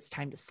decided it's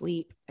time to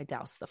sleep. I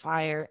douse the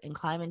fire and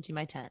climb into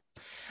my tent.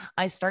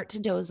 I start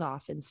to doze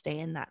off and stay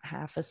in that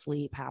half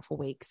asleep, half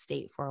awake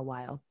state for a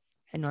while.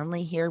 I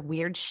normally hear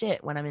weird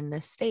shit when I'm in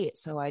this state,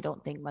 so I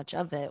don't think much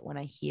of it when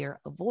I hear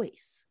a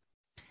voice.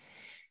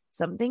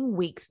 Something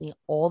wakes me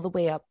all the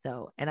way up,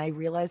 though, and I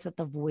realize that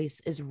the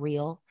voice is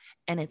real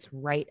and it's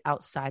right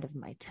outside of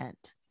my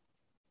tent.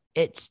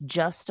 It's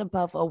just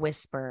above a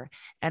whisper,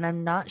 and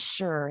I'm not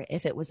sure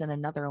if it was in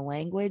another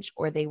language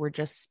or they were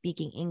just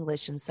speaking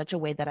English in such a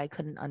way that I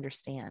couldn't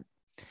understand.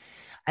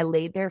 I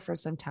laid there for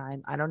some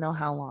time, I don't know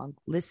how long,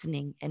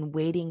 listening and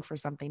waiting for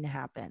something to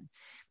happen.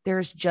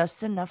 There's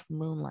just enough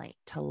moonlight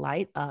to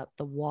light up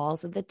the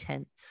walls of the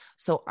tent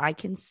so I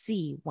can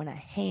see when a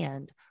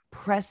hand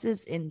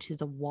presses into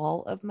the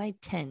wall of my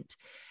tent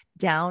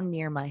down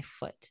near my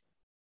foot.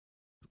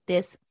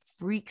 This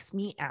freaks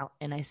me out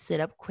and I sit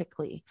up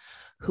quickly.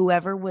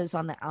 Whoever was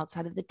on the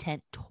outside of the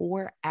tent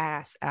tore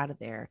ass out of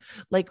there,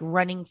 like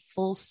running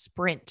full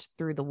sprint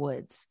through the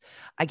woods.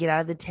 I get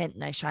out of the tent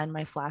and I shine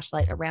my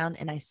flashlight around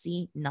and I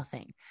see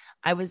nothing.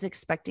 I was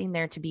expecting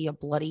there to be a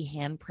bloody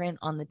handprint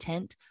on the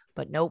tent,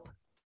 but nope.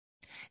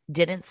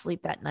 Didn't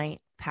sleep that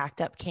night,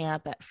 packed up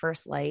camp at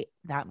first light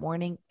that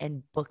morning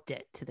and booked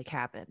it to the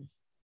cabin.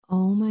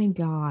 Oh my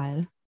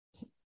God.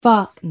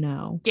 Fuck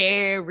no.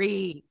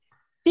 Scary.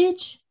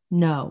 Bitch,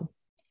 no.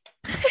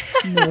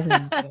 No,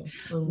 thank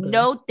you.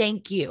 No,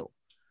 thank you.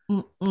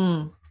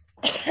 Mm-mm.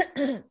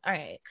 All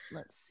right,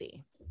 let's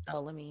see.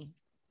 Let me.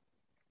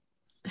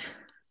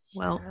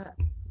 Well,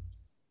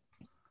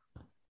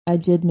 I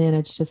did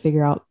manage to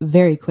figure out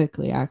very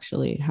quickly,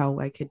 actually, how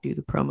I could do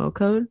the promo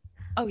code.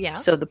 Oh, yeah.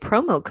 So the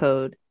promo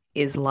code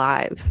is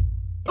live.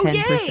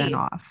 10%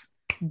 off.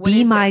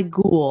 Be My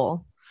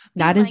Ghoul.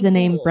 That is the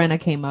name Brenna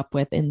came up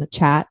with in the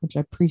chat, which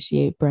I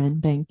appreciate,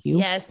 Bren. Thank you.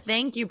 Yes,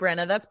 thank you,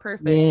 Brenna. That's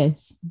perfect.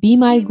 Yes. Be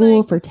My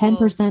Ghoul for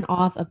 10%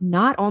 off of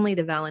not only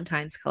the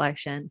Valentine's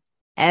collection,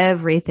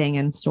 everything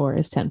in store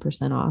is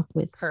 10% off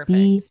with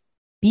perfect.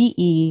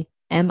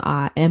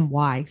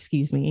 BEMIMY,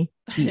 excuse me,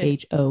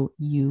 GHOUL.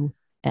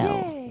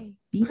 Yay.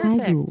 Be My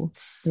Ghoul.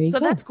 So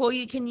that's cool.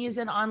 You can use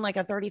it on like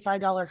a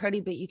 $35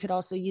 hoodie, but you could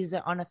also use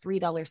it on a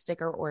 $3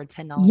 sticker or a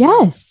 $10.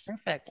 Yes.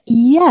 Perfect.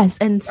 Yes.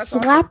 And that's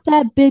slap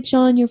awesome. that bitch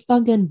on your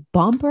fucking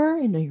bumper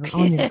and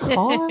on your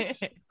car.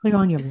 Put it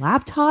on your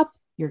laptop,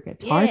 your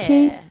guitar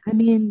case. I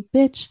mean,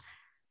 bitch,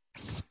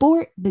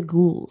 sport the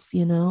ghouls,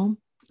 you know?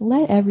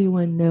 Let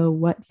everyone know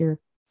what your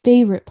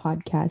favorite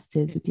podcast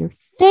is with your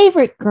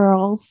favorite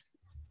girls.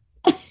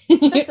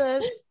 That's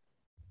us.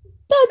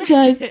 That's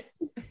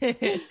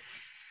us.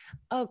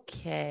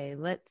 Okay,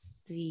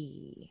 let's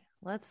see.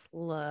 Let's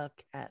look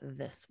at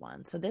this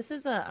one. So this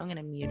is I'm going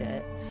to mute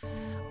it,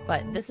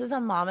 but this is a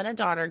mom and a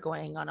daughter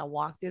going on a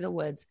walk through the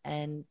woods,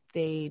 and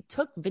they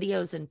took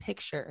videos and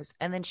pictures,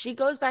 and then she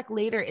goes back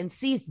later and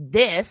sees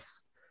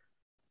this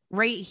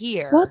right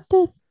here.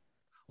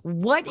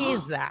 What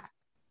is that?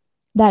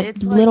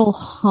 It's little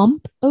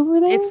hump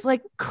over there? It's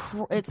like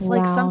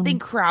like something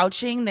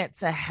crouching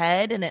that's a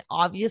head, and it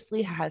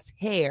obviously has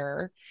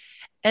hair.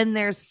 And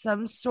there's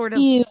some sort of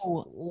it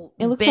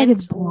looks like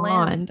it's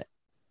blonde.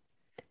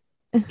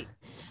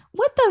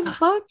 What the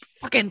fuck?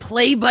 Fucking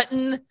play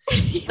button.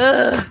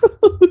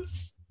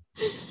 That's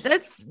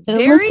it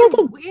very looks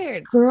like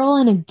weird. Girl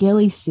in a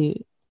ghillie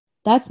suit.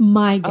 That's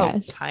my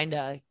guess.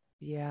 Kinda.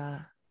 Yeah.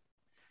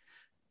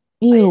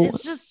 Ew.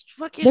 It's just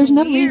fucking There's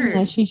no weird. reason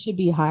that she should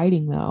be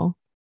hiding though.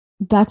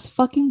 That's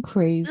fucking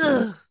crazy.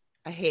 Ugh.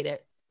 I hate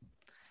it.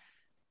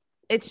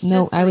 It's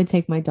just I would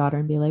take my daughter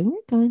and be like, we're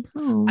going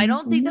home. I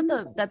don't think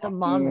that the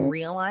mom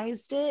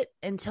realized it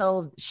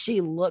until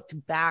she looked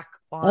back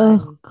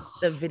on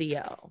the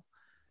video.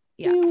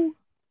 Yeah. Ew.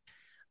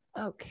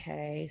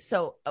 Okay.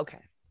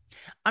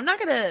 I'm not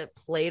gonna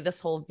play this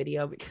whole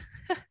video because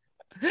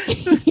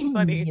it's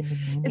funny.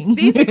 It's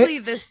basically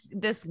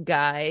this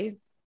guy.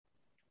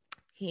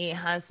 He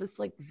has this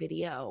like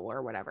video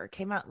or whatever. It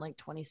came out in like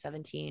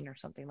 2017 or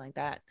something like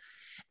that.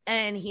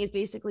 And he's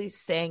basically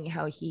saying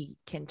how he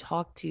can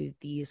talk to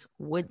these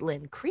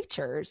woodland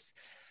creatures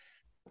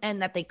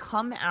and that they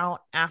come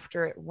out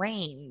after it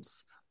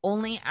rains,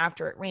 only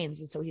after it rains.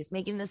 And so he's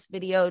making this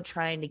video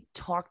trying to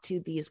talk to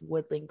these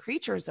woodland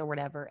creatures or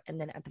whatever. And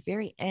then at the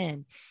very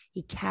end,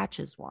 he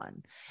catches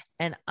one.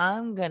 And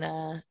I'm going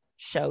to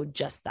show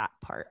just that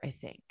part, I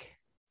think.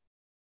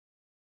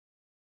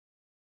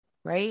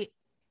 Right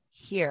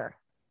here.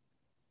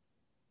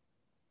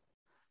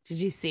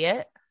 Did you see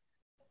it?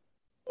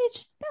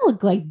 Bitch, that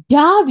looked like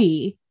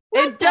Dobby.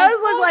 It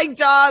does look like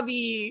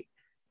Dobby.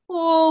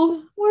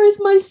 Oh, where's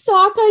my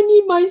sock? I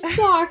need my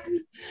sock.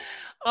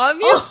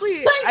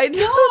 Obviously, I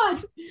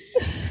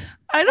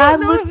don't that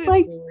know. Looks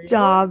like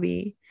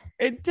Dobby.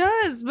 It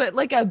does, but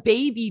like a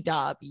baby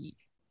Dobby.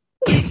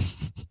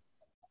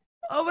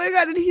 Oh my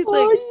god! And he's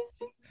like,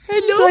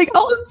 "Hello." He's like,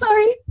 "Oh, I'm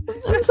sorry.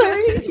 I'm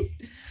sorry."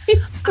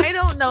 I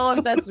don't know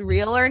if that's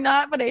real or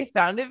not, but I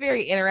found it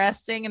very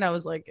interesting, and I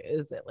was like,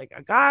 "Is it like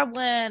a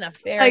goblin, a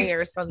fairy,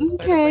 or something?"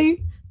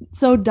 Okay,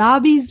 so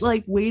Dobby's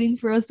like waiting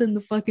for us in the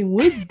fucking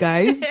woods,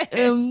 guys.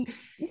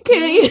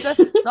 Okay, the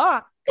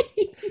sock.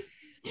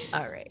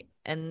 All right,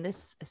 and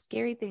this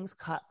scary thing's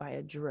caught by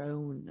a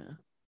drone,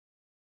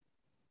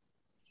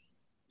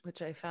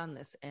 which I found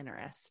this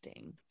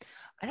interesting.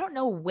 I don't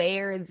know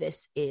where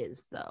this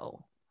is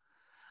though.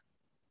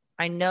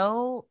 I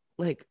know,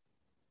 like.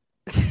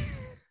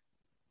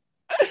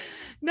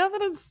 Now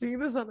that I'm seeing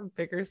this on a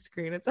bigger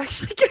screen, it's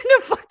actually kind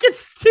of fucking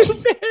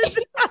stupid.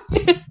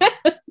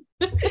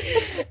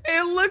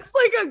 It looks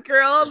like a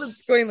girl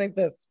that's going like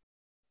this.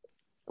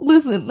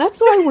 Listen,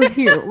 that's why we're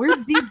here. We're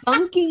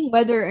debunking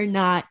whether or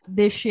not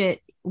this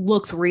shit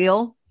looks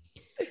real.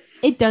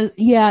 It does.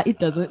 Yeah, it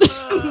doesn't.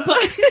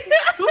 But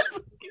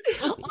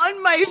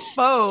on my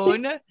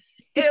phone,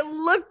 it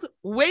looked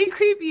way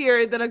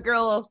creepier than a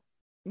girl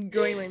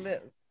going like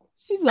this.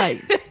 She's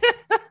like,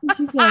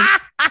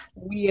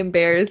 we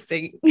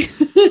embarrassing.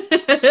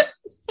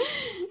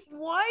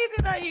 Why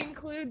did I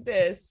include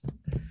this?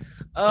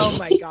 Oh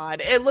my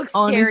God. It looks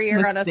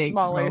scarier on a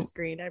smaller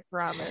screen, I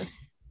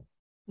promise.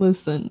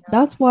 Listen,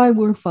 that's why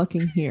we're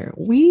fucking here.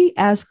 We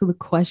ask the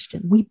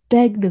question. We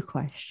beg the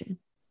question.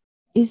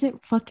 Is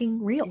it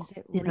fucking real? Is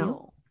it real?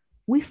 Know?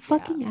 We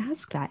fucking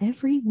ask that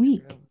every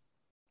week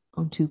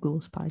on Two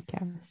Ghouls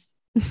Podcast.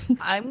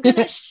 I'm going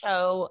to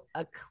show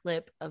a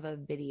clip of a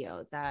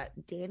video that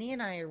Danny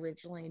and I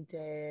originally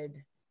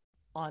did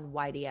on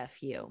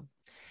YDFU.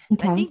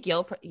 Okay. I think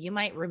you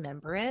might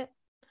remember it,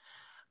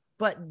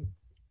 but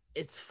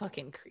it's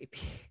fucking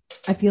creepy.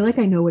 I feel like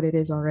I know what it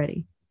is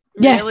already.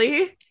 Really?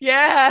 Yes.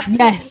 Yeah.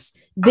 Yes.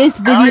 This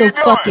video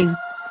fucking.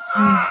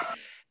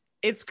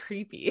 It's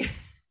creepy.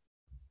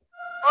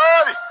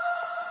 Buddy,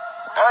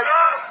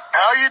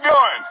 how you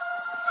doing?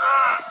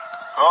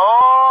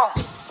 Oh,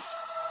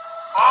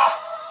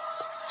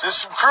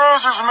 just some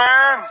cruisers,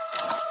 man.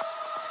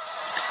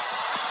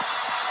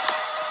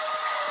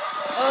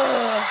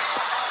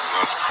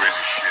 That's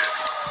crazy shit.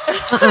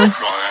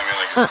 Throwing at me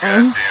like it's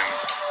goddamn.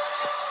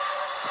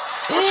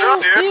 What's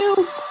up,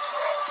 dude?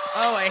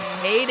 Oh, I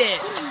hate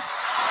it.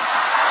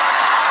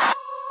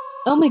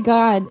 Oh my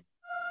God.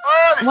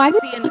 Why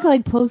did it look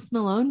like Post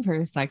Malone for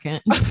a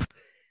second?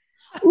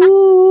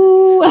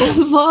 Ooh, I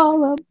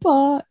fall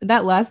apart.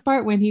 That last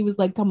part when he was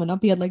like coming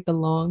up, he had like the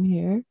long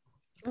hair.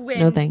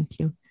 No, thank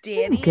you.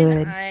 Danny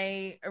and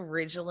I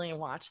originally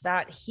watched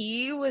that.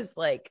 He was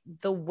like,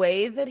 the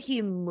way that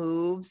he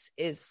moves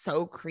is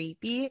so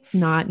creepy.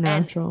 Not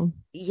natural.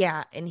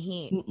 And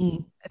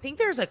I think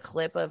there's a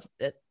clip of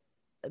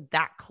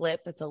that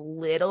clip that's a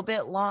little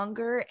bit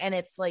longer, and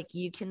it's like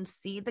you can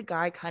see the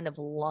guy kind of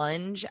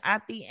lunge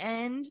at the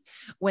end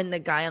when the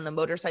guy on the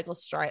motorcycle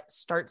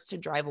starts to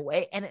drive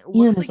away, and it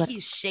looks like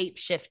he's shape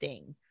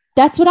shifting.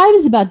 That's what I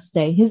was about to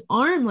say. His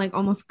arm like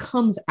almost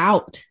comes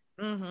out.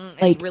 Mm-hmm.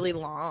 Like, it's really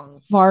long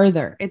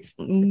farther. It's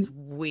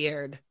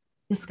weird,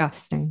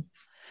 disgusting.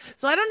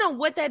 So I don't know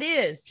what that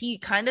is. He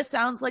kind of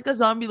sounds like a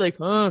zombie, like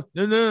Yeah,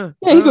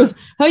 he goes,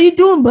 "How you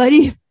doing,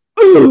 buddy?"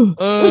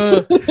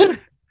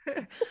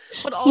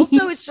 But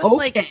also it's just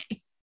like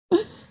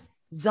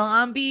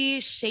zombie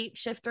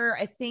shapeshifter.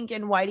 I think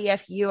in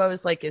YDFU I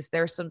was like, is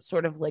there some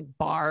sort of like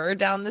bar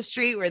down the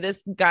street where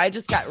this guy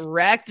just got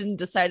wrecked and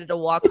decided to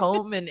walk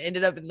home and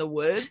ended up in the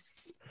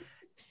woods?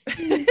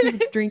 His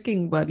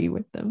drinking buddy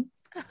with them.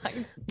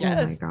 I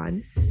guess. Oh my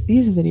God,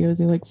 these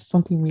videos are like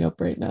fucking me up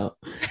right now.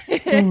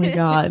 Oh my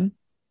God.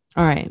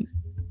 All right,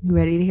 you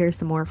ready to hear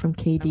some more from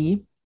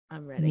KD?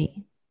 I'm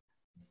ready.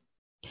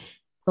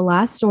 The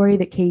last story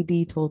that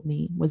KD told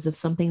me was of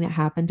something that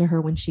happened to her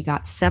when she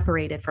got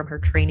separated from her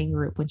training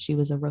group when she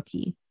was a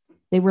rookie.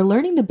 They were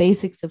learning the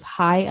basics of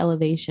high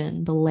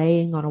elevation,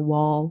 belaying on a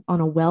wall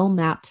on a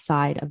well-mapped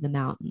side of the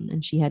mountain,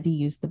 and she had to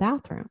use the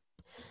bathroom.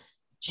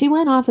 She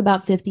went off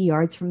about 50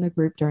 yards from the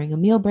group during a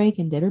meal break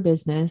and did her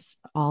business.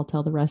 I'll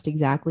tell the rest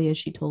exactly as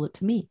she told it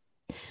to me.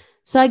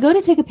 So I go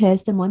to take a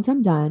piss, and once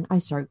I'm done, I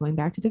start going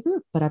back to the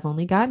group, but I've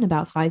only gotten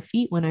about 5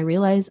 feet when I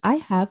realize I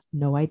have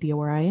no idea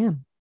where I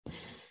am.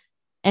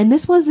 And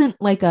this wasn't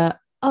like I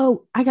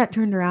got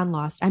turned around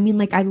lost. I mean,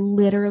 like I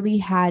literally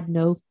had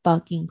no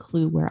fucking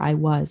clue where I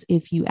was.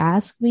 If you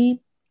ask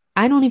me,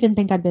 I don't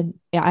think I've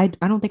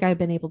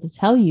been able to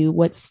tell you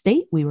what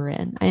state we were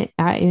in.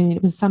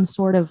 It was some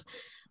sort of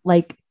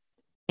like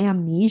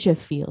amnesia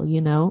feel,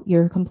 you know,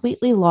 you're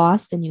completely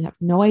lost and you have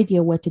no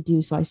idea what to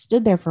do. So I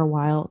stood there for a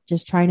while,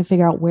 just trying to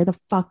figure out where the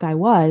fuck I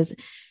was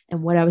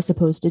and what I was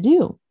supposed to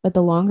do. But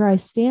the longer I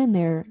stand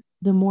there,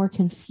 the more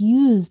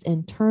confused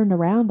and turned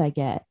around I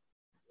get.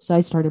 So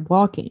I started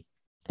walking.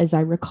 As I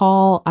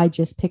recall, I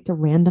just picked a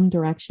random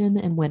direction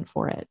and went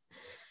for it.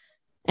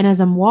 And as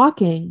I'm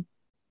walking,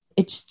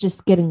 it's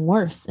just getting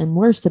worse and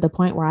worse to the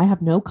point where I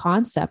have no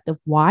concept of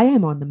why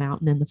I'm on the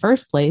mountain in the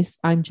first place.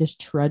 I'm just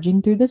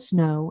trudging through the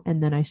snow,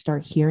 and then I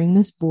start hearing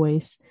this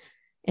voice.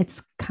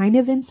 It's kind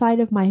of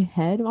inside of my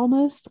head,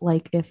 almost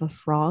like if a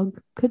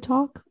frog could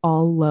talk,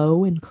 all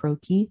low and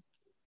croaky.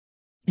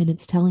 And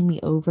it's telling me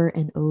over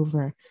and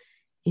over,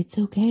 it's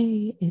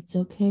okay. It's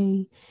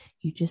okay.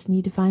 You just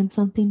need to find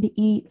something to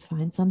eat,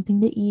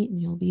 and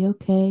you'll be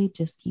okay.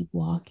 Just keep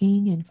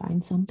walking and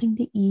find something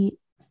to eat.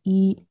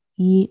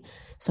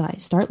 So I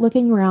start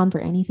looking around for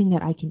anything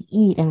that I can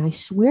eat. And I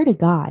swear to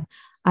God,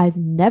 I've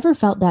never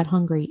felt that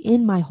hungry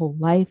in my whole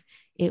life.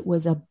 It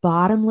was a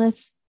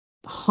bottomless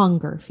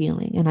hunger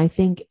feeling. And I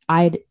think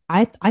I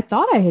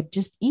thought I had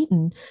just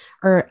eaten,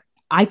 or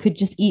I could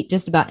just eat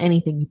just about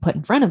anything you put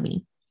in front of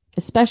me.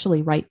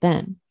 Especially right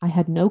then. I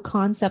had no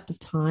concept of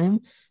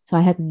time, so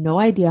I had no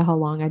idea how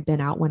long I'd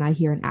been out when I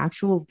hear an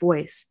actual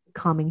voice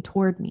coming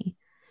toward me.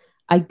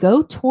 I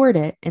go toward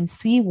it and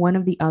see one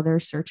of the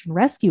other search and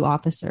rescue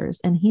officers,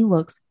 and he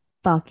looks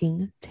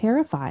fucking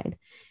terrified.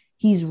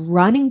 He's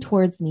running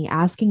towards me,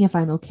 asking if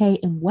I'm okay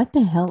and what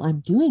the hell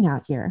I'm doing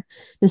out here.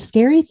 The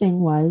scary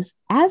thing was,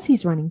 as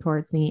he's running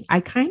towards me,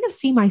 I kind of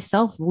see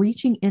myself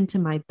reaching into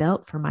my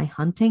belt for my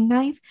hunting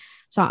knife.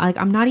 So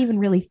I'm not even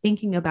really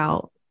thinking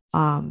about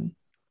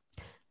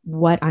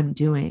what I'm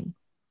doing,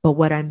 but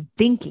what I'm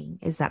thinking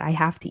is that I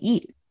have to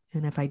eat.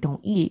 And if I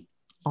don't eat,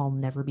 I'll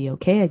never be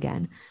okay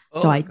again.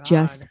 So I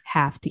just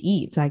have to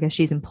eat. So I guess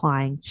she's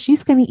implying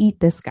she's going to eat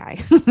this guy.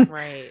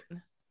 Right.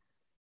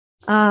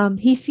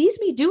 He sees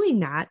me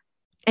doing that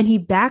and he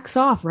backs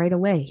off right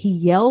away. He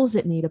yells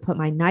at me to put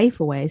my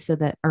knife away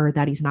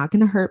that he's not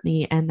going to hurt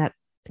me, and that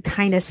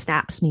kind of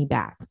snaps me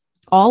back.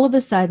 All of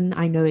a sudden,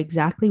 I know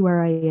exactly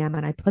where I am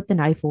and I put the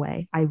knife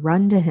away. I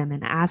run to him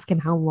and ask him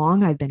how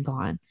long I've been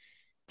gone,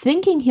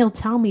 thinking he'll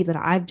tell me that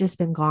I've just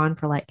been gone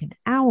for like an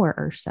hour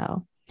or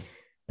so.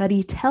 But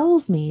he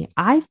tells me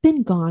I've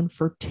been gone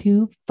for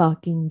 2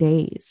 fucking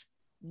days.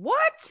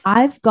 What?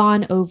 I've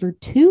gone over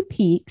 2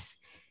 peaks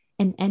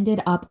and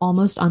ended up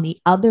almost on the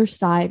other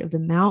side of the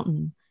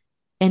mountain.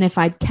 And if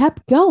I'd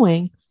kept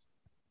going,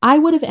 I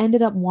would have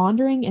ended up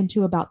wandering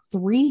into about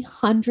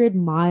 300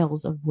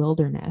 miles of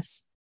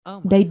wilderness.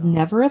 Oh, they'd God.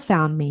 never have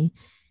found me.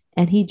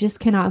 And he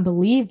just cannot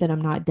believe that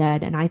I'm not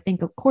dead. And I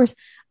think, of course,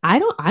 I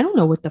don't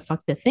know what the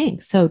fuck to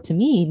think. So to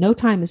me, no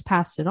time has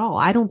passed at all.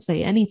 I don't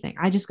say anything.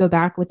 I just go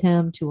back with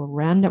him to a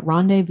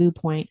rendezvous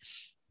point.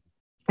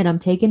 And I'm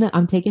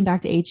taken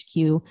back to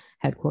HQ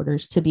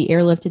headquarters to be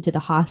airlifted to the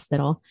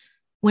hospital.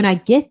 When I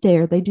get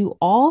there, they do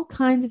all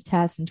kinds of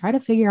tests and try to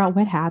figure out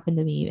what happened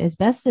to me. As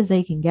best as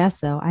they can guess,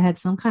 though, I had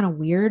some kind of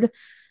weird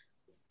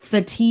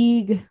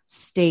fatigue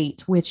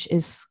state, which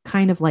is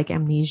kind of like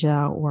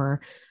amnesia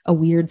or a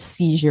weird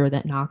seizure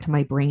that knocked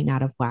my brain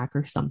out of whack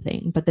or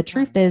something. But the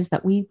truth is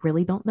that we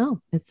really don't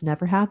know. It's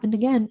never happened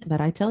again.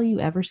 But I tell you,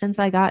 ever since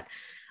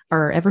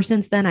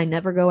then, I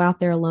never go out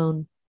there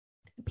alone.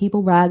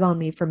 People rag on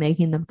me for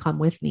making them come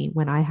with me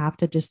when I have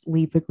to just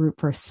leave the group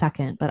for a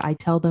second. But I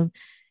tell them,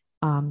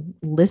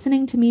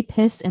 listening to me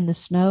piss in the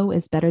snow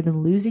is better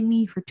than losing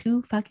me for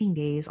 2 fucking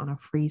days on a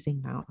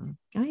freezing mountain.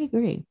 I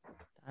agree.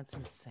 That's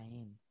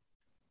insane.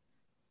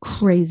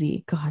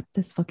 Crazy. God,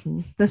 this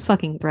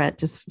fucking threat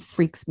just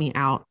freaks me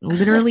out.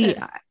 Literally,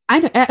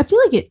 I feel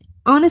like it,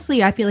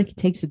 honestly, I feel like it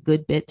takes a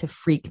good bit to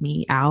freak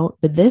me out,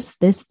 but this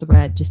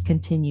threat just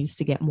continues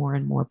to get more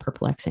and more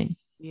perplexing.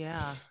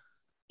 Yeah.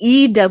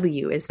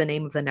 EW is the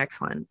name of the next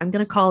one. I'm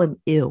going to call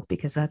him Ew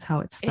because that's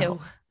how it's spelled.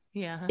 Ew.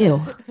 Yeah.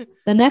 Ew.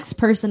 The next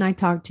person I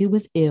talked to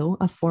was Ew,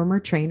 a former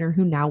trainer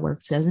who now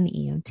works as an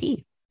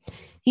EMT.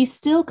 He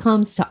still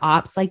comes to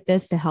ops like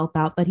this to help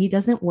out, but he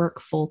doesn't work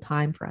full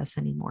time for us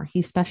anymore.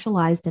 He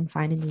specialized in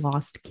finding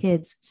lost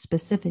kids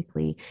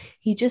specifically.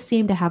 He just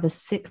seemed to have a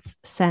 6th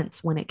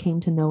sense when it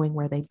came to knowing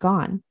where they'd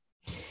gone.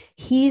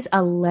 He's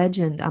a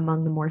legend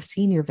among the more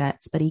senior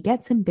vets, but he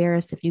gets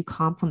embarrassed if you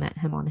compliment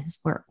him on his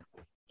work.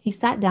 He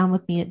sat down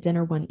with me at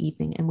dinner one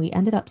evening and we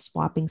ended up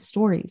swapping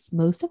stories.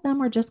 Most of them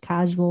were just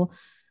casual,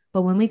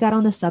 but when we got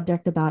on the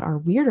subject about our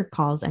weirder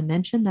calls, I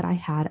mentioned that I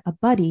had a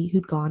buddy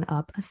who'd gone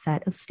up a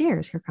set of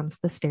stairs. Here comes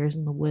the stairs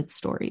in the woods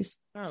stories.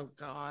 Oh,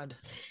 God.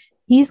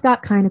 He's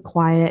got kind of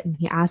quiet and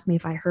he asked me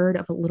if I heard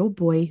of a little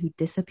boy who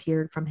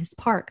disappeared from his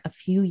park a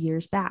few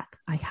years back.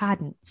 I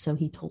hadn't, so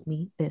he told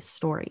me this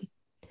story.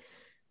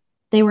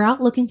 They were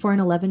out looking for an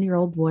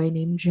 11-year-old boy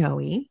named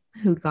Joey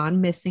who'd gone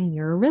missing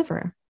near a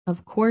river.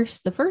 Of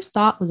course, the first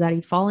thought was that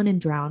he'd fallen and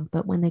drowned,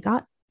 but when they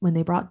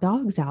brought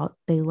dogs out,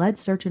 they led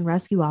search and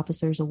rescue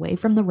officers away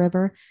from the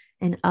river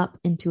and up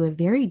into a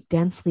very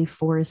densely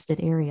forested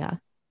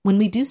area. When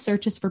we do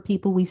searches for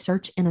people, we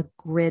search in a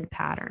grid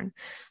pattern.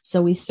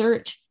 So we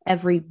search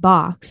every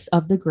box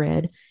of the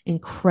grid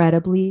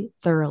incredibly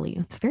thoroughly.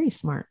 It's very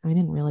smart. I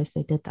didn't realize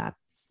they did that.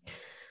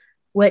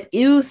 What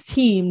Ew's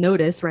team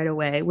noticed right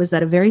away was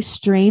that a very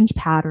strange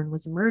pattern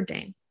was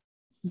emerging.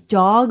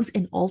 Dogs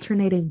in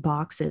alternating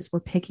boxes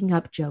were picking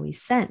up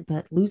Joey's scent,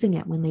 but losing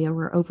it when they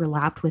were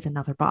overlapped with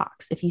another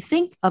box. If you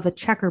think of a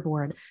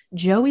checkerboard,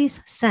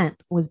 Joey's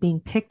scent was being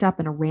picked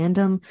up in a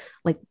random,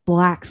 like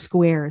black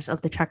squares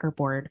of the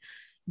checkerboard,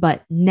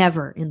 but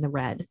never in the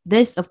red.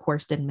 This, of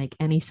course, didn't make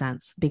any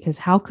sense because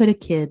how could a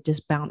kid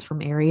just bounce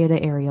from area to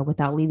area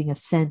without leaving a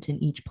scent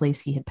in each place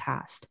he had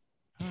passed?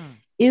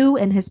 Ew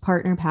and his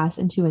partner pass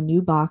into a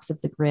new box of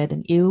the grid,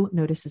 and Ew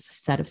notices a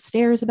set of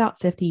stairs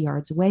about 50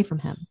 yards away from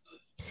him.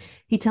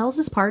 He tells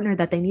his partner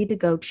that they need to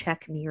go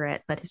check near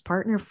it, but his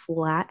partner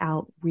flat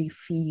out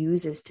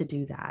refuses to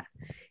do that.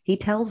 He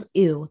tells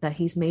Ew that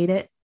he's made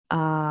it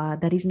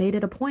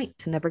a point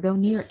to never go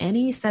near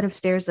any set of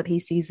stairs that he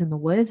sees in the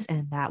woods,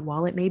 and that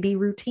while it may be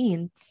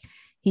routine,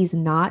 he's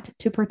not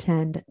to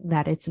pretend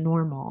that it's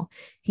normal.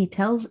 He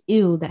tells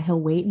Ew that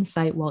he'll wait in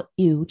sight while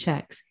Ew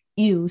checks.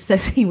 Ew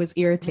says he was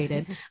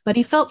irritated, but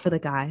he felt for the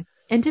guy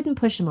and didn't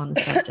push him on the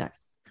subject.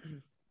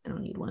 I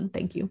don't need one.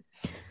 Thank you.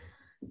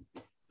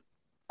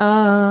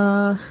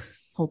 Hold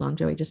on.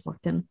 Joey just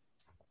walked in.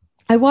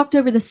 I walked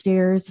over the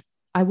stairs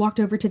I walked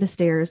over to the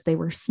stairs. They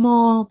were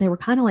small. They were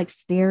kind of like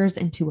stairs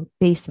into a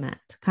basement,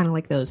 kind of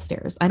like those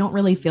stairs. I don't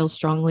really feel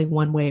strongly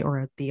one way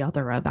or the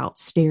other about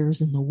stairs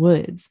in the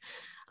woods.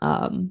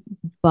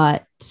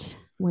 But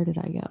where did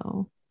I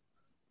go?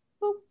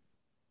 Oh,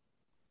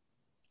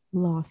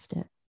 lost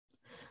it.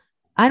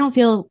 I don't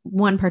feel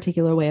one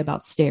particular way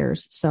about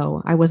stairs,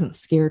 so I wasn't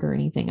scared or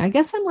anything. I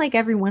guess I'm like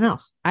everyone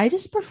else. I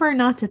just prefer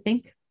not to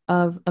think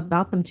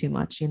about them too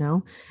much, you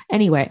know?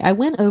 Anyway, I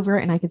went over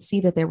and I could see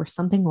that there was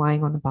something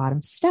lying on the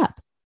bottom step,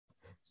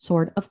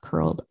 sort of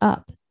curled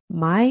up.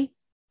 My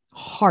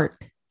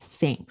heart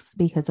sinks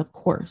because, of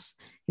course,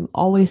 you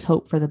always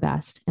hope for the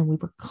best, and we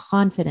were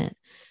confident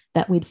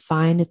that we'd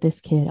find this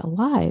kid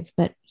alive,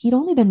 but he'd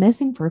only been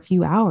missing for a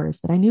few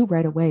hours, but I knew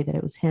right away that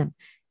it was him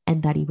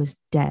and that he was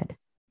dead.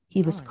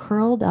 He was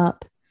curled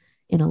up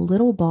in a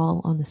little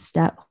ball on the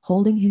step,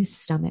 holding his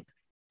stomach.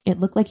 It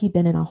looked like he'd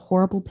been in a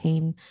horrible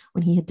pain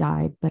when he had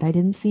died, but I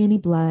didn't see any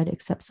blood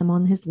except some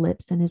on his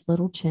lips and his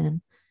little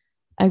chin.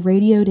 I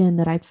radioed in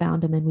that I'd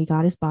found him and we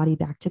got his body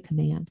back to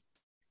command.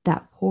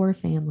 That poor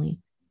family,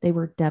 they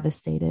were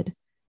devastated.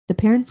 The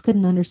parents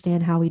couldn't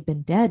understand how he'd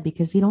been dead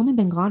because he'd only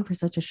been gone for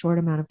such a short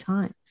amount of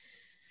time.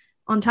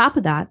 On top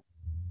of that,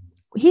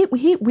 we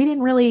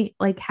didn't really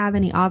like have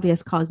any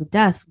obvious cause of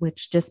death,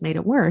 which just made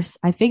it worse.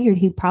 I figured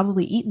he'd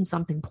probably eaten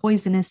something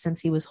poisonous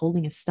since he was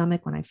holding his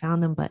stomach when I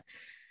found him, but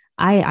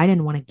I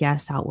didn't want to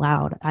guess out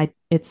loud.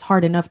 It's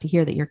hard enough to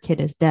hear that your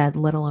kid is dead,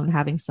 let alone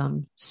having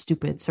some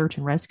stupid search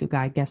and rescue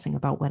guy guessing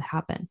about what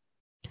happened.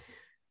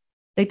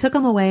 They took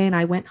him away and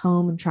I went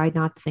home and tried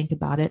not to think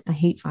about it. I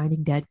hate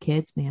finding dead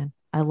kids, man.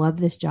 I love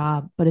this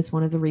job, but it's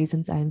one of the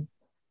reasons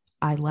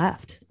I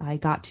left. I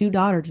got 2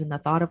 daughters and the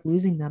thought of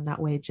losing them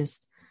that way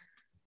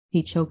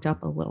he choked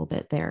up a little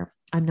bit there.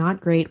 I'm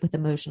not great with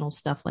emotional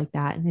stuff like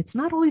that. And it's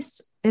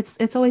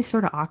always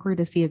sort of awkward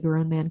to see a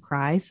grown man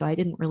cry. So I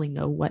didn't really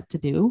know what to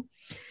do.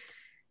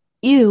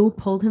 Ew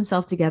pulled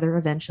himself together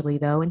eventually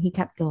though. And he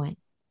kept going.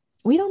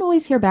 We don't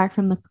always hear back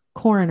from the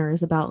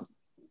coroners about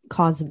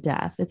cause of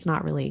death. It's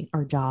not really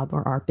our job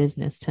or our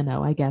business to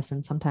know, I guess.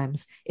 And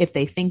sometimes if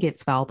they think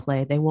it's foul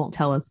play, they won't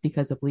tell us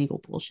because of legal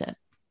bullshit.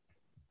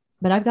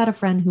 But I've got a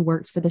friend who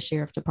works for the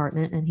sheriff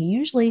department, and he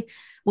usually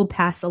will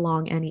pass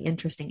along any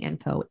interesting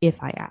info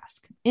if I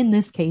ask. In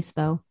this case,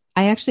 though,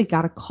 I actually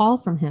got a call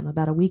from him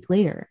about a week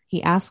later.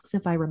 He asks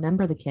if I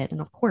remember the kid,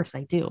 and of course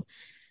I do.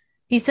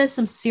 He says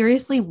some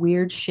seriously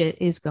weird shit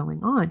is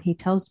going on. He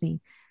tells me,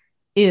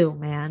 ew,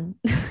 man,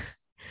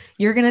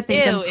 you're going to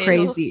think I'm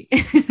crazy.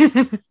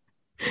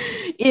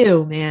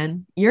 Ew,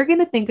 man, you're going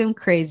to think I'm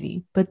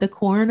crazy. But the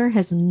coroner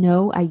has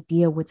no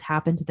idea what's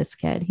happened to this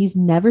kid. He's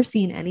never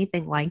seen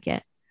anything like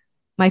it.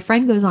 My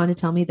friend goes on to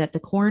tell me that the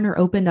coroner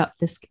opened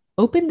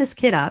this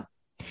kid up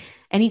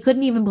and he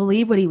couldn't even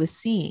believe what he was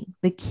seeing.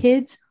 The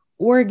kid's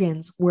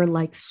organs were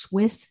like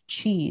Swiss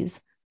cheese.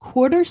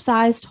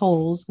 Quarter-sized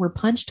holes were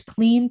punched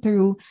clean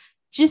through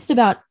just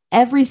about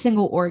every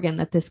single organ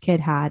that this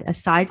kid had,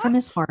 aside from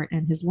his heart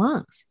and his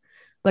lungs.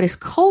 But his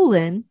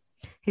colon,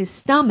 his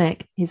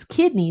stomach, his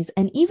kidneys,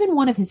 and even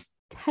one of his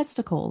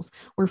testicles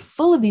were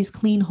full of these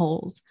clean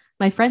holes.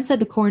 My friend said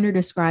the coroner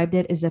described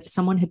it as if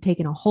someone had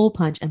taken a hole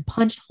punch and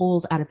punched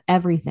holes out of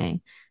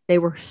everything. They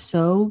were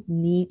so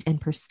neat and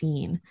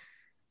pristine.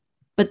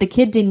 But the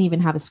kid didn't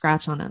even have a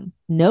scratch on him.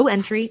 No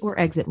entry or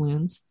exit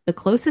wounds. The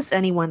closest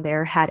anyone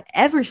there had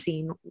ever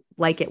seen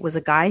like it was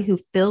a guy who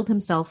filled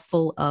himself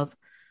full of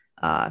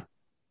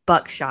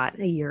buckshot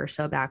a year or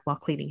so back while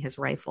cleaning his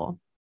rifle.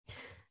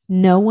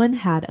 No one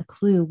had a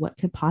clue what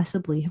could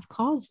possibly have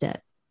caused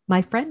it.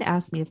 My friend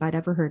asked me if I'd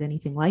ever heard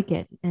anything like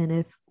it and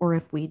if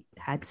we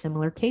had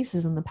similar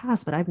cases in the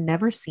past, but I've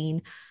never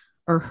seen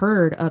or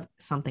heard of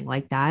something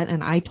like that.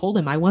 And I told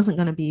him I wasn't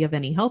going to be of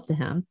any help to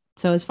him.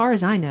 So as far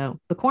as I know,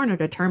 the coroner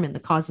determined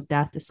the cause of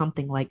death is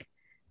something like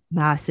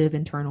massive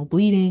internal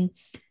bleeding,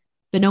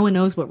 but no one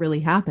knows what really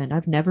happened.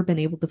 I've never been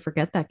able to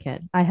forget that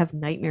kid. I have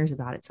nightmares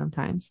about it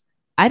sometimes.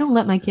 I don't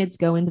let my kids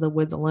go into the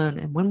woods alone.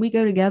 And when we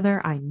go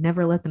together, I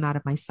never let them out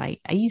of my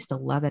sight. I used to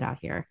love it out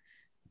here.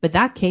 But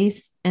that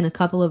case and a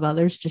couple of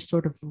others just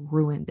sort of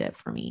ruined it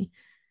for me.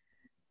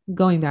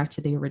 Going back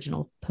to the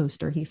original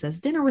poster, he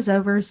says, dinner was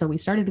over, so we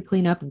started to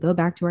clean up and go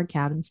back to our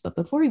cabins. But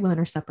before we went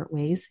our separate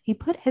ways, he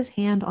put his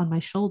hand on my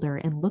shoulder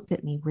and looked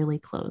at me really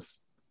close.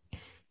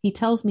 He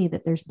tells me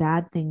that there's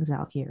bad things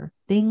out here,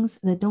 things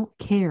that don't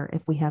care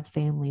if we have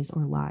families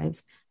or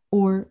lives,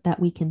 or that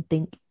we can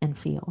think and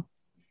feel.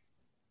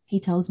 He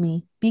tells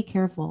me, be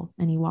careful,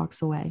 and he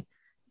walks away.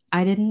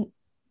 I didn't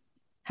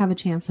have a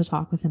chance to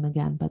talk with him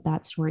again, but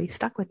that story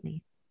stuck with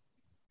me.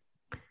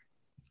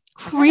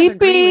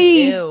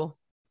 Creepy. Ew.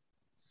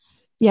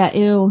 Yeah,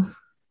 ew.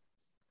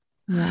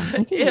 Yeah,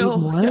 I can Ew, read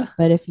more, yeah.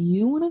 but if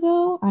you want to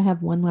go, I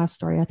have one last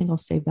story. I think I'll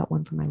save that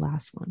one for my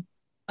last one.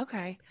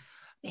 Okay.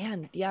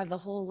 Man, yeah, the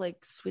whole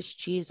like Swiss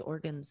cheese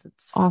organs,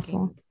 it's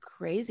Awful. fucking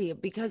crazy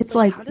because It's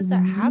like, how does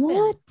that happen?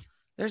 what?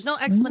 There's no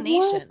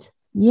explanation. What?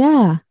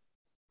 Yeah.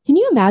 Can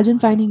you imagine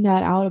finding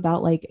that out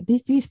about like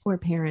these poor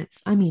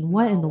parents? I mean,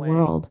 what No in the way.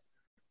 world?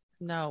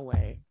 No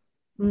way.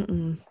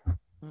 Mm-mm.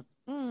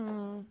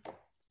 Mm-mm.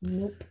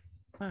 Nope.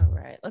 All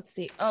right, let's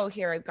see. Oh,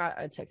 here I've got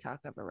a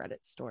TikTok of a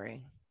Reddit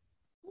story.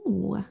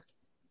 Ooh.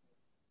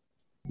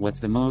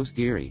 What's the most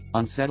eerie,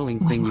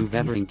 unsettling thing you've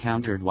ever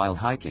encountered while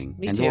hiking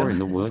or in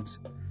the woods?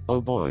 Oh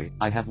boy,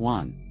 I have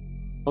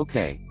one.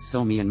 Okay,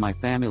 so me and my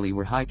family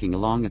were hiking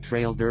along a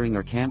trail during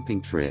our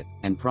camping trip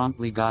and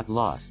promptly got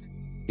lost.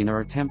 In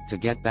our attempt to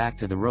get back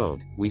to the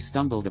road, we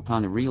stumbled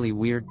upon a really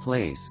weird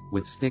place,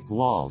 with stick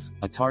walls,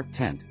 a tarp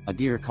tent, a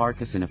deer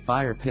carcass in a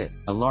fire pit,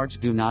 a large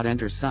do not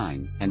enter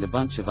sign, and a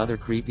bunch of other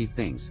creepy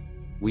things.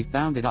 We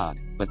found it odd,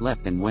 but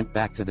left and went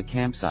back to the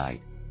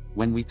campsite.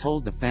 When we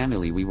told the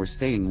family we were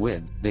staying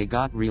with, they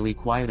got really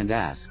quiet and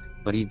asked,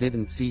 "But he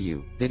didn't see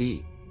you, did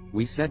he?"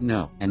 We said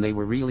no, and they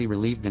were really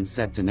relieved and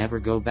said to never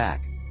go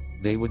back.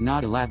 They would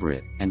not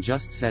elaborate, and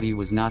just said he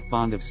was not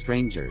fond of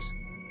strangers.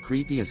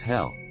 Creepy as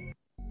hell.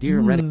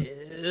 Dear Reddit.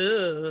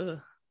 Ugh.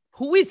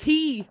 Who is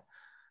he?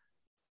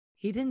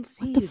 He didn't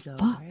see you though,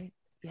 right?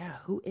 Yeah,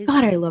 who is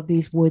God, he? I love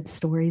these woods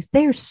stories.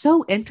 They are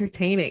so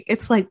entertaining.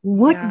 It's like,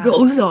 what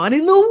goes on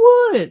in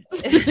the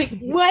woods? Like,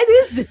 what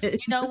is it? You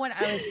know what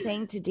I was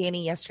saying to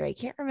Danny yesterday? I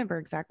can't remember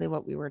exactly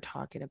what we were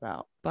talking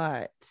about,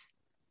 but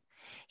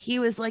he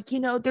was like,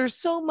 there's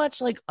so much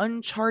like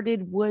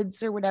uncharted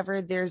woods or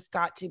whatever. There's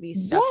got to be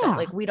stuff that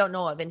like we don't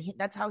know of. And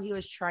that's how he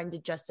was trying to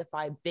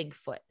justify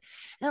Bigfoot.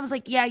 And I was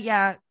like,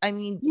 yeah. I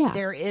mean,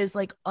 there is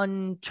like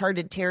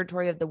uncharted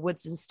territory of the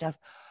woods and stuff.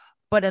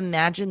 But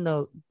imagine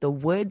the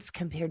woods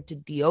compared to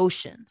the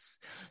oceans.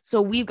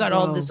 So we've got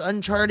all this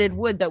uncharted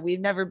wood that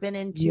we've never been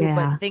into. Yeah.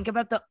 But think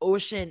about the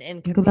ocean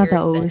and think about the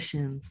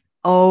oceans.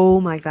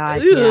 Oh my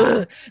God.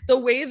 Yeah. The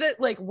way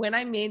that like when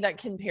I made that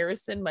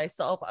comparison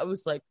myself, I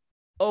was like,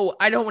 oh,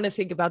 I don't want to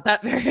think about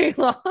that very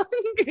long.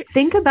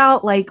 Think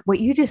about like what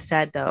you just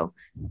said, though.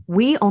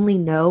 We only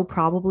know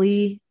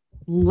probably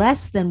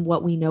less than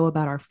what we know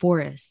about our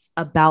forests,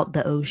 about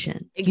the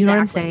ocean. Exactly. You know what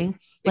I'm saying?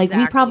 Like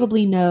we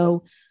probably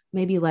know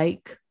maybe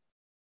like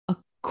a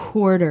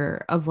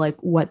quarter of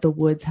like what the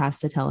woods has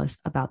to tell us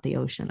about the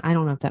ocean. I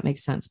don't know if that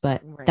makes sense,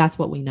 but that's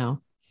what we know.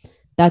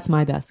 That's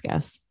my best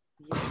guess.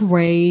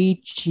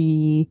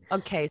 Crazy.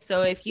 Okay,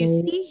 so if you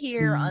see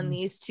here on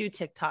these two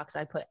TikToks,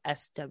 I put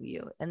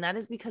SW, and that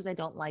is because I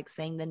don't like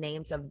saying the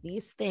names of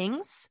these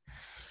things.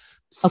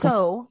 Okay.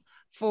 So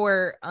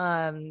for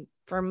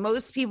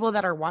most people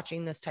that are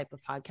watching this type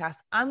of podcast,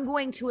 I'm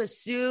going to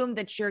assume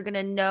that you're going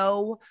to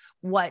know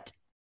what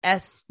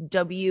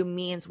SW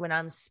means when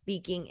I'm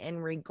speaking in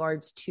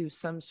regards to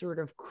some sort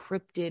of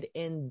cryptid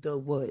in the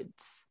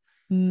woods.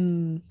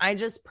 I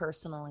just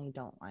personally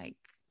don't like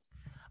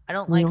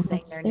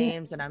saying their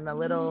names, and I'm a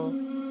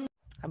little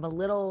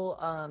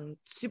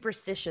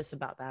superstitious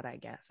about that, I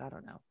guess. I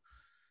don't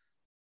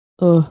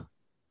know.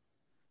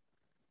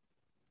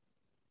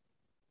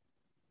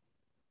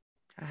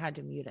 I had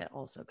to mute it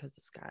also because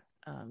it's got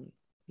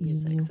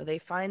music. So they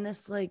find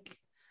this like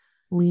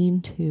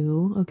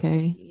lean-to.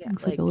 Okay.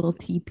 Looks like a little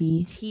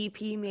teepee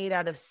made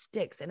out of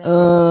sticks, and it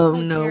looks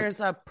like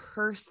there's a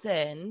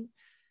person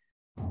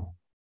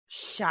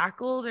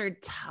shackled or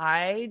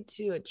tied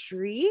to a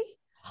tree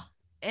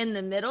in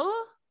the middle.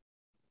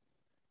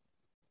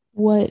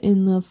 What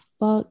in the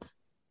fuck?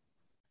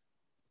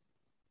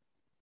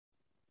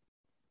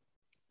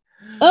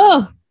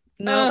 Oh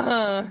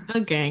no.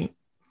 Okay.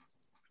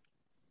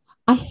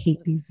 I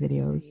hate these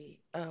videos.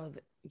 Oh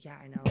yeah,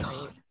 I know,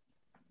 right?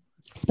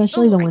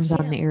 Especially the ones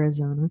out in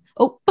Arizona.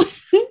 Oh,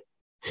 his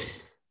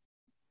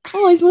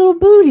little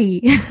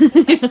booty.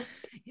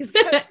 He's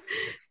got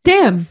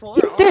damn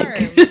 4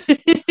 arms,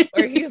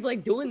 or he's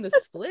like doing the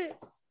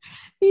splits.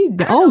 He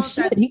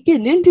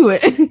getting into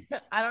it.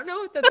 I don't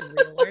know if that's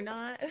real or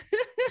not,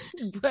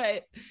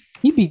 but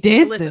you be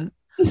dancing.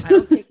 Listen, I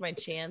don't take my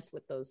chance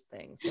with those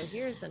things. So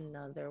here's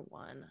another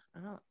one. I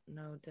don't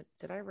know.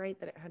 Did I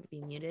write that it had to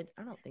be muted?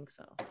 I don't think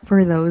so.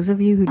 For those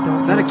of you who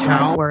don't know a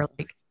cow? what we're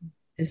like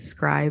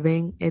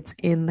describing, it's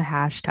in the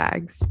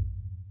hashtags.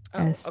 SW.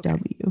 Okay.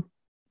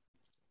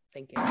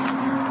 Thank you. Is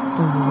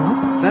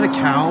that a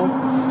cow?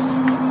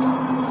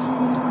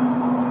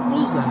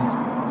 What is that?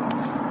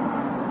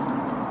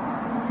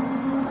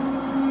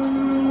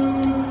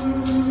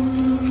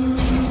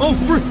 Oh,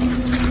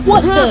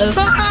 what the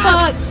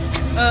fuck?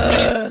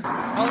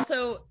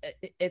 Also,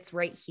 it's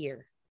right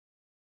here.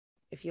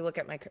 If you look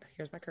at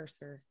here's my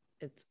cursor.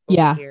 It's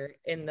over here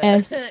in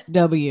the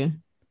SW.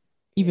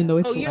 Even though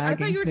it's lagging. I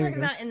thought you were talking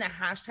about in the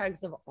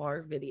hashtags of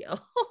our video.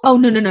 Oh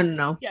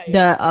no.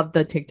 Of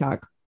the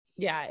TikTok.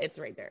 Yeah, it's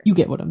right there. You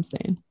get what I'm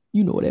saying.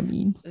 You know what I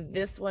mean.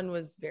 This one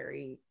was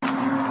very.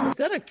 Is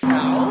that a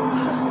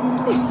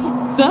cow?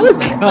 Is that a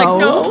cow? Like,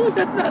 no,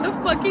 that's not a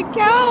fucking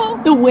cow.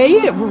 The way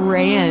it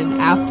ran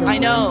after. I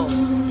know.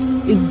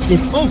 Is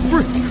disgusting.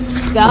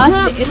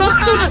 It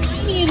looks so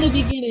tiny in the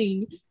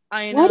beginning.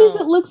 I know. Why does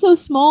it look so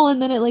small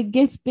and then it like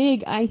gets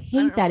big? I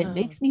hate that. It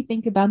makes me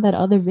think about that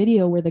other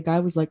video where the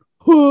guy was like,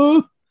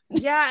 huh?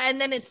 Yeah,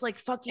 and then it's like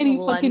fucking and he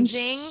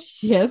lunging. Fucking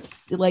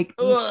shifts. Like,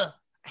 ugh,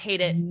 I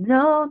hate it.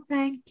 No,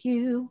 thank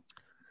you.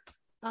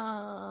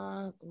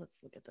 Let's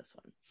look at this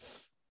one.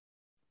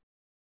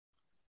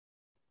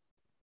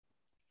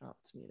 Oh,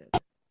 it's muted.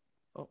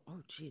 Oh,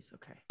 geez.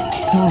 Okay. God,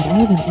 I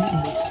haven't eaten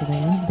much today.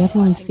 I'm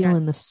definitely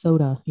feeling the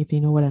soda, if you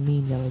know what I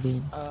mean, Jelly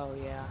Bean. Oh,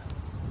 yeah.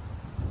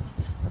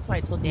 That's why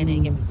I told Danny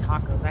to give me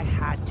tacos. I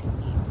had to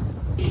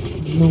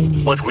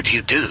eat. What would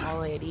you do?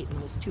 All I had eaten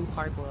was 2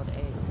 hard-boiled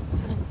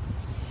eggs.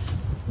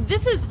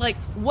 This is like,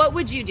 what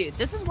would you do?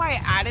 This is why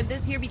I added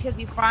this here, because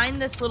you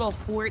find this little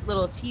fort,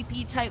 little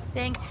teepee type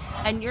thing,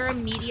 and your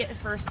immediate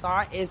first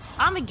thought is,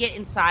 I'm gonna get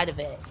inside of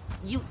it.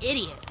 You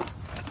idiot.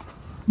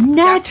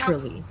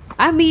 Naturally.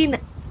 I mean,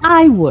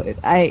 I would.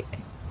 I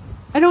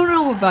don't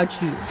know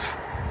about you.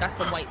 That's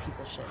some white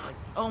people shit. Like,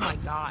 oh my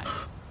God.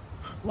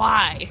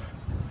 Why?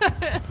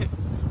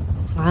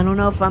 I don't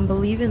know if I'm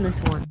believing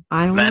this one.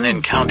 I don't Man know.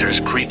 encounters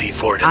creepy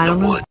fort in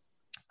the wood.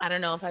 I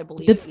don't know if I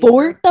believe The it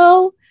fort,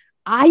 though,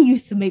 I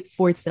used to make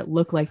forts that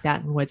look like that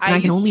in the woods. And I I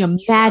can used only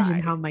to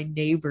imagine how my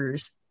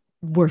neighbors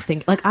were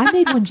thinking. Like, I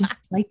made one just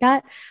like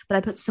that, but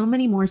I put so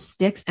many more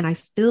sticks and I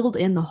filled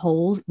in the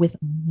holes with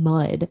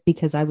mud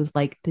because I was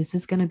like, this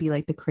is going to be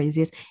like the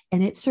craziest.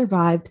 And it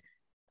survived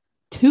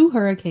 2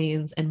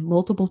 hurricanes and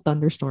multiple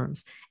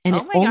thunderstorms. And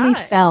it only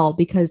fell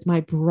because my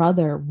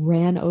brother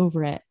ran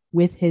over it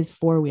with his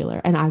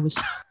 4-wheeler. And I was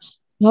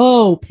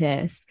so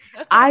pissed.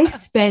 I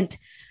spent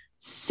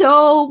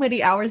so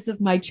many hours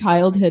of my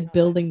childhood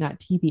building that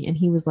teepee, and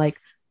he was like,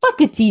 fuck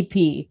a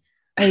teepee.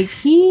 Like,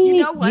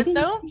 You know what,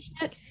 though?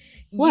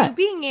 What? You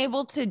being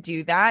able to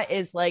do that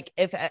is like,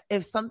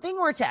 if something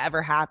were to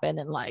ever happen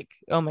and like,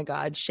 oh my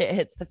God, shit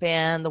hits the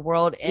fan, the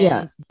world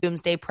ends,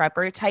 doomsday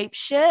prepper type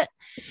shit.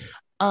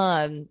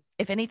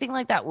 If anything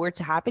like that were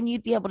to happen,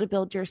 you'd be able to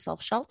build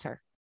yourself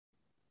shelter.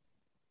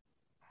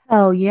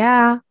 Hell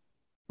yeah.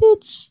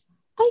 Bitch,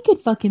 I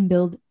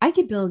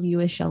could build you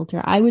a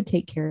shelter. I would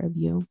take care of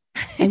you.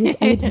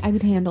 I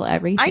would handle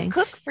everything. I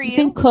cook for you. You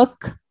can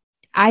cook.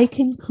 I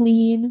can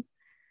clean.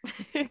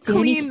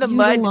 Clean the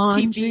mud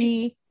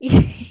laundry.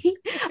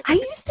 I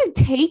used to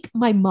take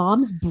my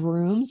mom's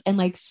brooms and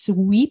like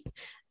sweep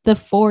the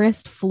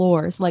forest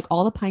floors. Like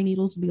all the pine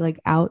needles would be like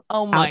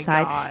outside.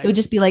 God. It would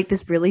just be like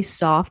this really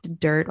soft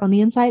dirt on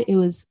the inside. It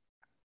was,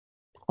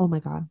 oh my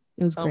God.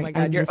 It was great. Oh my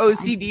God, your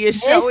OCD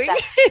is showing.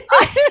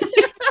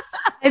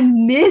 I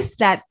miss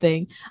that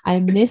thing. I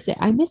miss it.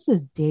 I miss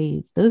those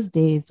days. Those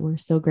days were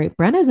so great.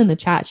 Brenna's in the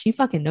chat. She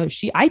fucking knows.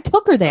 I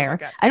took her there.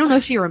 I don't know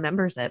if she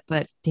remembers it,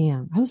 but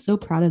damn, I was so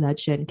proud of that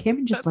shit. And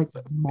Cameron just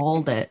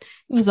mauled it.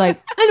 He was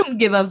like, I don't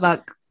give a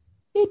fuck,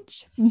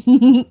 bitch.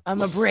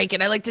 I'm a break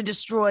it. I like to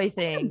destroy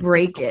things.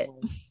 Break it.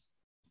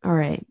 All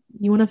right.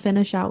 You want to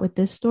finish out with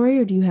this story,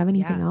 or do you have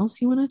anything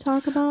else you want to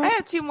talk about? I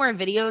had 2 more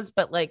videos,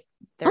 but like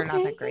they're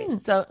not that great. Yeah.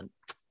 So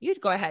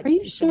you'd go ahead. Are you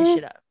and sure? Finish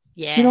it up.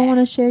 Yeah. You don't want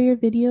to share your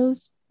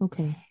videos?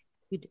 Okay.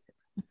 You do.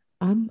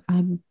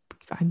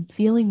 I'm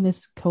feeling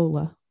this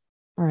cola.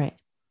 All right.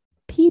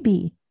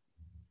 PB.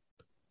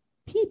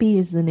 PB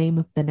is the name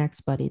of the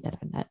next buddy that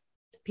I met.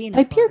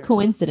 By pure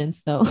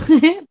coincidence, though.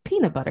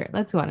 Peanut butter.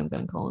 That's what I'm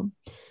going to call him.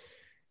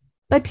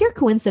 By pure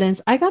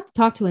coincidence, I got to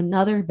talk to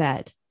another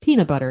vet,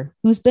 Peanut Butter,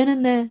 who's been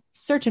in the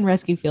search and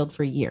rescue field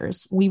for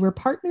years. We were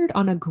partnered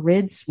on a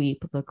grid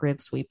sweep. The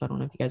grid sweep, I don't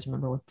know if you guys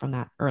remember from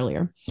that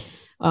earlier,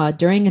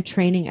 during a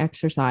training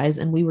exercise,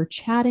 and we were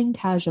chatting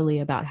casually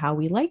about how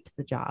we liked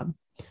the job,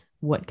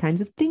 what kinds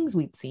of things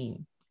we'd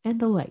seen, and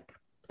the like.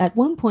 At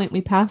one point,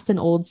 we passed an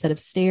old set of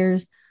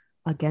stairs,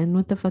 again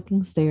with the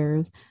fucking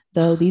stairs,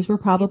 though these were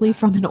probably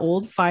from an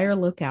old fire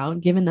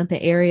lookout, given that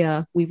the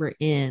area we were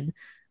in,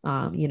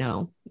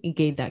 it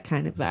gave that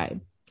kind of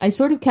vibe. I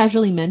sort of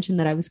casually mentioned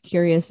that I was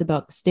curious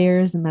about the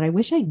stairs and that I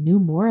wish I knew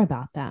more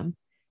about them.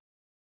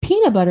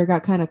 Peanut Butter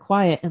got kind of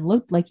quiet and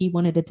looked like he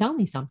wanted to tell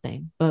me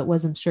something, but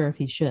wasn't sure if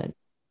he should.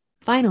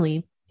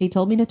 Finally, he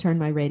told me to turn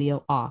my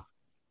radio off.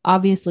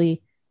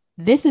 Obviously,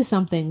 this is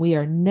something we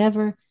are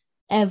never,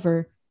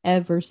 ever,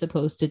 ever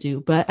supposed to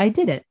do, but I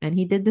did it, and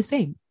he did the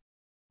same.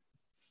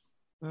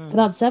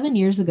 About 7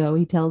 years ago,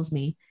 he tells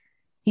me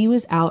he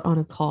was out on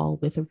a call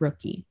with a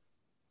rookie.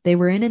 They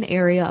were in an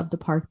area of the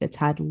park that's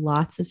had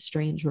lots of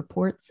strange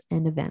reports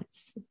and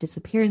events,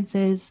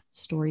 disappearances,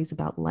 stories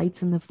about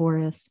lights in the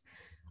forest,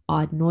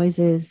 odd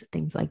noises,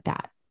 things like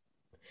that.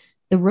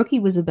 The rookie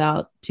was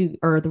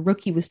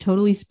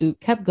totally spooked,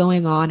 kept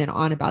going on and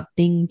on about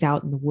things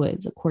out in the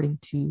woods. According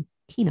to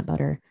Peanut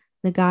Butter,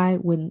 the guy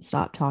wouldn't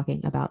stop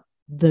talking about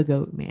the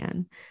Goat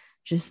Man,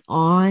 just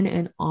on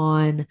and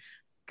on.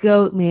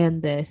 Goat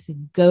Man this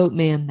and Goat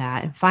Man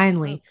that. And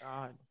finally,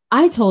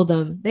 I told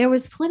him there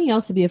was plenty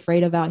else to be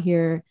afraid of out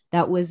here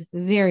that was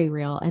very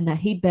real, and that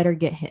he better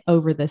get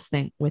over this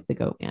thing with the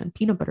Goat Man.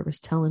 Peanut Butter was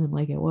telling him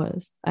like it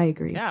was. I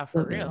agree. Yeah,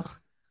 for Goat real. Man.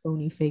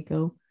 Phony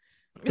Faco.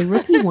 The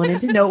rookie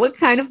wanted to know what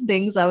kind of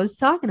things I was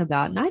talking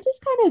about, and I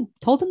just kind of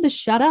told him to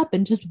shut up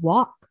and just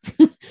walk.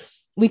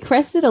 We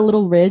crested a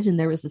little ridge, and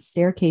there was a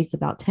staircase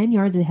about 10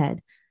 yards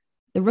ahead.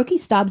 The rookie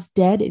stops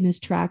dead in his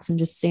tracks and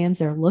just stands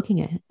there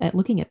looking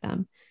at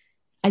them.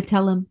 I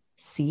tell him,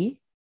 see?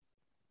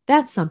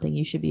 That's something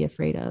you should be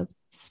afraid of.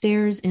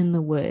 Stairs in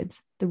the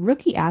woods. The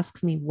rookie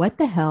asks me what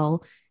the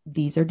hell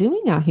these are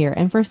doing out here.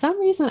 And for some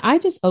reason, I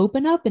just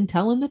open up and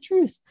tell him the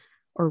truth.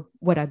 or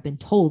what I've been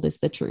told is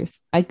the truth.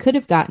 I could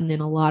have gotten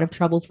in a lot of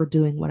trouble for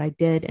doing what I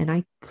did, and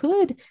I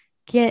could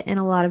get in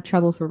a lot of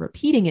trouble for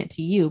repeating it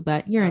to you,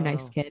 but you're a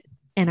nice kid,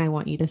 and I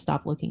want you to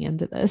stop looking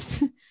into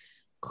this.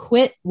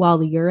 Quit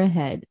while you're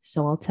ahead.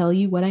 So I'll tell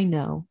you what I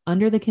know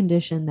under the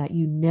condition that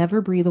you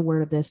never breathe a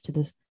word of this to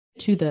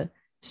the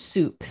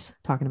soups,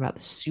 talking about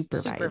the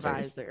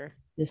supervisor.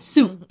 The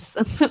soups.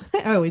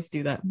 I always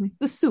do that. I'm like,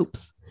 the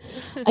soups.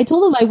 I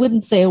told him I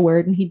wouldn't say a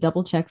word, and he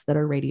double checks that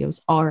our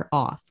radios are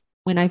off.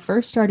 When I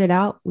first started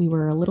out, we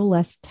were a little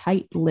less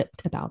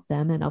tight-lipped about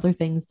them and other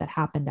things that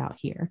happened out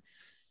here.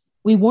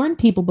 We warned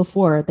people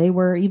before they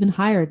were even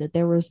hired that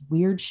there was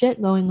weird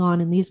shit going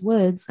on in these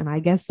woods, and I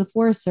guess the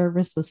Forest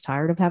Service was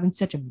tired of having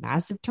such a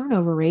massive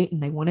turnover rate,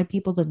 and they wanted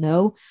people to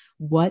know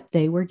what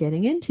they were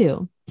getting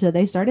into. So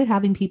they started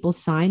having people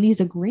sign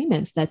these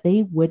agreements that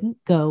they wouldn't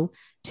go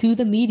to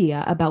the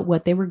media about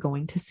what they were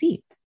going to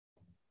see.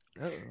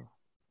 Oh.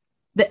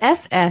 The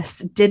FS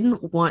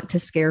didn't want to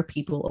scare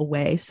people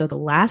away, so the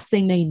last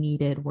thing they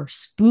needed were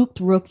spooked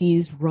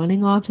rookies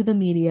running off to the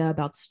media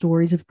about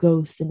stories of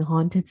ghosts and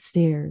haunted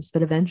stairs,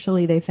 but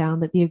eventually they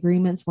found that the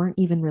agreements weren't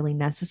even really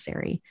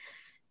necessary.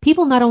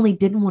 People not only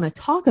didn't want to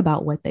talk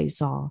about what they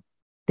saw,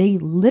 they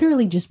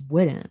literally just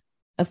wouldn't.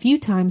 A few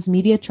times,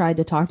 media tried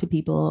to talk to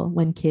people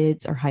when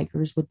kids or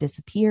hikers would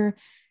disappear,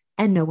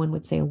 and no one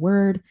would say a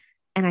word.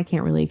 And I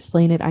can't really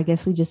explain it. I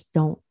guess we just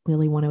don't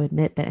really want to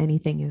admit that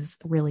anything is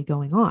really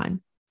going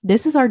on.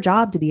 This is our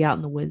job, to be out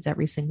in the woods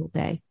every single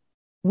day.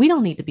 We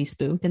don't need to be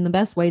spooked. And the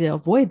best way to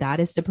avoid that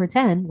is to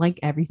pretend like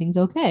everything's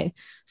okay.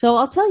 So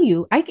I'll tell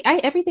you, I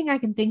everything I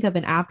can think of.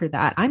 And after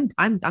that,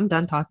 I'm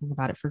done talking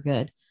about it for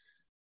good.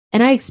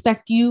 And I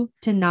expect you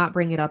to not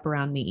bring it up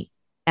around me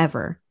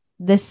ever.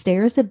 The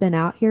stairs have been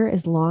out here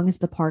as long as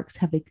the parks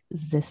have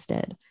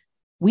existed.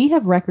 We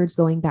have records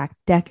going back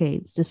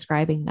decades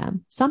describing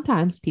them.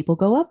 Sometimes people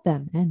go up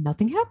them and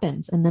nothing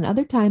happens. And then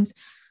other times,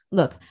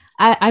 look,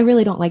 I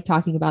really don't like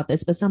talking about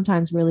this, but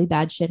sometimes really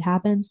bad shit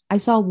happens. I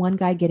saw one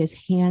guy get his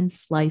hand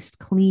sliced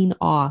clean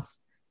off.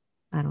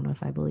 I don't know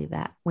if I believe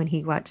that. When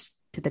he watched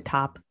to the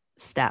top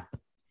step,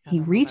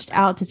 he reached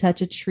out to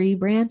touch a tree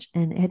branch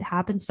and it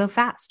happened so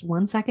fast.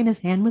 1 second his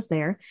hand was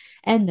there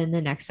and then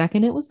the next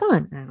second it was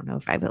gone. I don't know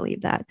if I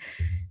believe that.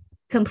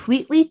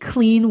 Completely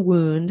clean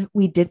wound.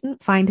 We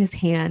didn't find his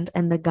hand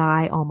and the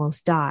guy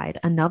almost died.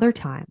 Another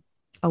time,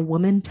 a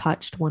woman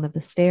touched one of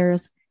the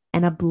stairs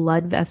and a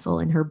blood vessel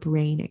in her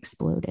brain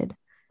exploded.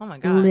 Oh my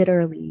God.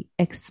 Literally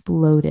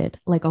exploded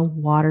like a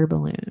water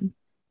balloon.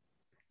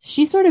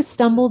 She sort of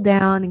stumbled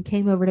down and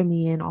came over to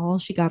me, and all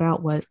she got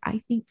out was, "I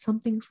think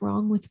something's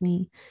wrong with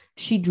me."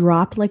 She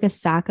dropped like a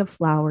sack of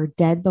flour,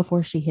 dead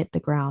before she hit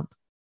the ground.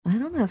 I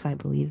don't know if I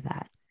believe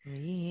that.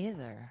 Me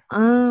either.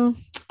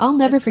 I'll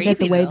never It's forget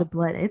creepy, the way though. the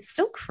blood. It's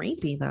so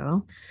creepy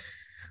though.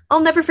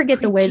 I'll never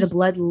forget the way the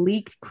blood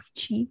leaked.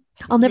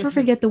 I'll never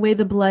forget the way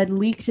the blood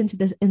leaked into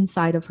the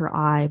inside of her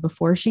eye.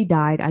 Before she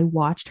died, I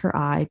watched her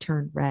eye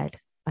turn red.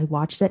 I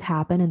watched it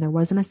happen, and there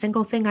wasn't a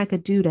single thing I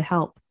could do to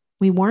help.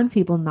 We warn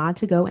people not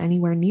to go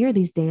anywhere near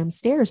these damn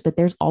stairs, but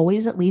there's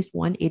always at least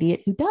one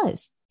idiot who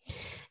does.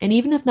 And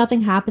even if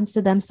nothing happens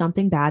to them,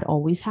 something bad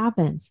always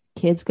happens.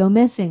 Kids go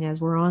missing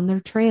as we're on their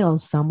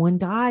trails. Someone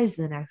dies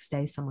the next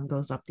day. Someone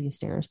goes up these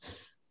stairs,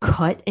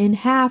 cut in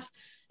half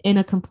in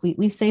a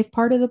completely safe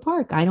part of the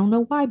park. I don't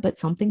know why, but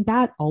something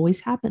bad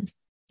always happens.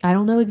 I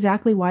don't know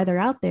exactly why they're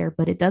out there,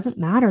 but it doesn't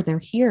matter. They're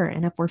here.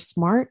 And if we're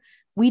smart,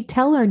 we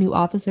tell our new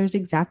officers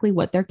exactly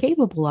what they're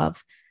capable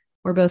of.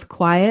 We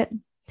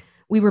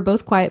were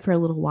both quiet for a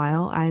little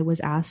while. I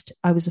was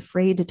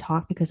afraid to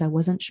talk because I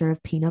wasn't sure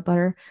if Peanut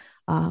Butter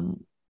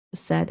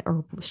said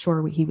or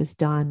sure he was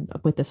done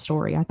with the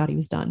story. I thought he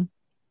was done.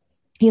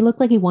 He looked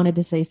like he wanted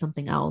to say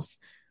something else.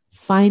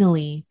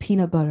 Finally,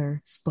 Peanut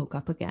Butter spoke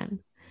up again.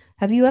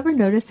 Have you ever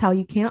noticed how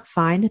you can't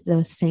find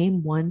the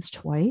same ones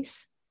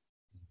twice?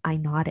 I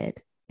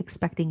nodded,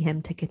 expecting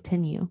him to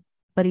continue,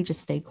 but he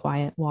just stayed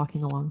quiet,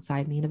 walking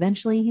alongside me. And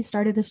eventually he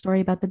started a story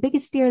about the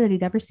biggest deer that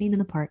he'd ever seen in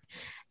the park.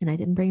 And I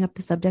didn't bring up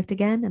the subject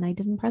again, and I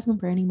didn't press him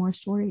for any more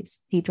stories.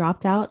 He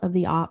dropped out of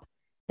the op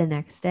the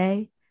next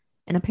day,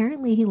 and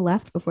apparently he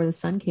left before the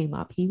sun came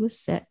up. He was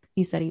sick.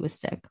 He said he was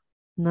sick.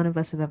 None of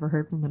us have ever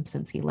heard from him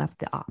since he left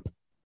the op.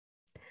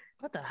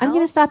 What the hell? I'm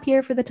going to stop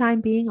here for the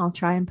time being. I'll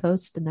try and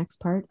post the next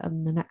part of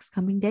the next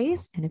coming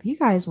days. And if you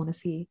guys want to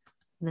see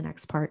the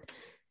next part,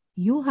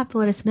 you will have to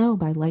let us know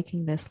by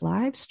liking this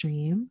live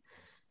stream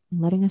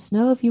and letting us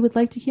know if you would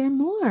like to hear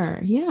more.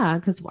 Yeah,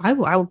 because I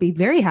will be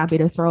very happy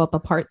to throw up a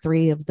part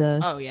 3 of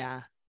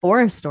the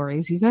forest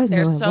stories. You guys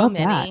There's know I so love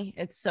many.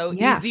 that. It's so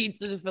Yeah. easy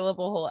to fill up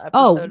a whole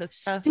episode of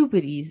stuff.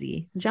 Stupid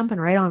easy. Jumping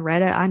right on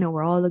Reddit. I know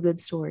where all the good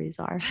stories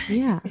are.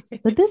 Yeah.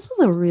 But this was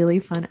a really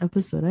fun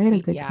episode. I had a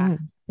good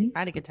time. I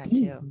had a good time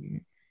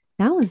too.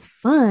 That was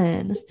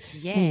fun.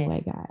 Yeah.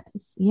 Anyway,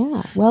 guys.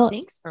 Yeah. Well,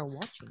 Thanks for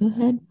watching. Go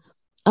ahead.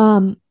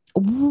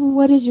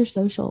 What is your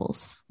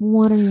socials?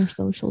 What are your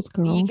socials,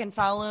 girl? You can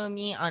follow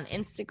me on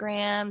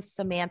Instagram,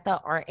 Samantha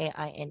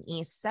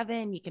RAINE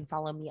 7. You can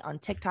follow me on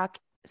TikTok,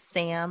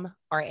 Sam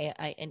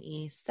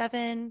RAINE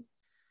 7.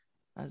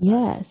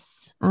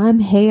 Yes.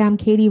 I'm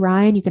Katie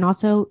Ryan. You can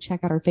also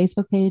check out our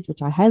Facebook page,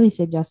 which I highly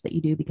suggest that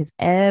you do, because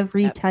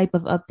every type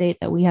of update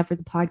that we have for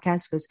the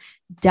podcast goes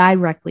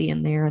directly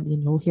in there, and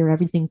you'll hear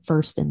everything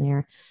first in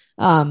there.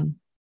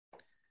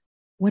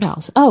 What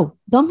else? Oh,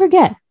 don't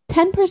forget,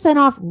 10%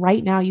 off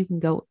right now. You can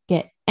go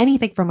get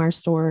anything from our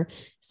store.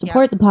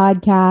 Support the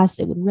podcast.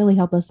 It would really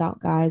help us out,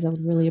 guys. I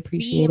would really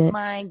appreciate it. Be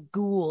my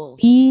ghoul.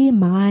 Be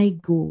my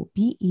ghoul.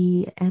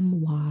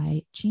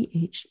 BEMYGHOUL.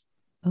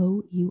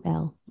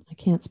 I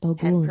can't spell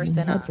ghoul in my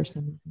head for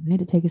some reason. I had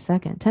to take a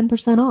second.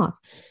 10% off.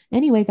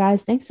 Anyway,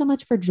 guys, thanks so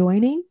much for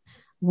joining.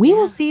 We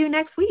will see you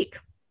next week.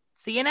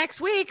 See you next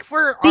week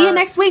for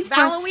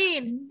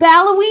Halloween.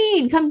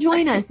 Halloween. Come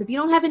join us. If you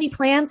don't have any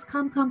plans,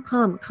 come.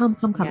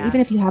 Yeah.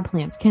 Even if you have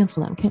plans,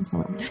 cancel them.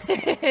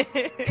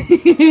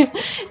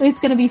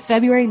 It's going to be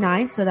February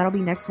 9th, so that'll be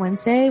next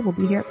Wednesday. We'll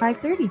be here at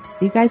 5:30.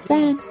 See you guys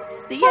then.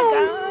 See you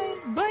guys.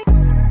 Bye.